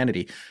for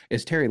humanity,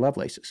 is Terry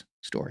Lovelace's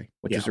story,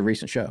 which is a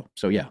recent show.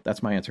 So yeah,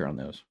 that's my answer on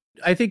those.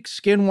 I think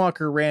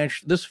Skinwalker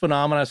Ranch, this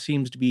phenomena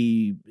seems to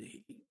be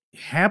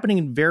happening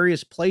in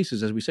various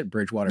places, as we said,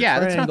 Bridgewater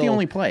Triangle. That's not the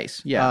only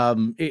place. Yeah.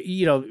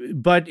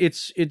 But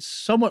it's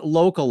somewhat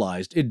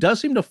localized. It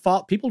does seem to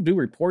follow, people do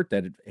report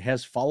that it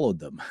has followed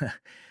them.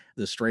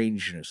 The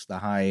strangeness, the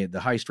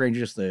high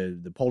strangeness,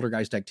 the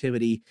poltergeist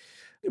activity,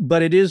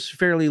 but it is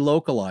fairly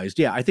localized.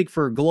 Yeah, I think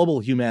for global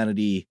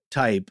humanity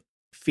type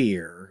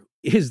fear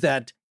is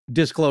that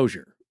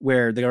disclosure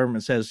where the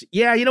government says,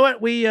 yeah, you know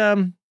what, we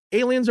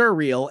aliens are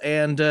real,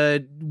 and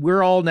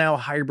we're all now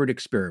hybrid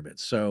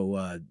experiments.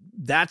 So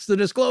that's the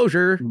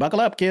disclosure. Buckle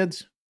up,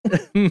 kids.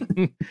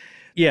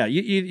 Yeah,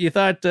 you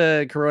thought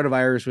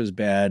coronavirus was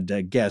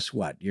bad. Guess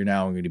what? You're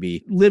now going to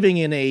be living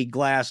in a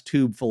glass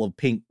tube full of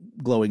pink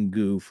glowing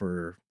goo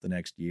for the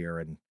next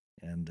year,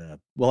 and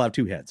we'll have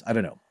two heads. I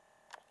don't know.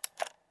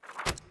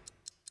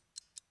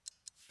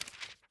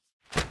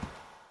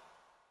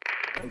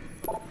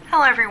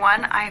 Hello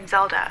everyone, I am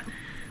Zelda.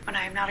 When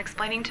I am not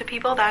explaining to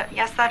people that,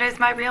 yes, that is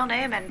my real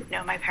name, and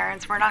no, my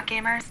parents were not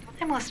gamers,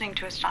 I'm listening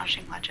to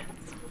Astonishing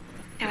Legends.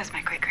 It was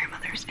my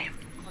great-grandmother's name.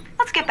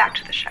 Let's get back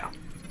to the show.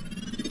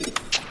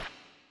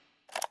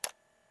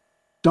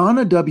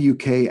 Donna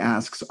WK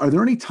asks, are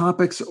there any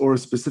topics or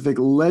specific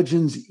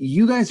legends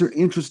you guys are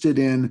interested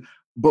in,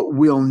 but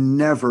we'll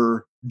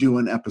never do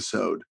an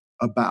episode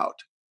about,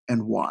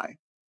 and why?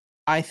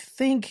 I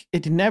think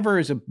it never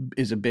is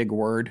a big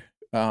word,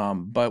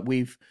 but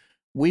we've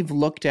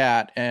looked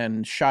at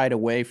and shied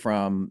away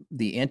from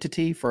the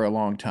entity for a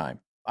long time.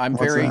 I'm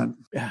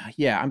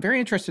very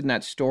interested in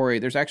that story.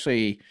 There's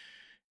actually,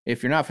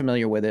 if you're not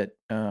familiar with it,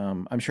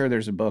 I'm sure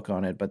there's a book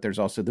on it, but there's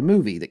also the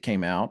movie that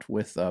came out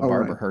with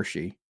Barbara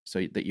Hershey, so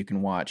that you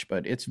can watch.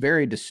 But it's a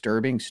very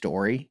disturbing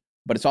story,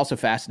 but it's also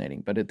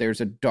fascinating. But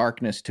there's a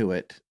darkness to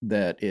it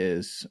that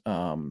is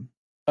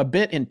a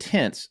bit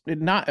intense.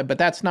 But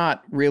that's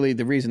not really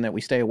the reason that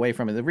we stay away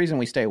from it. The reason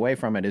we stay away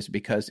from it is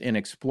because in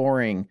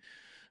exploring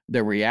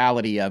the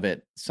reality of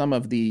it, some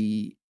of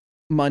the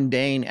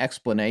mundane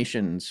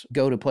explanations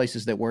go to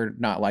places that we're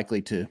not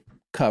likely to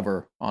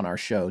cover on our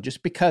show,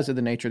 just because of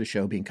the nature of the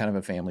show being kind of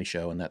a family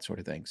show and that sort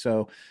of thing.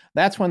 So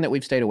that's one that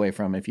we've stayed away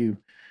from. If you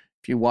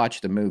watch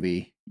the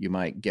movie, you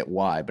might get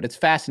why. But it's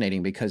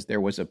fascinating because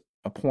there was a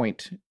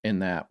point in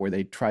that where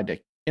they tried to,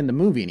 in the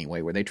movie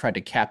anyway, where they tried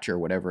to capture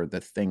whatever the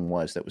thing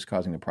was that was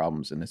causing the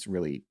problems, and it's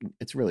really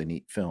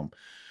neat film.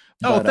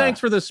 But, thanks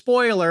for the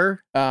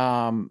spoiler.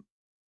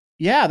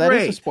 Yeah, that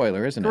is a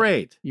spoiler, isn't it?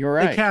 Great. You're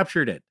right. They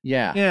captured it.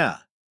 Yeah. Yeah.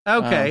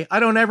 Okay. I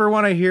don't ever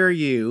want to hear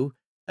you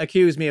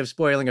accuse me of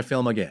spoiling a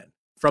film again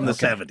from the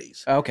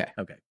 70s. Okay.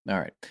 All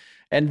right.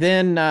 And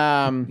then,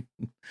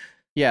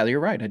 yeah, you're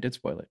right. I did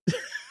spoil it.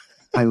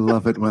 I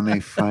love it when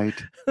they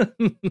fight.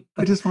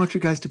 I just want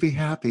you guys to be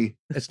happy.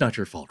 It's not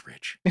your fault,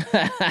 Rich.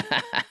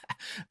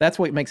 That's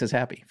what makes us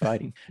happy,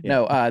 fighting.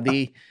 No,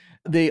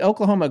 the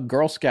Oklahoma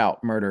Girl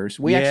Scout murders,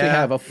 we actually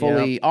have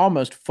a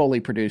almost fully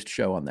produced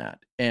show on that,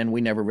 and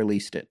we never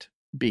released it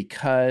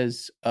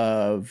because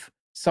of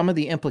some of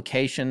the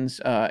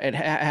implications. It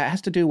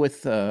has to do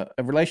with a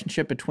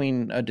relationship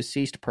between a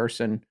deceased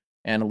person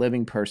and a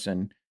living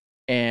person,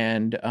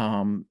 and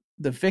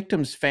the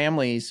victims'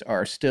 families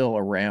are still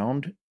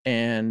around,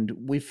 and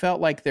we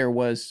felt like there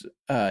was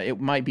it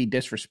might be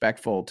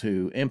disrespectful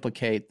to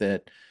implicate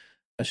that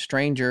a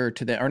stranger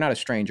to them, or not a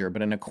stranger,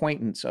 but an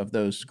acquaintance of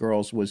those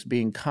girls was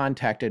being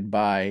contacted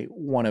by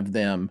one of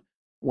them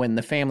when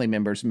the family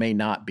members may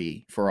not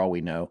be, for all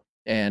we know.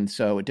 And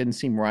so it didn't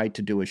seem right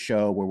to do a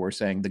show where we're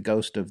saying the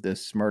ghost of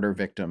this murder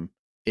victim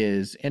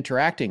is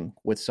interacting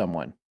with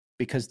someone,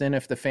 because then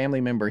if the family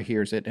member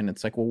hears it and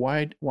it's like, well,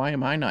 why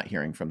am I not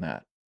hearing from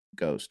that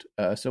ghost?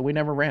 So we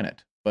never ran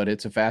it, but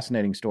it's a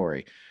fascinating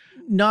story.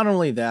 Not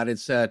only that,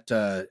 it's that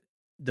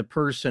the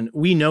person,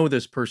 we know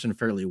this person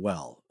fairly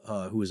well,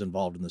 who is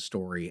involved in the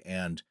story,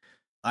 and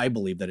I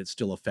believe that it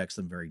still affects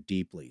them very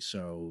deeply.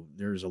 So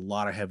there's a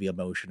lot of heavy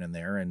emotion in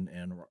there,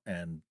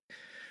 and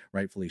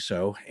rightfully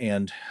so.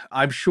 And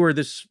I'm sure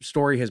this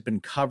story has been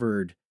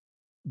covered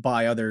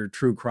by other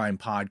true crime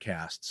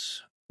podcasts.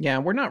 Yeah,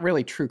 we're not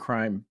really true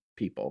crime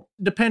people.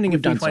 Depending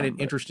We've if we done find some,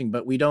 it interesting,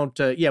 but we don't,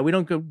 we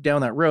don't go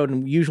down that road.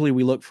 And usually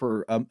we look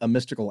for a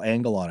mystical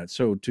angle on it.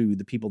 So to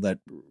the people that,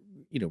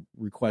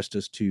 request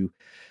us to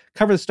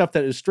cover the stuff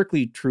that is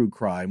strictly true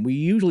crime, we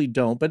usually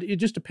don't, but it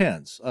just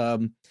depends.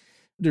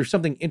 There's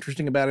something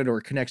interesting about it, or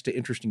it connects to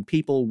interesting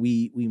people,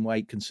 we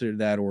might consider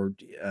that. Or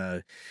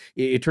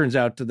it turns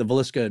out the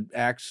Villisca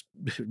axe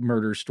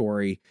murder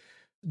story,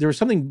 there was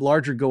something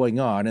larger going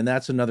on, and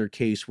that's another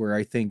case where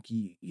I think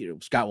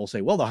Scott will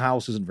say, well, the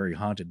house isn't very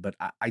haunted, but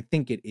I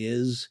think it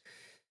is.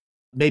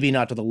 Maybe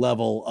not to the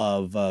level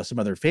of some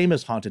other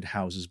famous haunted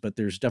houses, but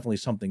there's definitely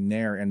something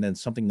there, and then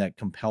something that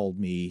compelled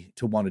me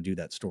to want to do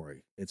that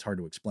story. It's hard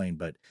to explain,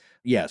 but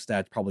yes,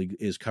 that probably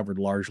is covered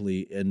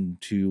largely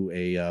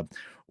into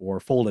or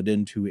folded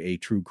into a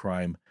true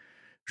crime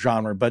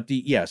genre. But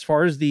as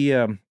far as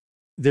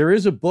there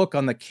is a book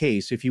on the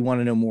case, if you want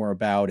to know more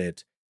about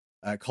it,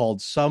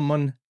 called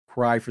Someone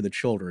Cry for the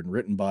Children,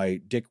 written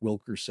by Dick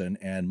Wilkerson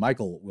and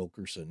Michael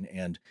Wilkerson,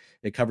 and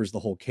it covers the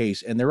whole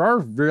case. And there are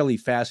really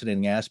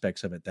fascinating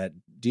aspects of it that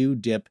do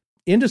dip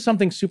into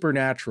something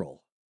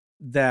supernatural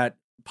that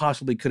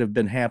possibly could have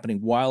been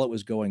happening while it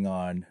was going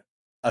on,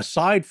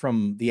 aside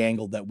from the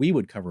angle that we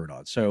would cover it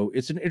on. So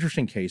it's an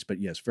interesting case, but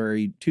yes,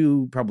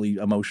 probably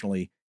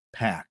emotionally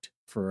packed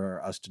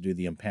for us to do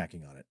the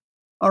unpacking on it.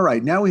 All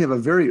right, now we have a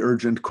very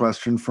urgent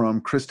question from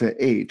Krista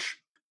H.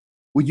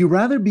 Would you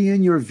rather be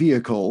in your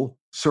vehicle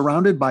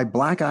surrounded by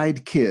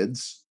black-eyed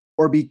kids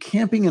or be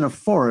camping in a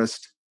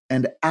forest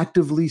and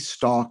actively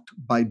stalked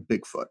by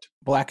Bigfoot?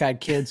 Black-eyed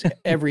kids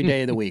every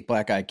day of the week.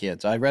 Black-eyed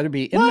kids. I'd rather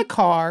be in the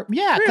car.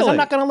 Yeah, because I'm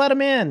not going to let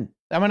them in.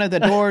 The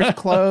doors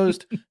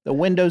closed, the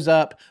windows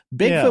up.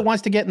 Bigfoot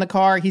wants to get in the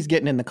car. He's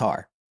getting in the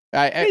car.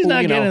 He's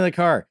not getting in the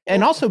car.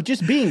 And also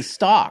just being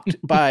stalked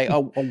by a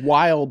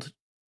wild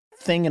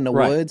thing in the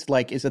woods,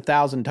 is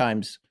 1,000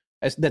 times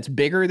that's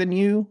bigger than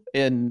you.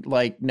 And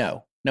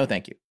no,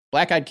 thank you.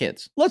 Black-eyed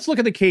kids. Let's look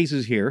at the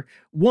cases here.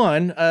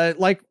 One,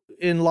 like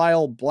in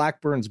Lyle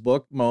Blackburn's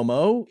book,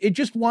 Momo, it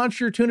just wants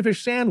your tuna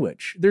fish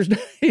sandwich.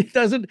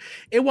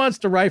 It wants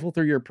to rifle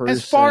through your purse.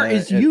 As far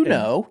as you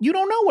know, you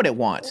don't know what it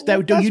wants.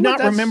 Do you not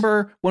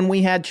remember when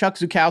we had Chuck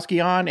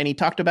Zukowski on and he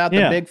talked about the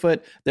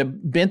Bigfoot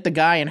that bent the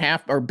guy in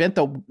half, or bent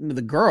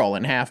the girl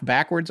in half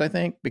backwards, I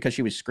think, because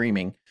she was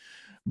screaming.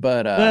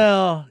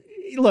 But,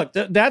 look,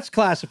 that's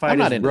classified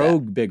as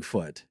rogue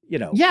Bigfoot,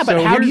 Yeah,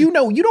 but how do you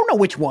know? You don't know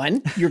which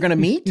one you're going to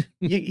meet.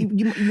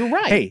 You're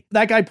right. Hey,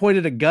 that guy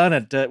pointed a gun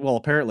at,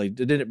 apparently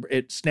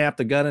it snapped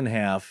the gun in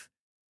half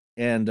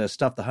and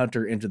stuffed the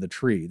hunter into the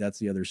tree. That's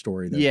the other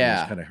story that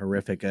was kind of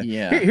horrific.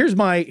 Here's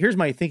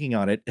my thinking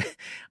on it.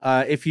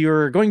 If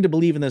you're going to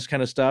believe in this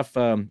kind of stuff,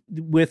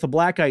 with the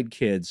black-eyed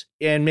kids,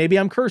 and maybe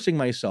I'm cursing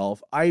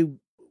myself, I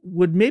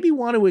would maybe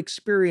want to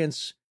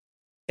experience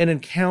an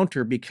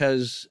encounter,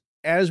 because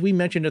as we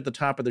mentioned at the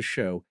top of the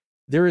show,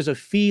 there is a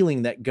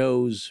feeling that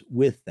goes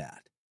with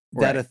that.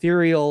 Right. That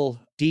ethereal,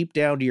 deep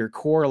down to your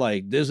core,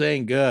 this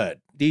ain't good.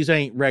 These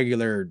ain't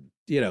regular,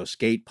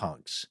 skate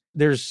punks.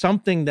 There's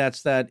something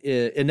that's that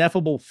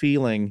ineffable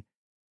feeling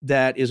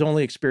that is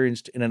only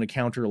experienced in an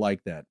encounter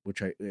like that,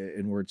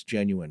 where it's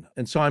genuine.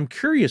 And so I'm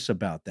curious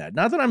about that.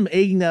 Not that I'm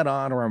egging that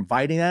on or I'm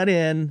inviting that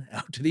in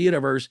out to the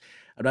universe.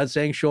 I'm not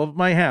saying show up at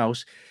my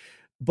house.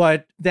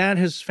 But that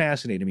has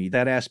fascinated me,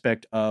 that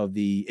aspect of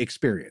the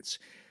experience.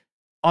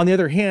 On the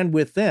other hand,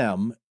 with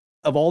them,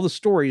 of all the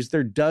stories,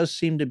 there does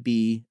seem to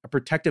be a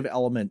protective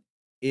element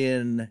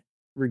in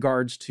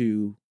regards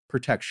to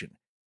protection,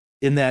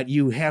 in that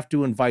you have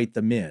to invite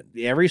them in.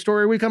 Every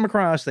story we come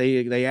across,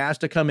 they ask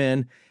to come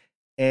in,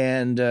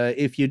 and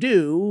if you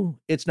do,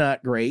 it's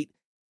not great,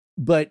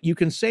 but you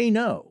can say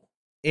no.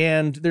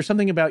 And there's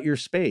something about your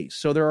space.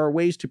 So there are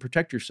ways to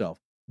protect yourself.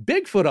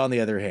 Bigfoot, on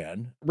the other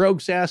hand, rogue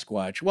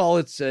Sasquatch, well,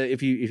 it's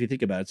if you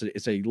think about it,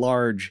 it's a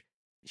large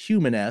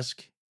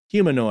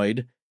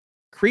humanoid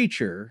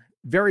creature,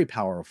 very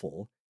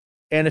powerful,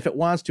 and if it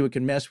wants to, it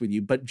can mess with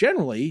you. But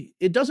generally,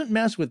 it doesn't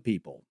mess with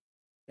people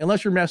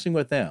unless you're messing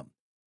with them.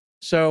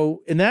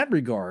 So in that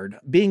regard,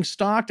 being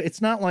stalked,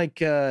 it's not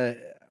like I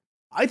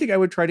think I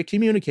would try to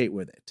communicate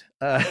with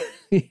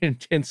it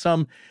in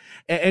some.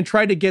 And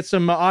try to get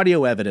some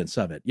audio evidence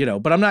of it,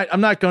 but I'm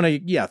not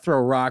going to, throw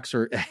rocks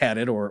at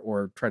it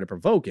or try to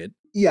provoke it.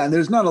 Yeah, and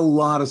there's not a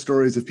lot of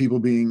stories of people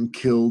being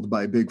killed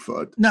by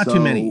Bigfoot. Not too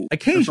many.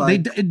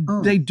 Occasionally,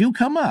 they do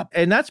come up.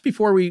 And that's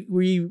before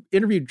we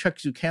interviewed Chuck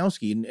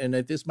Zukowski, and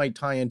this might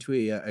tie into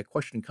a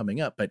question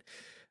coming up. But,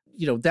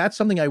 that's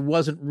something I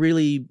wasn't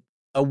really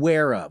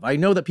aware of. I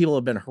know that people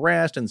have been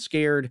harassed and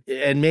scared,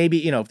 and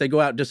maybe, if they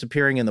go out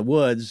disappearing in the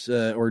woods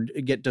or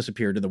get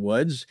disappeared in the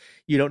woods,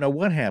 you don't know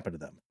what happened to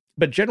them.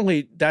 But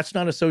generally, that's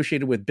not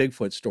associated with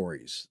Bigfoot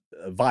stories,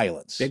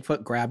 violence.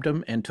 Bigfoot grabbed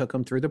them and took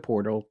them through the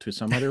portal to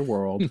some other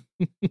world.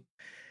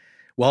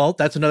 Well,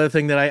 that's another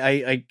thing that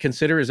I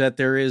consider is that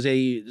there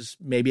is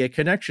maybe a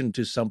connection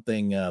to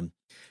something,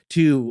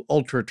 to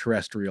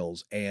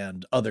ultra-terrestrials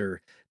and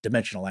other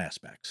dimensional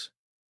aspects.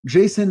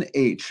 Jason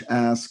H.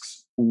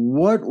 asks,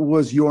 what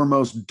was your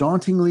most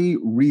dauntingly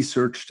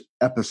researched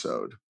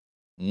episode?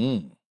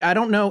 I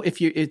don't know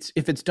if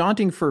it's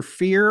daunting for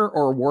fear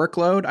or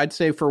workload. I'd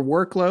say for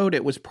workload,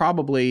 it was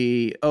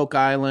probably Oak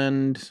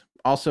Island,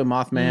 also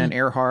Mothman,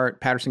 Earhart,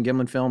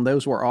 Patterson-Gimlin film.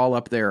 Those were all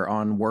up there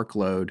on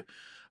workload.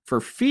 For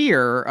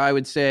fear, I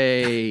would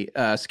say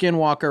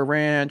Skinwalker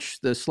Ranch,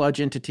 the Sludge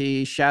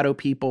Entity, Shadow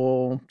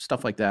People,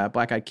 stuff like that,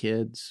 Black Eyed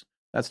Kids.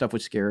 That stuff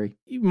was scary.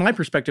 My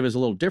perspective is a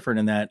little different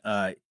in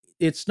that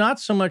it's not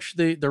so much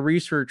the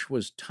research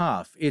was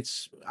tough.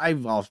 I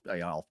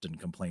often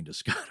complain to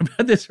Scott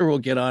about this, or we'll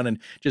get on and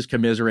just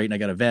commiserate, and I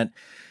got to vent.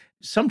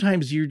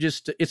 Sometimes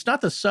it's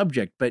not the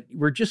subject, but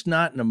we're just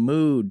not in a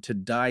mood to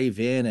dive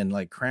in and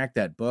like crack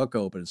that book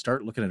open and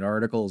start looking at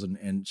articles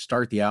and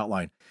start the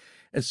outline.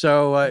 And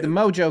so the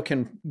mojo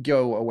can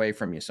go away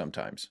from you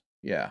sometimes.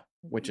 Yeah.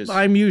 Which is,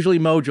 I'm usually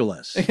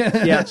mojoless.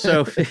 Yeah.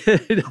 So,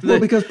 well,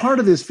 because part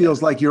of this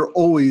feels like you're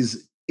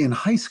always in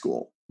high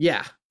school.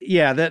 Yeah.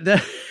 Yeah.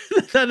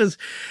 That is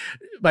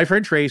my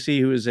friend Tracy,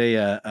 who is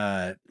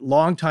a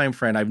longtime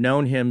friend. I've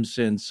known him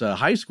since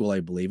high school, I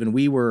believe. And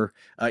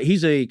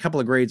he's a couple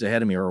of grades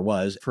ahead of me, or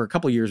was. For a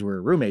couple of years, we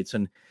were roommates.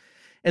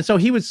 And so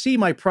he would see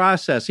my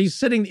process.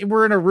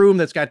 We're in a room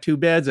that's got 2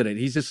 beds in it.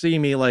 He's just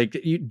seeing me like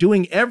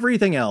doing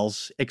everything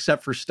else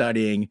except for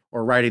studying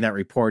or writing that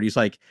report. He's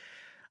like,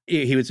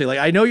 he would say, like,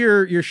 I know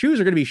your shoes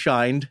are going to be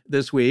shined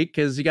this week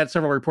because you got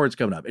several reports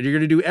coming up and you're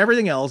going to do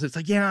everything else. It's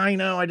like, yeah, I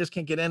know. I just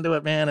can't get into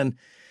it, man.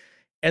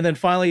 And then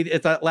finally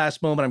at that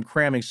last moment, I'm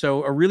cramming.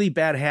 So a really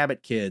bad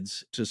habit,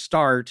 kids, to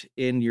start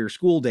in your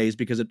school days,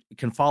 because it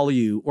can follow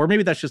you, or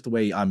maybe that's just the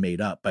way I'm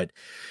made up. But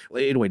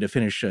anyway, to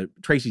finish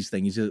Tracy's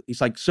thing, he's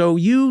like, so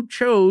you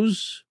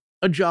chose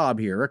a job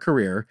here, a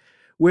career,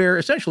 where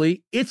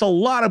essentially it's a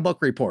lot of book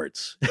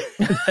reports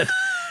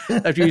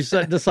after you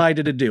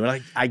decided to do.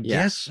 And I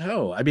guess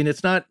so. I mean,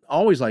 it's not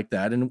always like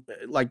that. And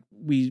like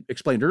we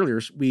explained earlier,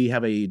 we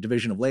have a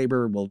division of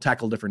labor. We'll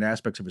tackle different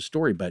aspects of a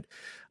story. But,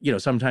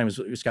 sometimes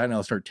Scott and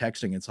I'll start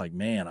texting. It's like,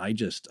 man, I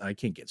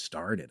can't get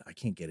started. I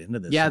can't get into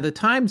this. Yeah, the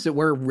times that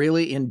we're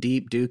really in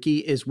deep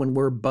dookie is when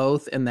we're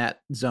both in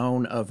that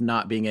zone of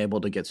not being able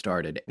to get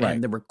started. Right.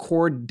 And the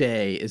record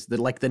day is the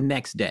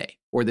next day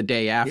or the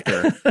day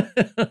after.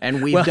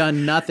 And we've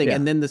done nothing. Yeah.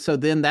 And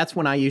then that's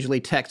when I usually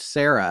text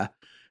Sarah.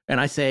 And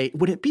I say,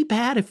 would it be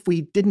bad if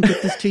we didn't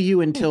get this to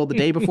you until the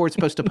day before it's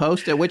supposed to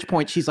post? At which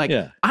point she's like,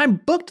 I'm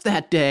booked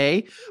that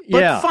day,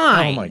 but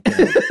fine. Oh my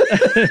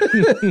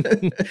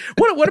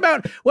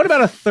God. What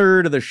about a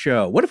third of the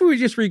show? What if we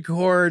just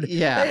record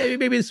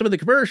maybe some of the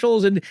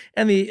commercials and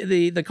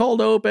the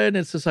cold open?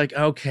 It's just like,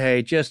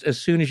 okay, just as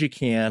soon as you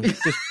can.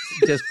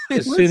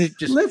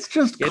 Let's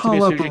just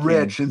call up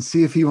Rich and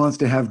see if he wants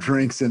to have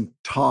drinks and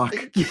talk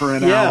for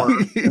an hour.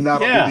 And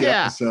that'll be the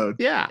episode.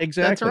 Yeah,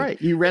 exactly. That's right.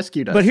 You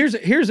rescued us. But here's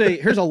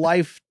a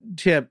life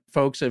tip,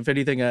 folks. If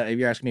anything, if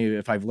you're asking me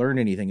if I've learned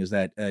anything, is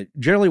that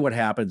generally what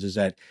happens is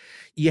that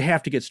you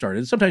have to get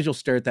started. Sometimes you'll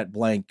stare at that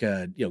blank,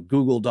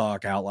 Google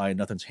Doc outline,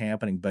 nothing's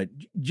happening, but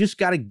you just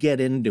got to get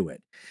into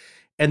it.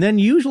 And then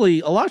usually,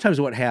 a lot of times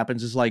what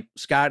happens is like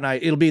Scott and I,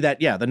 it'll be that,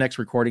 the next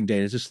recording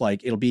date is just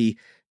like, it'll be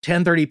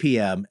 10:30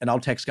 p.m. and I'll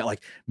text Scott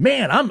like,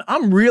 man,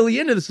 I'm really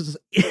into this.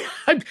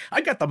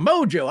 I got the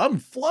mojo. I'm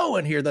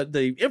flowing here.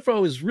 The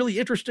info is really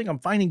interesting. I'm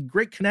finding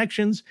great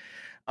connections.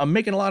 I'm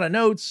making a lot of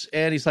notes.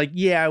 And he's like,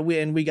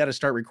 we got to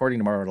start recording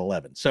tomorrow at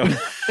 11. So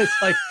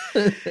it's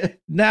like,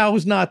 now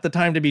is not the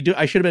time to be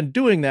I should have been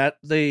doing that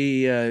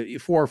the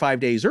 4 or 5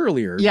 days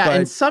earlier. Yeah.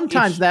 And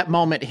sometimes that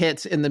moment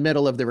hits in the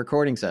middle of the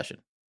recording session.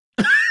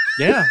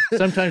 Yeah,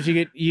 sometimes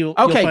you'll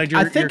find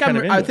I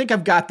think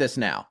I've got this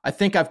now. I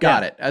think I've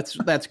got it.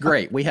 That's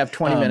great. We have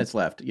 20 minutes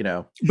left,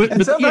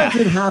 But sometimes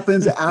it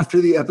happens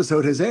after the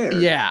episode has aired.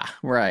 Yeah,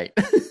 right.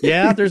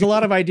 Yeah, there's a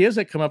lot of ideas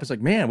that come up. It's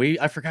like, man,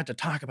 I forgot to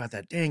talk about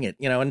that. Dang it,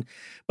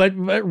 but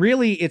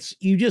really, it's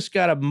you just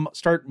got to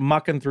start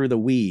mucking through the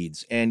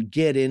weeds and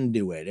get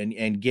into it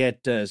and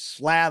get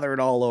slathered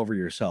all over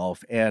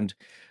yourself and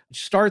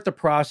start the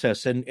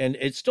process. And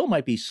it still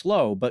might be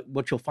slow, but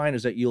what you'll find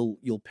is that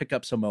you'll pick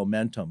up some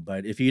momentum.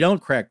 But if you don't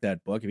crack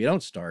that book, if you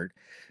don't start,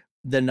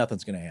 then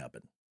nothing's going to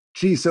happen.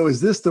 Gee, so is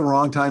this the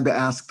wrong time to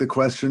ask the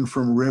question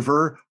from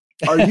River?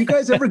 Are you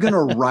guys ever going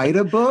to write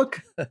a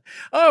book?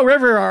 Oh,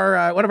 River,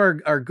 one of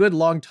our good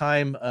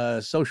longtime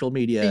social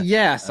media.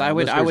 Yes, I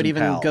would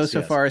even pals, go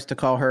so far as to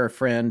call her a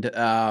friend.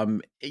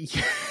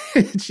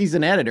 She's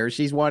an editor.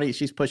 She's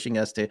pushing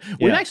us to.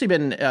 We've actually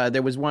been.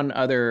 There was one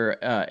other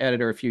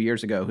editor a few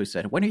years ago who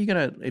said, "When are you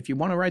gonna? If you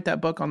want to write that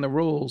book on the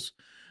rules,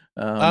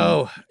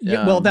 Well,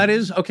 that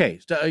is okay.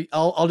 So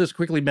I'll just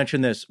quickly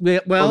mention this.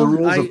 Well, the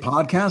rules of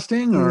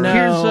podcasting, or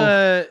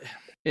no.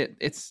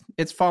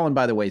 It's fallen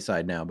by the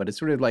wayside now, but it's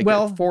sort of like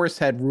Forrest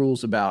had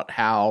rules about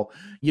how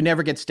you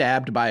never get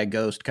stabbed by a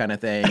ghost kind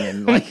of thing,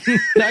 and like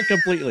not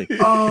completely.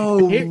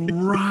 Oh,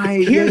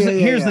 right.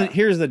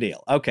 Here's the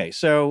deal. Okay,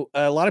 so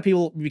a lot of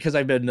people, because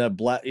I've been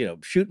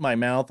shooting my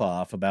mouth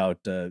off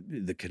about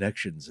the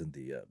connections and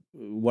the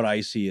what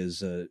I see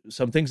as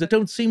some things that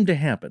don't seem to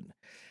happen.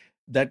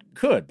 That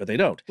could, but they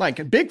don't. Like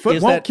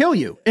Bigfoot won't kill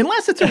you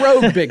unless it's a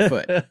rogue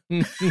Bigfoot.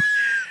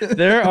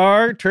 There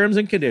are terms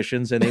and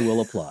conditions, and they will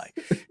apply.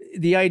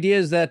 The idea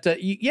is that,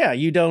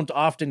 you don't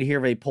often hear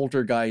of a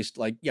poltergeist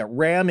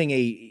ramming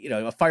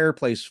a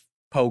fireplace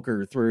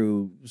poker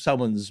through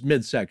someone's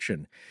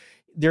midsection.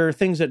 There are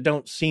things that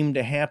don't seem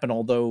to happen,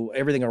 although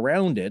everything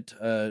around it,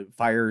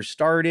 fires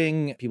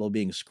starting, people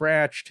being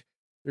scratched,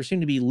 there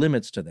seem to be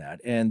limits to that.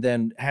 And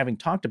then having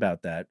talked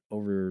about that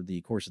over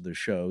the course of the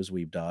shows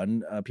we've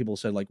done, people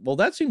said well,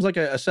 that seems like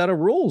a set of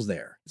rules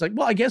there. It's like,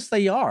 well, I guess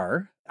they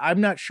are. I'm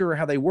not sure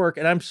how they work.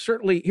 And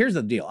here's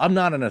the deal. I'm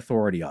not an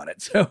authority on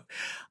it. So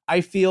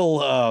I feel,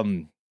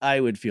 I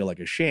would feel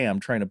like a sham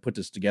trying to put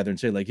this together and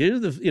say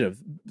here's the,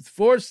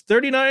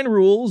 39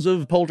 rules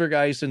of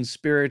poltergeist and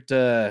spirit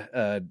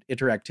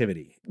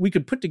interactivity. We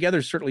could put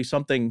together certainly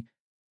something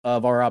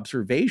of our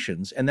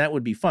observations, and that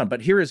would be fun.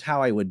 But here is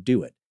how I would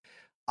do it.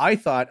 I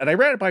thought, and I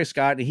ran it by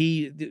Scott,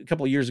 and a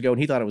couple of years ago,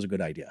 and he thought it was a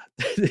good idea,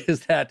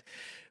 is that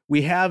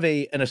we have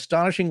an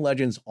Astonishing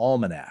Legends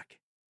almanac.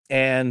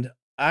 And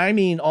I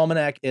mean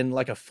almanac in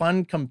a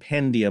fun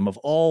compendium of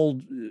all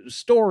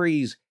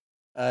stories,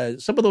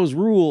 some of those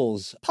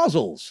rules,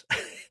 puzzles,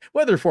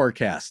 weather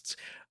forecasts,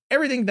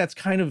 everything that's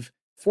kind of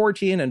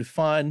Fortean and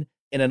fun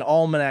in an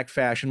almanac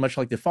fashion, much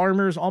like the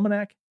Farmer's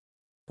Almanac.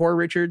 Poor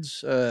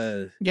Richards.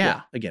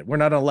 Again, we're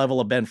not on a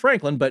level of Ben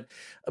Franklin, but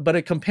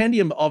a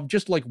compendium of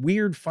just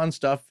weird, fun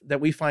stuff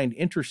that we find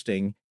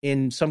interesting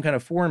in some kind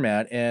of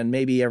format, and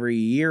maybe every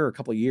year or a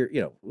couple of years,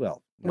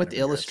 with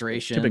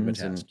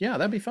illustrations. And,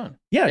 that'd be fun.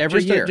 Yeah,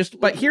 every year.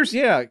 But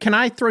can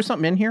I throw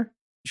something in here?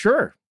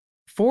 Sure.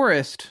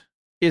 Forrest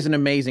is an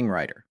amazing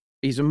writer.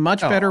 He's a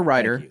much better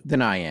writer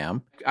than I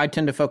am. I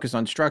tend to focus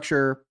on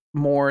structure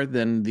more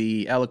than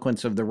the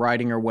eloquence of the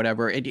writing or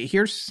whatever.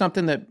 Here's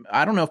something that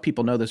I don't know if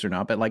people know this or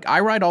not, but I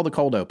write all the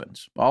cold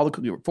opens.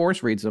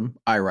 Forrest reads them,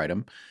 I write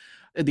them.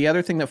 The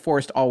other thing that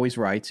Forrest always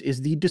writes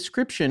is the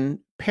description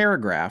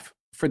paragraph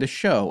for the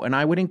show, and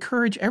I would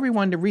encourage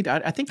everyone to read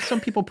that. I think some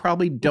people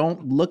probably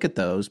don't look at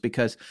those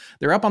because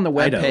they're up on the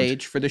web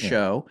page for the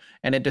show,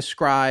 and it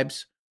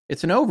describes.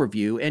 It's an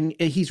overview, and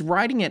he's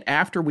writing it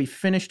after we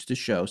finished the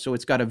show, so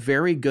it's got a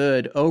very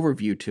good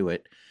overview to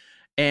it.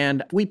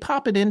 And we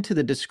pop it into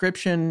the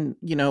description,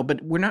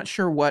 but we're not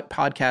sure what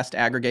podcast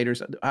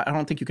aggregators. I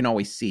don't think you can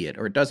always see it,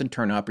 or it doesn't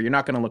turn up, or you're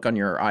not going to look on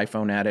your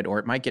iPhone at it, or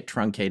it might get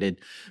truncated,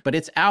 but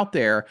it's out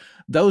there.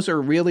 Those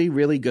are really,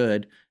 really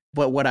good.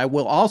 But what I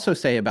will also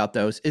say about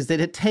those is that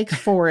it takes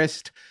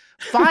Forrest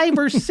 5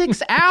 or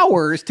 6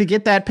 hours to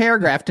get that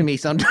paragraph to me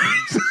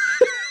sometimes.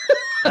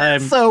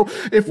 So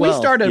if we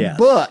start a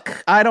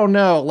book, I don't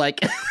know,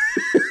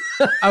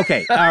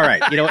 Okay. All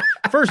right. You know what?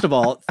 First of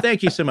all,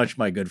 thank you so much,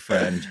 my good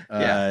friend.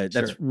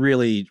 That's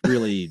really,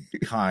 really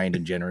kind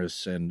and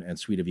generous and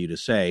sweet of you to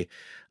say.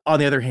 On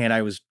the other hand,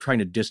 I was trying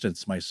to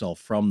distance myself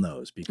from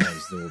those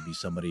because there will be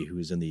somebody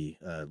who's in the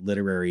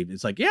literary.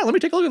 It's let me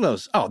take a look at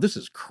those. Oh, this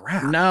is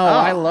crap. No,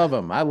 I love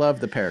them. I love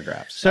the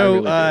paragraphs.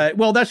 So,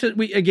 that's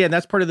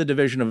that's part of the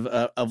division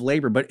of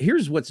labor. But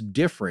here's what's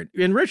different.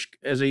 And Rich,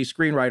 as a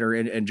screenwriter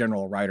and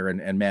general writer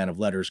and man of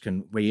letters,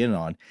 can weigh in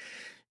on.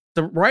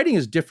 The writing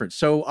is different.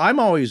 So I'm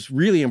always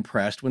really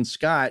impressed when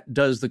Scott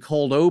does the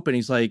cold open.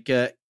 He's like,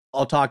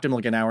 I'll talk to him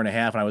an hour and a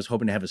half, and I was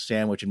hoping to have a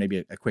sandwich and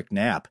maybe a quick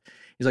nap.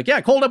 He's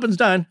like, cold open's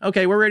done.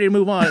 Okay, we're ready to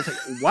move on. It's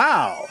like,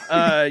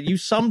 wow, you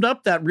summed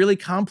up that really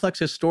complex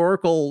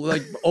historical,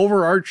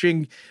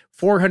 overarching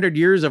 400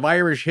 years of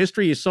Irish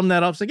history. You summed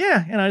that up. It's like,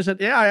 and I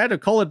said, I had to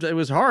cull it. It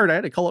was hard. I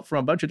had to cull it from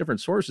a bunch of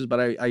different sources, but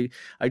I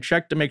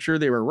checked to make sure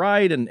they were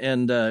right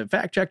and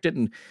fact checked it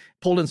and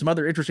pulled in some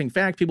other interesting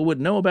facts people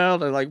wouldn't know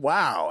about. I'm like,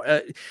 wow.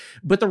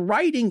 But the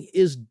writing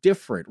is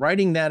different.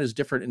 Writing that is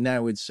different. And I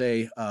would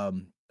say,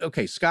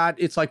 okay, Scott,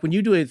 it's like when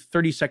you do a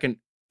 30-second,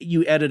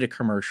 you edit a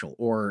commercial,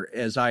 or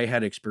as I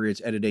had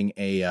experience editing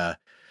a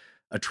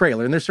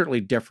trailer, and there's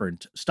certainly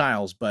different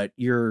styles, but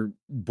you're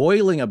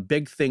boiling a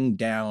big thing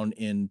down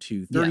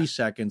into 30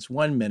 seconds,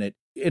 1 minute,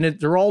 and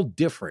they're all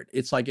different.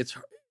 It's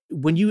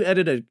when you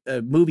edit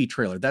a movie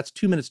trailer, that's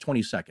 2 minutes,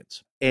 20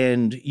 seconds.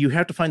 And you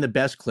have to find the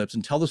best clips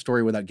and tell the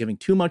story without giving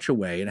too much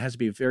away. And it has to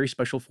be a very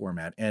special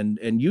format. And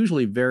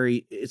usually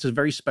it's a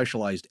very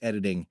specialized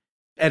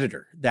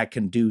editor that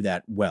can do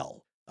that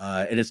well.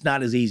 And it's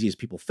not as easy as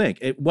people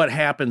think. What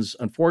happens,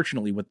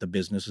 unfortunately, with the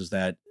business is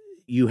that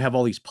you have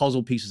all these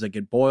puzzle pieces that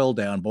get boiled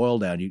down.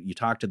 You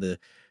talk to the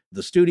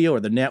studio or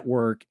the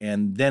network,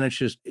 and then it's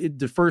just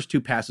the first 2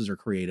 passes are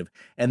creative,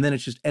 and then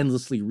it's just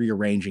endlessly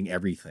rearranging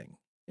everything.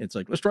 It's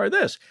like, let's try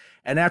this.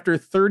 And after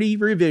 30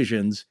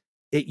 revisions,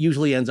 it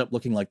usually ends up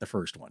looking like the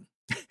first one.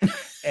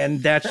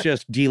 And that's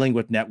just dealing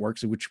with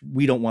networks, which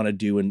we don't want to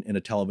do in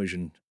a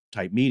television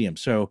type medium.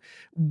 So,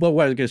 but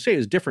what I was going to say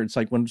is different. It's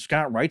like when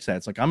Scott writes that,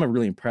 it's like, I'm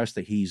really impressed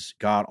that he's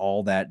got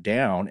all that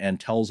down and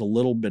tells a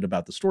little bit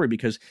about the story,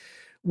 because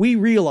we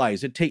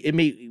realize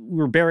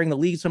we're bearing the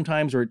lead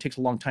sometimes, or it takes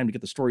a long time to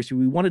get the story. So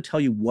we want to tell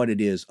you what it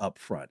is up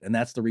front. And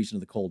that's the reason of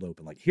the cold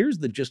open. Like, here's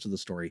the gist of the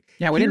story.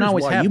 Yeah, we didn't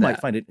always have you that. Might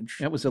find it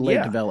interesting. It was a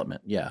late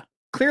development. Yeah.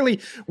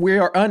 Clearly, we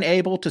are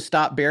unable to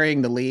stop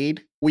burying the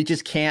lead. We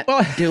just can't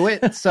do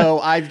it. So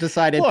I've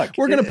decided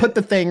we're going to put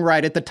the thing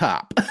right at the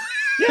top.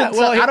 Yeah,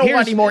 well, I don't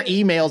want any more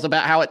emails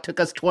about how it took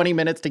us 20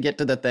 minutes to get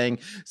to the thing.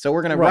 So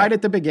we're going to right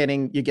at the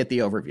beginning, you get the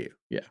overview.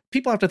 Yeah.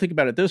 People have to think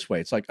about it this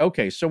way. It's like,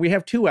 okay, so we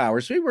have 2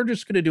 hours. So we're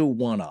just going to do a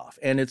one-off.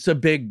 And it's a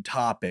big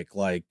topic,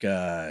 like,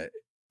 I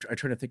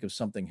try to think of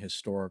something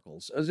historical.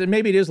 So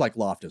maybe it is like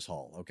Loftus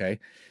Hall, okay?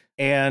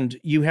 And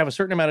you have a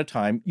certain amount of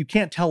time. You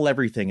can't tell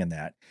everything in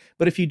that.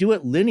 But if you do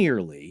it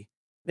linearly,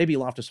 maybe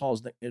Loftus Hall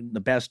is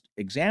the best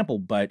example,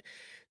 but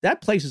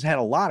that place has had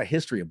a lot of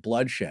history of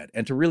bloodshed.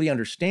 And to really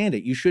understand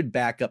it, you should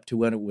back up to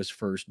when it was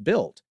first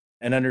built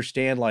and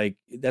understand, like,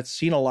 that's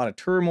seen a lot of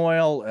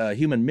turmoil,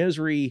 human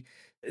misery.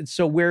 And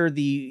so where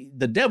the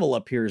devil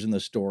appears in the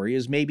story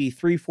is maybe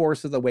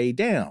 3/4 of the way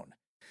down.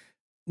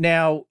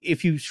 Now,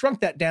 if you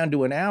shrunk that down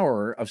to an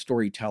hour of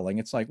storytelling,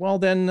 it's like, well,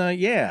 then,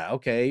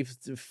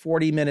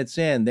 40 minutes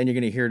in, then you're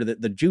going to hear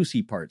the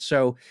juicy part.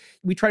 So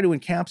we try to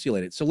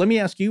encapsulate it. So let me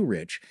ask you,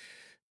 Rich,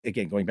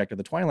 again, going back to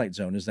the Twilight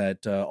Zone, is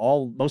that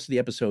most of the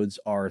episodes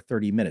are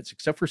 30 minutes,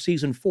 except for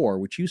season 4,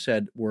 which you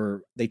said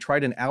they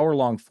tried an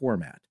hour-long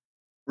format.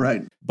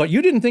 Right. But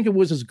you didn't think it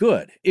was as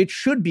good. It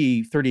should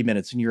be 30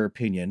 minutes in your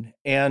opinion.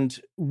 And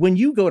when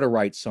you go to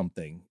write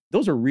something,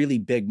 those are really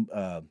big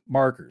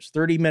markers.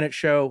 30-minute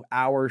show,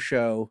 hour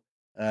show.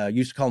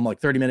 Used to call them like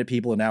 30-minute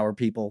people and hour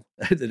people,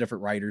 the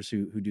different writers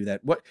who do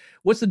that.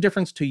 What's the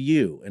difference to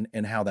you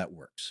and how that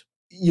works?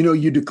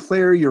 You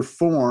declare your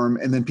form,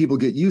 and then people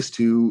get used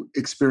to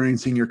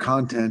experiencing your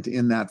content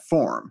in that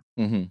form.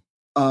 Mm-hmm.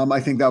 I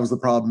think that was the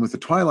problem with the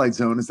Twilight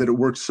Zone, is that it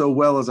worked so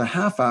well as a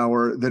half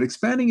hour that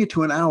expanding it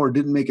to an hour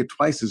didn't make it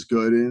twice as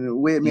good. And in a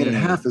way, it made it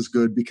half as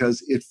good,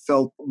 because it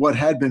felt what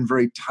had been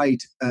very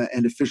tight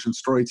and efficient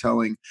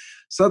storytelling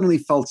suddenly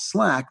felt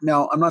slack.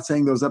 Now, I'm not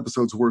saying those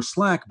episodes were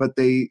slack, but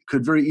they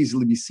could very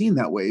easily be seen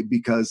that way,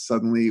 because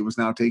suddenly it was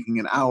now taking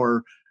an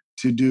hour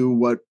to do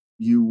what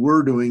you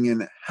were doing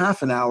in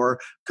half an hour.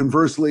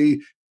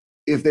 Conversely,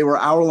 if they were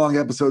hour-long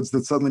episodes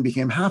that suddenly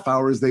became half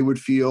hours, they would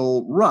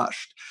feel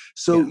rushed.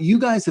 So you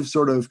guys have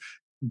sort of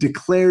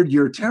declared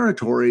your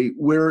territory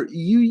where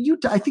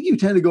I think you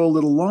tend to go a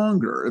little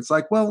longer. It's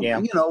like, well,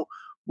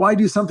 why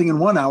do something in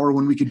 1 hour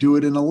when we could do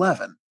it in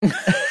 11?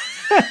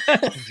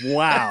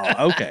 Wow.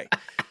 Okay.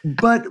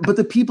 But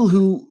the people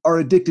who are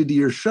addicted to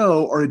your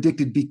show are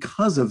addicted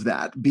because of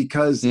that,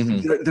 because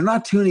they're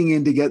not tuning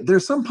in to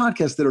there's some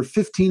podcasts that are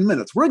 15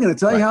 minutes. We're going to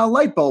tell you how a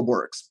light bulb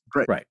works.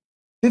 Great. Right.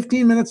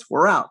 15 minutes,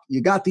 we're out.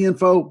 You got the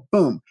info,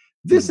 boom.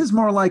 This is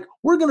more like,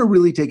 we're going to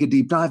really take a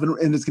deep dive,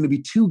 and it's going to be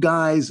two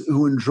guys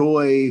who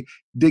enjoy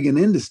digging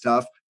into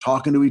stuff,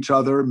 talking to each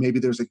other. Maybe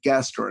there's a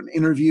guest or an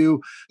interview.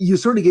 You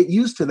sort of get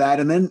used to that.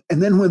 And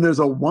then when there's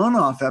a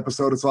one-off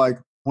episode, it's like,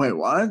 wait,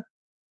 what?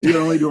 You're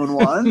only doing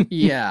one?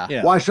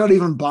 Yeah. Why should I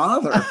even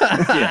bother?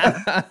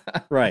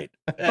 Right.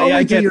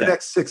 Only do your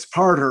next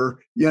 6-parter,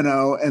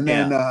 and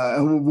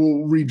then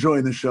we'll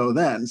rejoin the show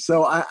then.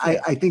 So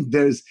I think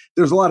there's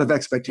a lot of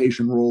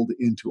expectation rolled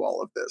into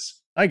all of this.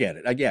 I get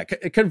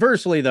it.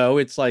 Conversely, though,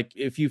 it's like,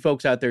 if you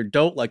folks out there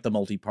don't like the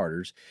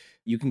multi-parters,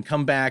 you can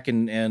come back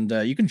and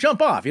you can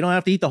jump off. You don't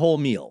have to eat the whole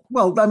meal.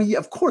 Well, I mean,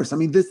 of course. I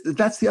mean,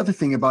 that's the other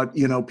thing about,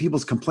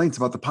 people's complaints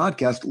about the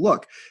podcast.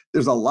 Look,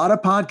 there's a lot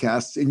of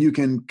podcasts, and you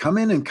can come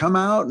in and come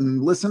out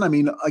and listen. I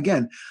mean,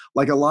 again,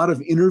 like a lot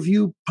of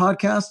interview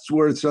podcasts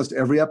where it's just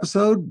every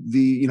episode,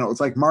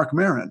 it's like Mark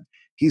Maron.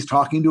 He's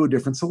talking to a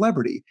different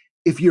celebrity.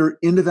 If you're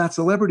into that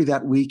celebrity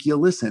that week, you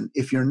listen.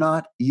 If you're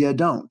not, you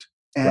don't.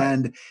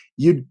 And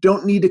you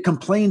don't need to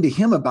complain to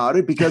him about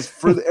it, because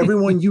for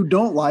everyone you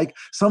don't like,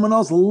 someone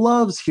else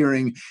loves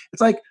hearing.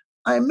 It's like,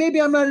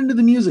 maybe I'm not into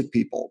the music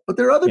people, but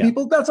there are other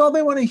people, that's all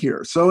they want to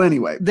hear. So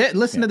anyway.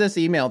 Listen to this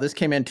email. This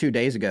came in 2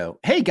 days ago.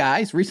 Hey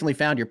guys, recently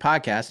found your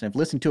podcast and have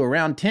listened to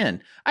around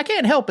 10. I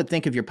can't help but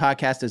think of your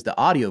podcast as the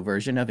audio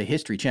version of a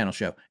History Channel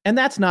show. And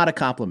that's not a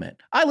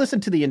compliment. I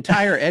listened to the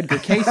entire Edgar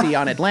Casey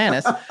on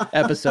Atlantis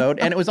episode,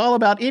 and it was all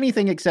about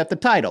anything except the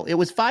title. It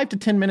was 5 to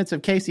 10 minutes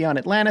of Casey on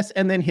Atlantis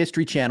and then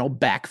History Channel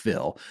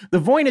backfill.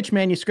 The Voynich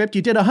manuscript,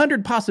 you did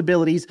 100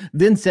 possibilities,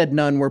 then said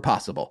none were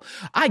possible.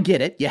 I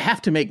get it. You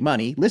have to make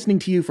money. Listening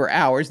to you for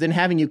hours, then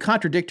having you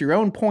contradict your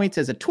own points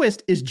as a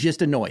twist is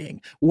just annoying.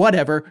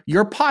 Whatever.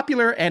 You're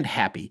popular and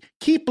happy.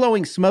 Keep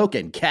blowing smoke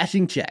and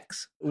cashing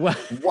checks. What?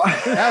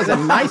 That was a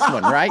nice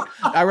one, right?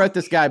 I wrote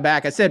this guy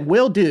back. I said,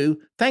 will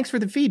do. Thanks for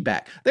the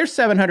feedback. There's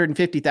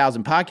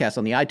 750,000 podcasts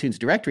on the iTunes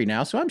directory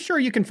now, so I'm sure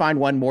you can find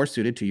one more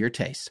suited to your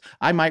tastes.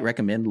 I might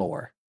recommend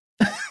Lore.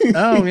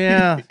 Oh,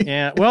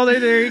 yeah. Well,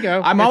 there you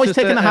go. I'm It's always just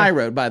taking the high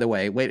road, by the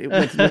way,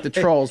 with the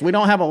trolls. We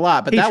don't have a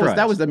lot, but He that was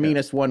tries, the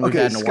meanest one we've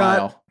Okay, had in a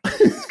while.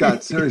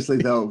 Scott, seriously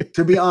though,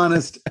 to be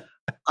honest,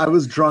 I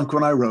was drunk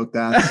when I wrote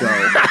that, so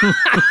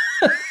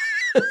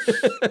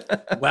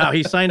Wow,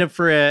 he signed up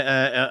for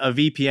a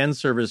VPN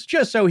service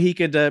just so he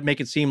could make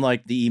it seem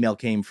like the email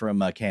came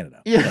from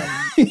Canada.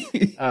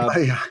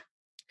 Yeah.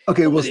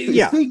 Okay, well,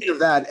 Yeah. speaking of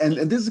that,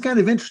 and this is kind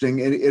of interesting,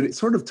 it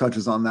sort of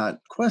touches on that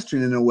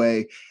question in a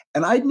way,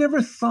 and I'd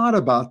never thought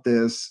about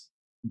this,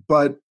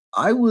 but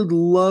I would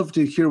love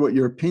to hear what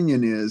your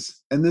opinion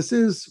is, and this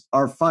is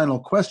our final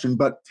question,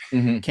 but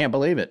Can't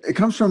believe it. it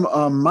comes from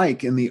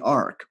Mike in the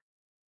ARC.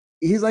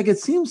 He's like, it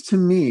seems to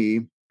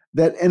me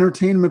that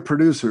entertainment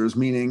producers,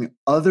 meaning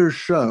other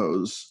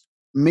shows,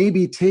 may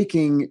be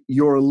taking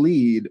your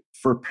lead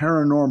for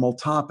paranormal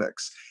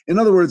topics. In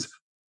other words,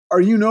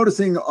 are you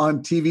noticing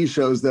on TV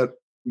shows that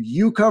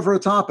you cover a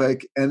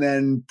topic and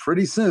then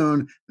pretty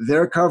soon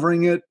they're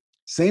covering it,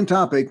 same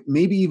topic,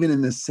 maybe even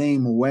in the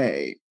same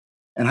way?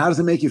 And how does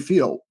it make you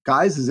feel?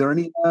 Guys, is there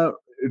any,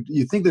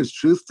 you think there's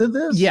truth to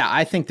this? Yeah,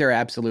 I think there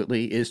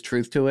absolutely is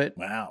truth to it.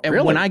 Wow, And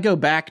really? when I go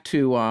back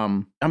to,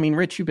 I mean,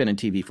 Rich, you've been in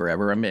TV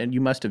forever. I mean,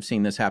 you must have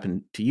seen this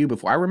happen to you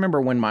before. I remember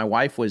when my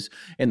wife was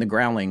in the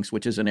Groundlings,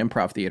 which is an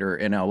improv theater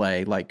in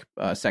LA, like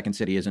Second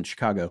City is in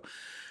Chicago.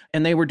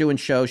 And they were doing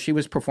shows. She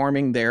was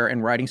performing there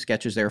and writing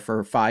sketches there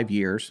for 5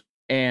 years.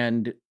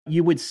 And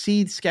you would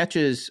see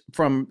sketches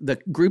from the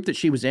group that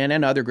she was in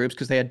and other groups,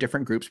 because they had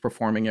different groups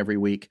performing every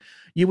week.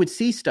 You would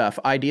see stuff,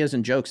 ideas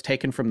and jokes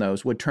taken from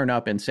those would turn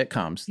up in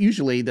sitcoms.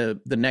 Usually the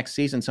next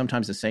season,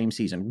 sometimes the same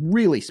season.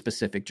 Really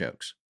specific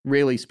jokes,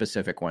 really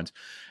specific ones.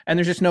 And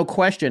there's just no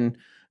question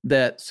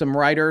that some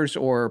writers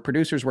or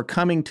producers were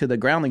coming to the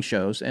Groundling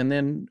shows and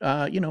then,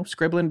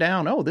 scribbling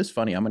down, oh, this is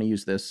funny, I'm going to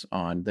use this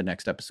on the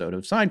next episode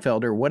of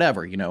Seinfeld or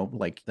whatever,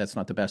 like that's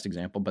not the best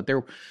example, but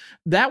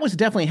that was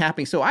definitely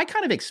happening. So I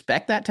kind of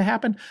expect that to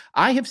happen.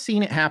 I have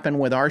seen it happen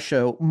with our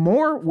show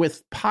more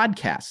with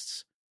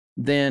podcasts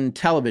than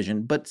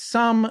television, but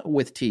some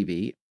with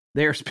TV.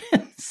 There's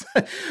been,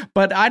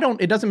 but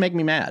it doesn't make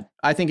me mad.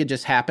 I think it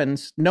just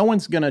happens. No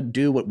one's going to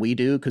do what we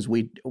do because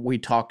we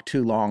talk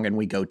too long and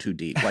we go too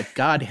deep. Like,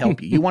 God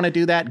help you. You want to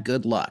do that?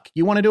 Good luck.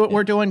 You want to do what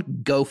we're doing?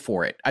 Go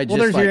for it.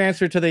 There's your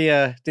answer to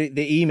the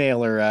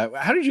emailer.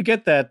 How did you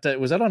get that?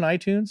 Was that on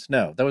iTunes?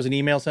 No, that was an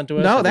email sent to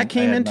us? No, that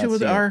came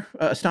into our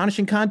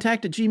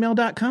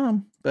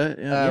astonishingcontact@gmail.com.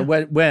 But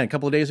when? A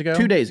couple of days ago?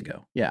 2 days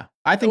ago. Yeah.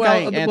 I think I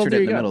answered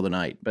it in the middle of the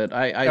night, but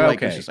I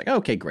was just like,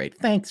 okay, great.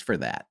 Thanks for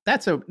that.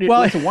 That's a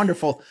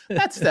wonderful,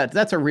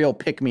 that's a real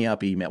pick me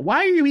up email. Why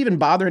are you even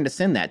bothering to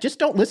send that? Just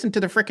don't listen to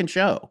the frickin'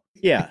 show.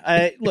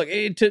 Yeah. Look,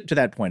 to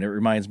that point, it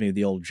reminds me of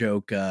the old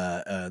joke,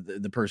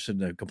 the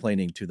person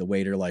complaining to the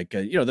waiter, like,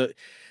 the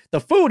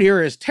food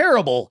here is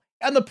terrible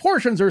and the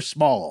portions are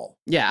small.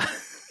 Yeah.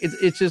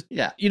 It's just,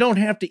 you don't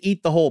have to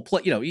eat the whole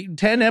plate.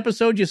 10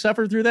 episodes, you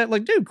suffer through that.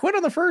 Like, dude, quit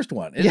on the first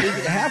one.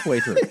 Halfway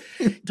through.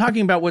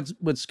 Talking about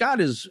what Scott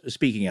is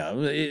speaking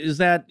of is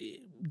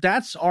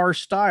that's our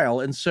style.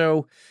 And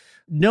so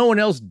no one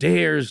else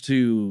dares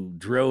to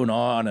drone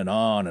on and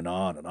on and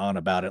on and on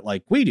about it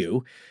like we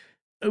do.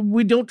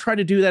 We don't try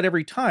to do that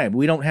every time.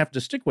 We don't have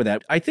to stick with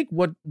that. I think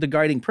what the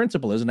guiding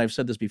principle is, and I've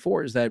said this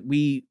before, is that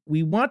we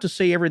want to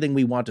say everything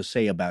we want to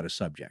say about a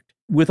subject,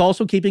 with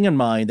also keeping in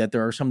mind that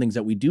there are some things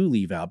that we do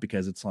leave out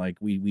because it's like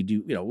we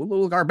do,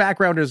 look, our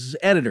background is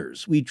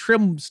editors. We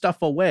trim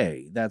stuff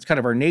away. That's kind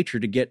of our nature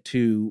to get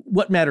to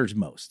what matters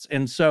most.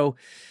 And so,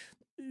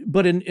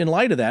 but in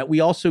light of that, we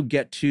also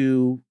get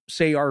to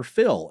say our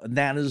fill, and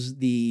that is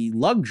the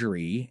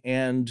luxury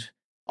and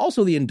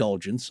also the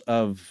indulgence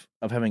of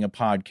having a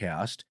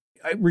podcast.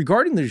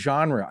 Regarding the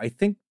genre, I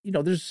think,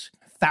 there's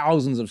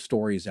thousands of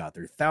stories out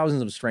there,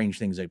 thousands of strange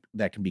things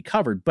that can be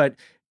covered, but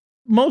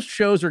most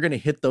shows are going to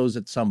hit those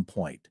at some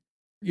point.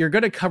 You're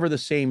going to cover the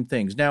same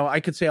things. Now, I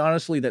could say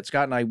honestly that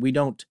Scott and I, we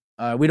don't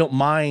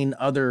mine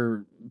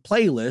other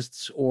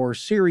playlists or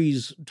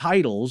series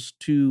titles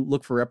to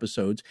look for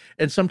episodes.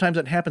 And sometimes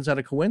that happens out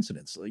of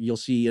coincidence. You'll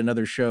see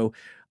another show,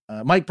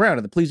 Mike Brown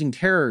of the Pleasing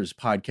Terrors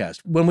podcast.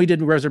 When we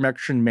did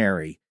Resurrection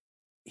Mary,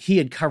 he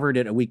had covered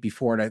it a week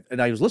before,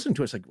 and I was listening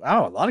to it. It's like,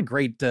 wow, a lot of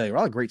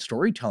great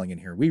storytelling in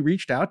here. We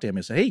reached out to him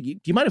and said, hey, do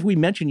you mind if we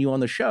mention you on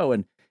the show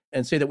and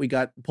say that we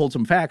pulled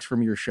some facts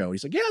from your show?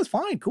 He's like, yeah, it's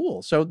fine,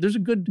 cool. So there's a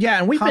good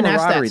and we've been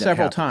asked that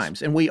several happens.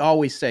 Times, and we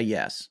always say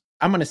yes.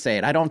 I'm going to say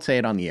it. I don't say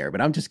it on the air,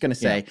 but I'm just going to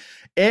say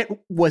it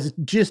was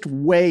just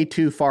way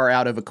too far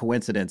out of a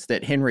coincidence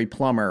that Henry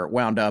Plummer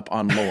wound up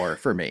on Lore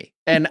for me.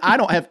 And I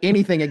don't have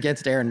anything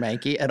against Aaron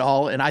Mahnke at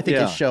all. And I think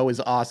his show is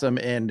awesome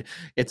and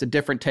it's a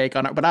different take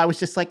on it. But I was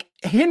just like,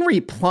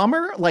 Henry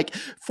Plummer? Like,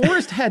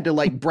 Forrest had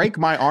to break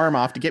my arm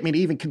off to get me to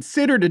even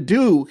consider to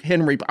do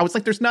Henry. I was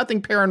like, there's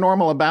nothing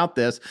paranormal about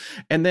this.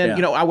 And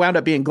then, I wound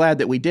up being glad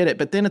that we did it.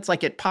 But then it's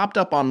like it popped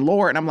up on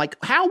Lore. And I'm like,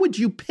 how would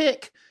you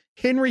pick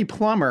Henry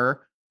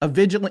Plummer,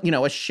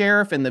 a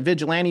sheriff in the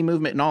vigilante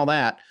movement and all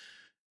that,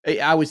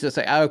 I was just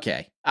like,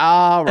 okay,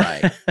 all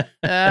right,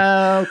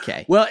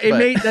 okay. Well,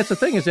 that's the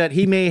thing, is that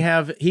he may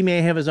have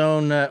his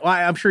own. Well,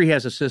 I'm sure he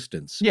has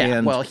assistants. Yeah,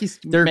 and well,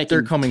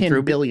 they're coming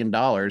 $10 billion.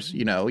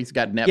 He's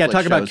got Netflix. Yeah,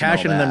 talk about shows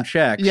cashing them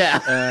checks.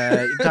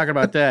 Yeah, talk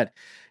about that.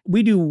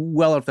 We do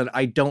well enough that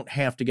I don't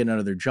have to get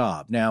another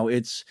job. Now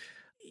it's,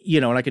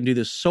 and I can do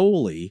this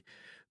solely,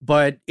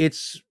 but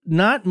it's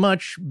not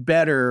much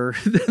better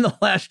than the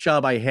last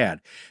job I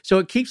had. So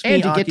it keeps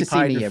me occupied and you get to see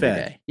me and every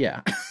fed. day.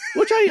 Yeah.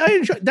 Which I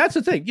enjoy. That's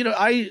the thing.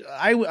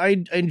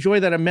 I enjoy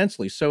that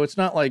immensely. So it's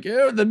not like,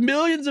 the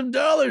millions of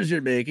dollars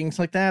you're making. It's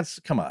like,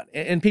 come on.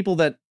 And people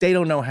that they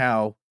don't know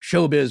how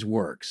showbiz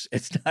works.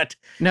 It's not.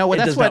 No, well,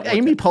 that's what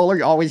Amy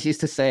Poehler always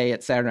used to say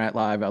at Saturday Night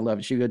Live. I love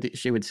it.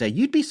 She would say,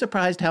 "You'd be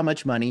surprised how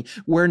much money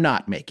we're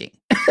not making."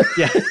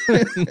 Yeah.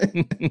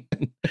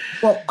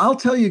 Well, I'll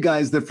tell you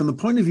guys that from the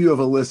point of view of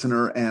a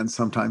listener and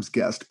sometimes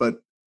guest, but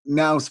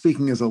now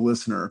speaking as a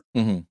listener,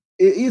 mm-hmm.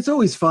 It's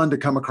always fun to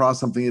come across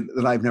something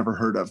that I've never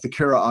heard of, the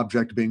Kara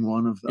object being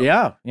one of them.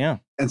 Yeah, yeah.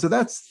 And so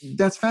that's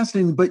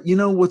fascinating. But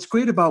what's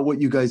great about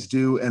what you guys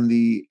do and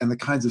the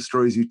kinds of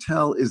stories you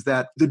tell is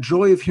that the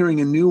joy of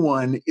hearing a new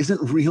one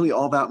isn't really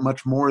all that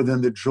much more than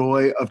the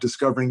joy of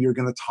discovering you're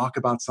going to talk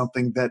about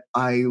something that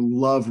I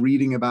love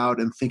reading about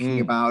and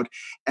thinking about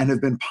and have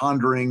been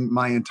pondering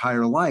my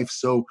entire life.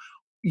 So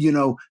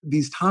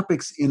these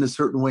topics in a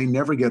certain way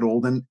never get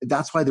old. And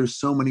that's why there's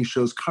so many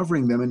shows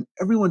covering them, and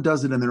everyone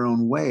does it in their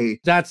own way.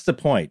 That's the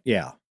point.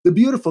 Yeah. The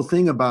beautiful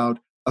thing about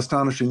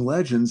Astonishing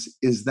Legends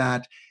is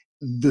that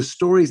the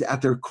stories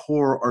at their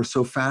core are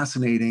so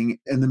fascinating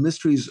and the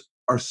mysteries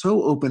are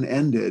so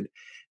open-ended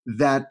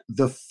that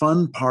the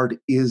fun part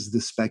is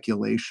the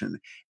speculation.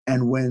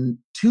 And when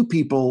two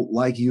people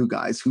like you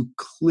guys, who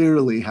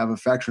clearly have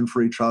affection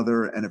for each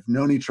other and have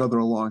known each other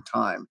a long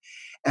time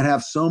and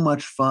have so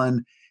much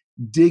fun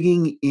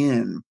digging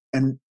in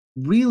and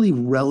really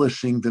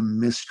relishing the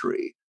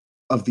mystery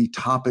of the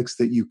topics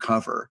that you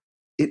cover,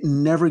 it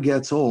never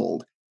gets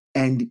old.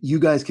 And you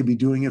guys could be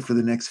doing it for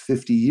the next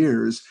 50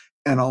 years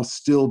and I'll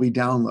still be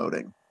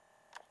downloading.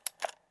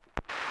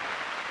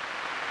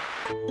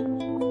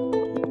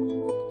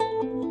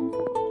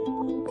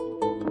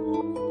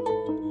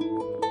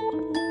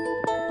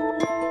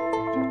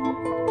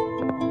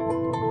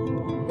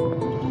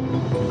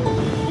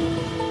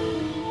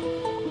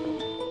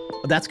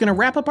 That's going to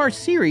wrap up our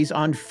series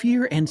on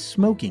fear and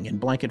smoking in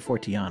Blanket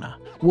Forteana.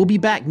 We'll be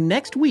back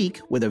next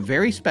week with a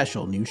very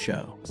special new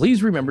show.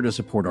 Please remember to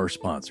support our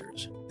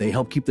sponsors. They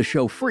help keep the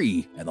show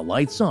free and the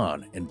lights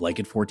on in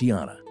Blanket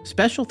Forteana.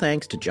 Special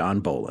thanks to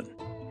John Bolin.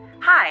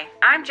 Hi,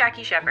 I'm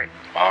Jackie Shepard.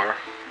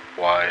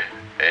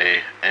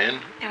 R-Y-A-N?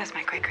 It was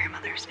my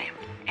great-grandmother's name.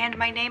 And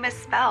my name is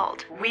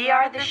spelled. We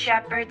are the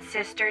Shepard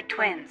Sister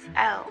Twins.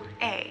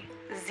 L-A-Z-E-D.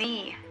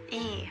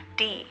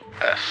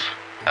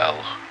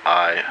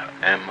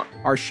 S-L-I-M.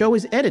 Our show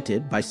is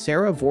edited by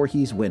Sarah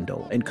Voorhees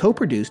Wendell and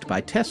co-produced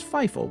by Tess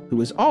Feifel,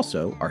 who is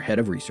also our head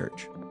of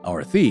research.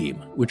 Our theme,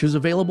 which is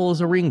available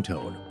as a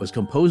ringtone, was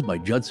composed by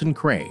Judson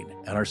Crane,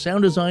 and our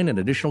sound design and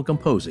additional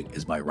composing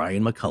is by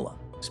Ryan McCullough.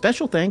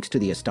 Special thanks to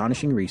the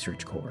Astonishing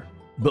Research Corps.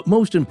 But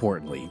most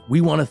importantly,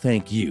 we want to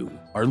thank you,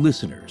 our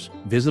listeners.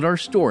 Visit our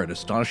store at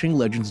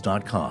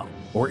astonishinglegends.com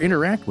or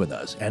interact with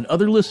us and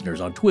other listeners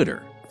on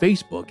Twitter,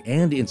 Facebook,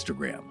 and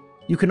Instagram.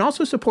 You can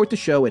also support the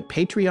show at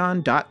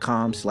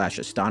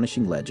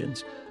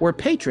patreon.com/astonishinglegends, where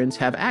patrons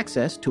have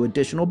access to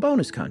additional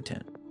bonus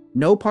content.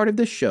 No part of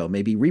this show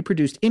may be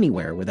reproduced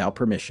anywhere without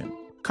permission.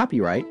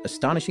 Copyright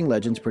Astonishing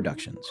Legends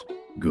Productions.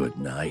 Good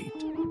night.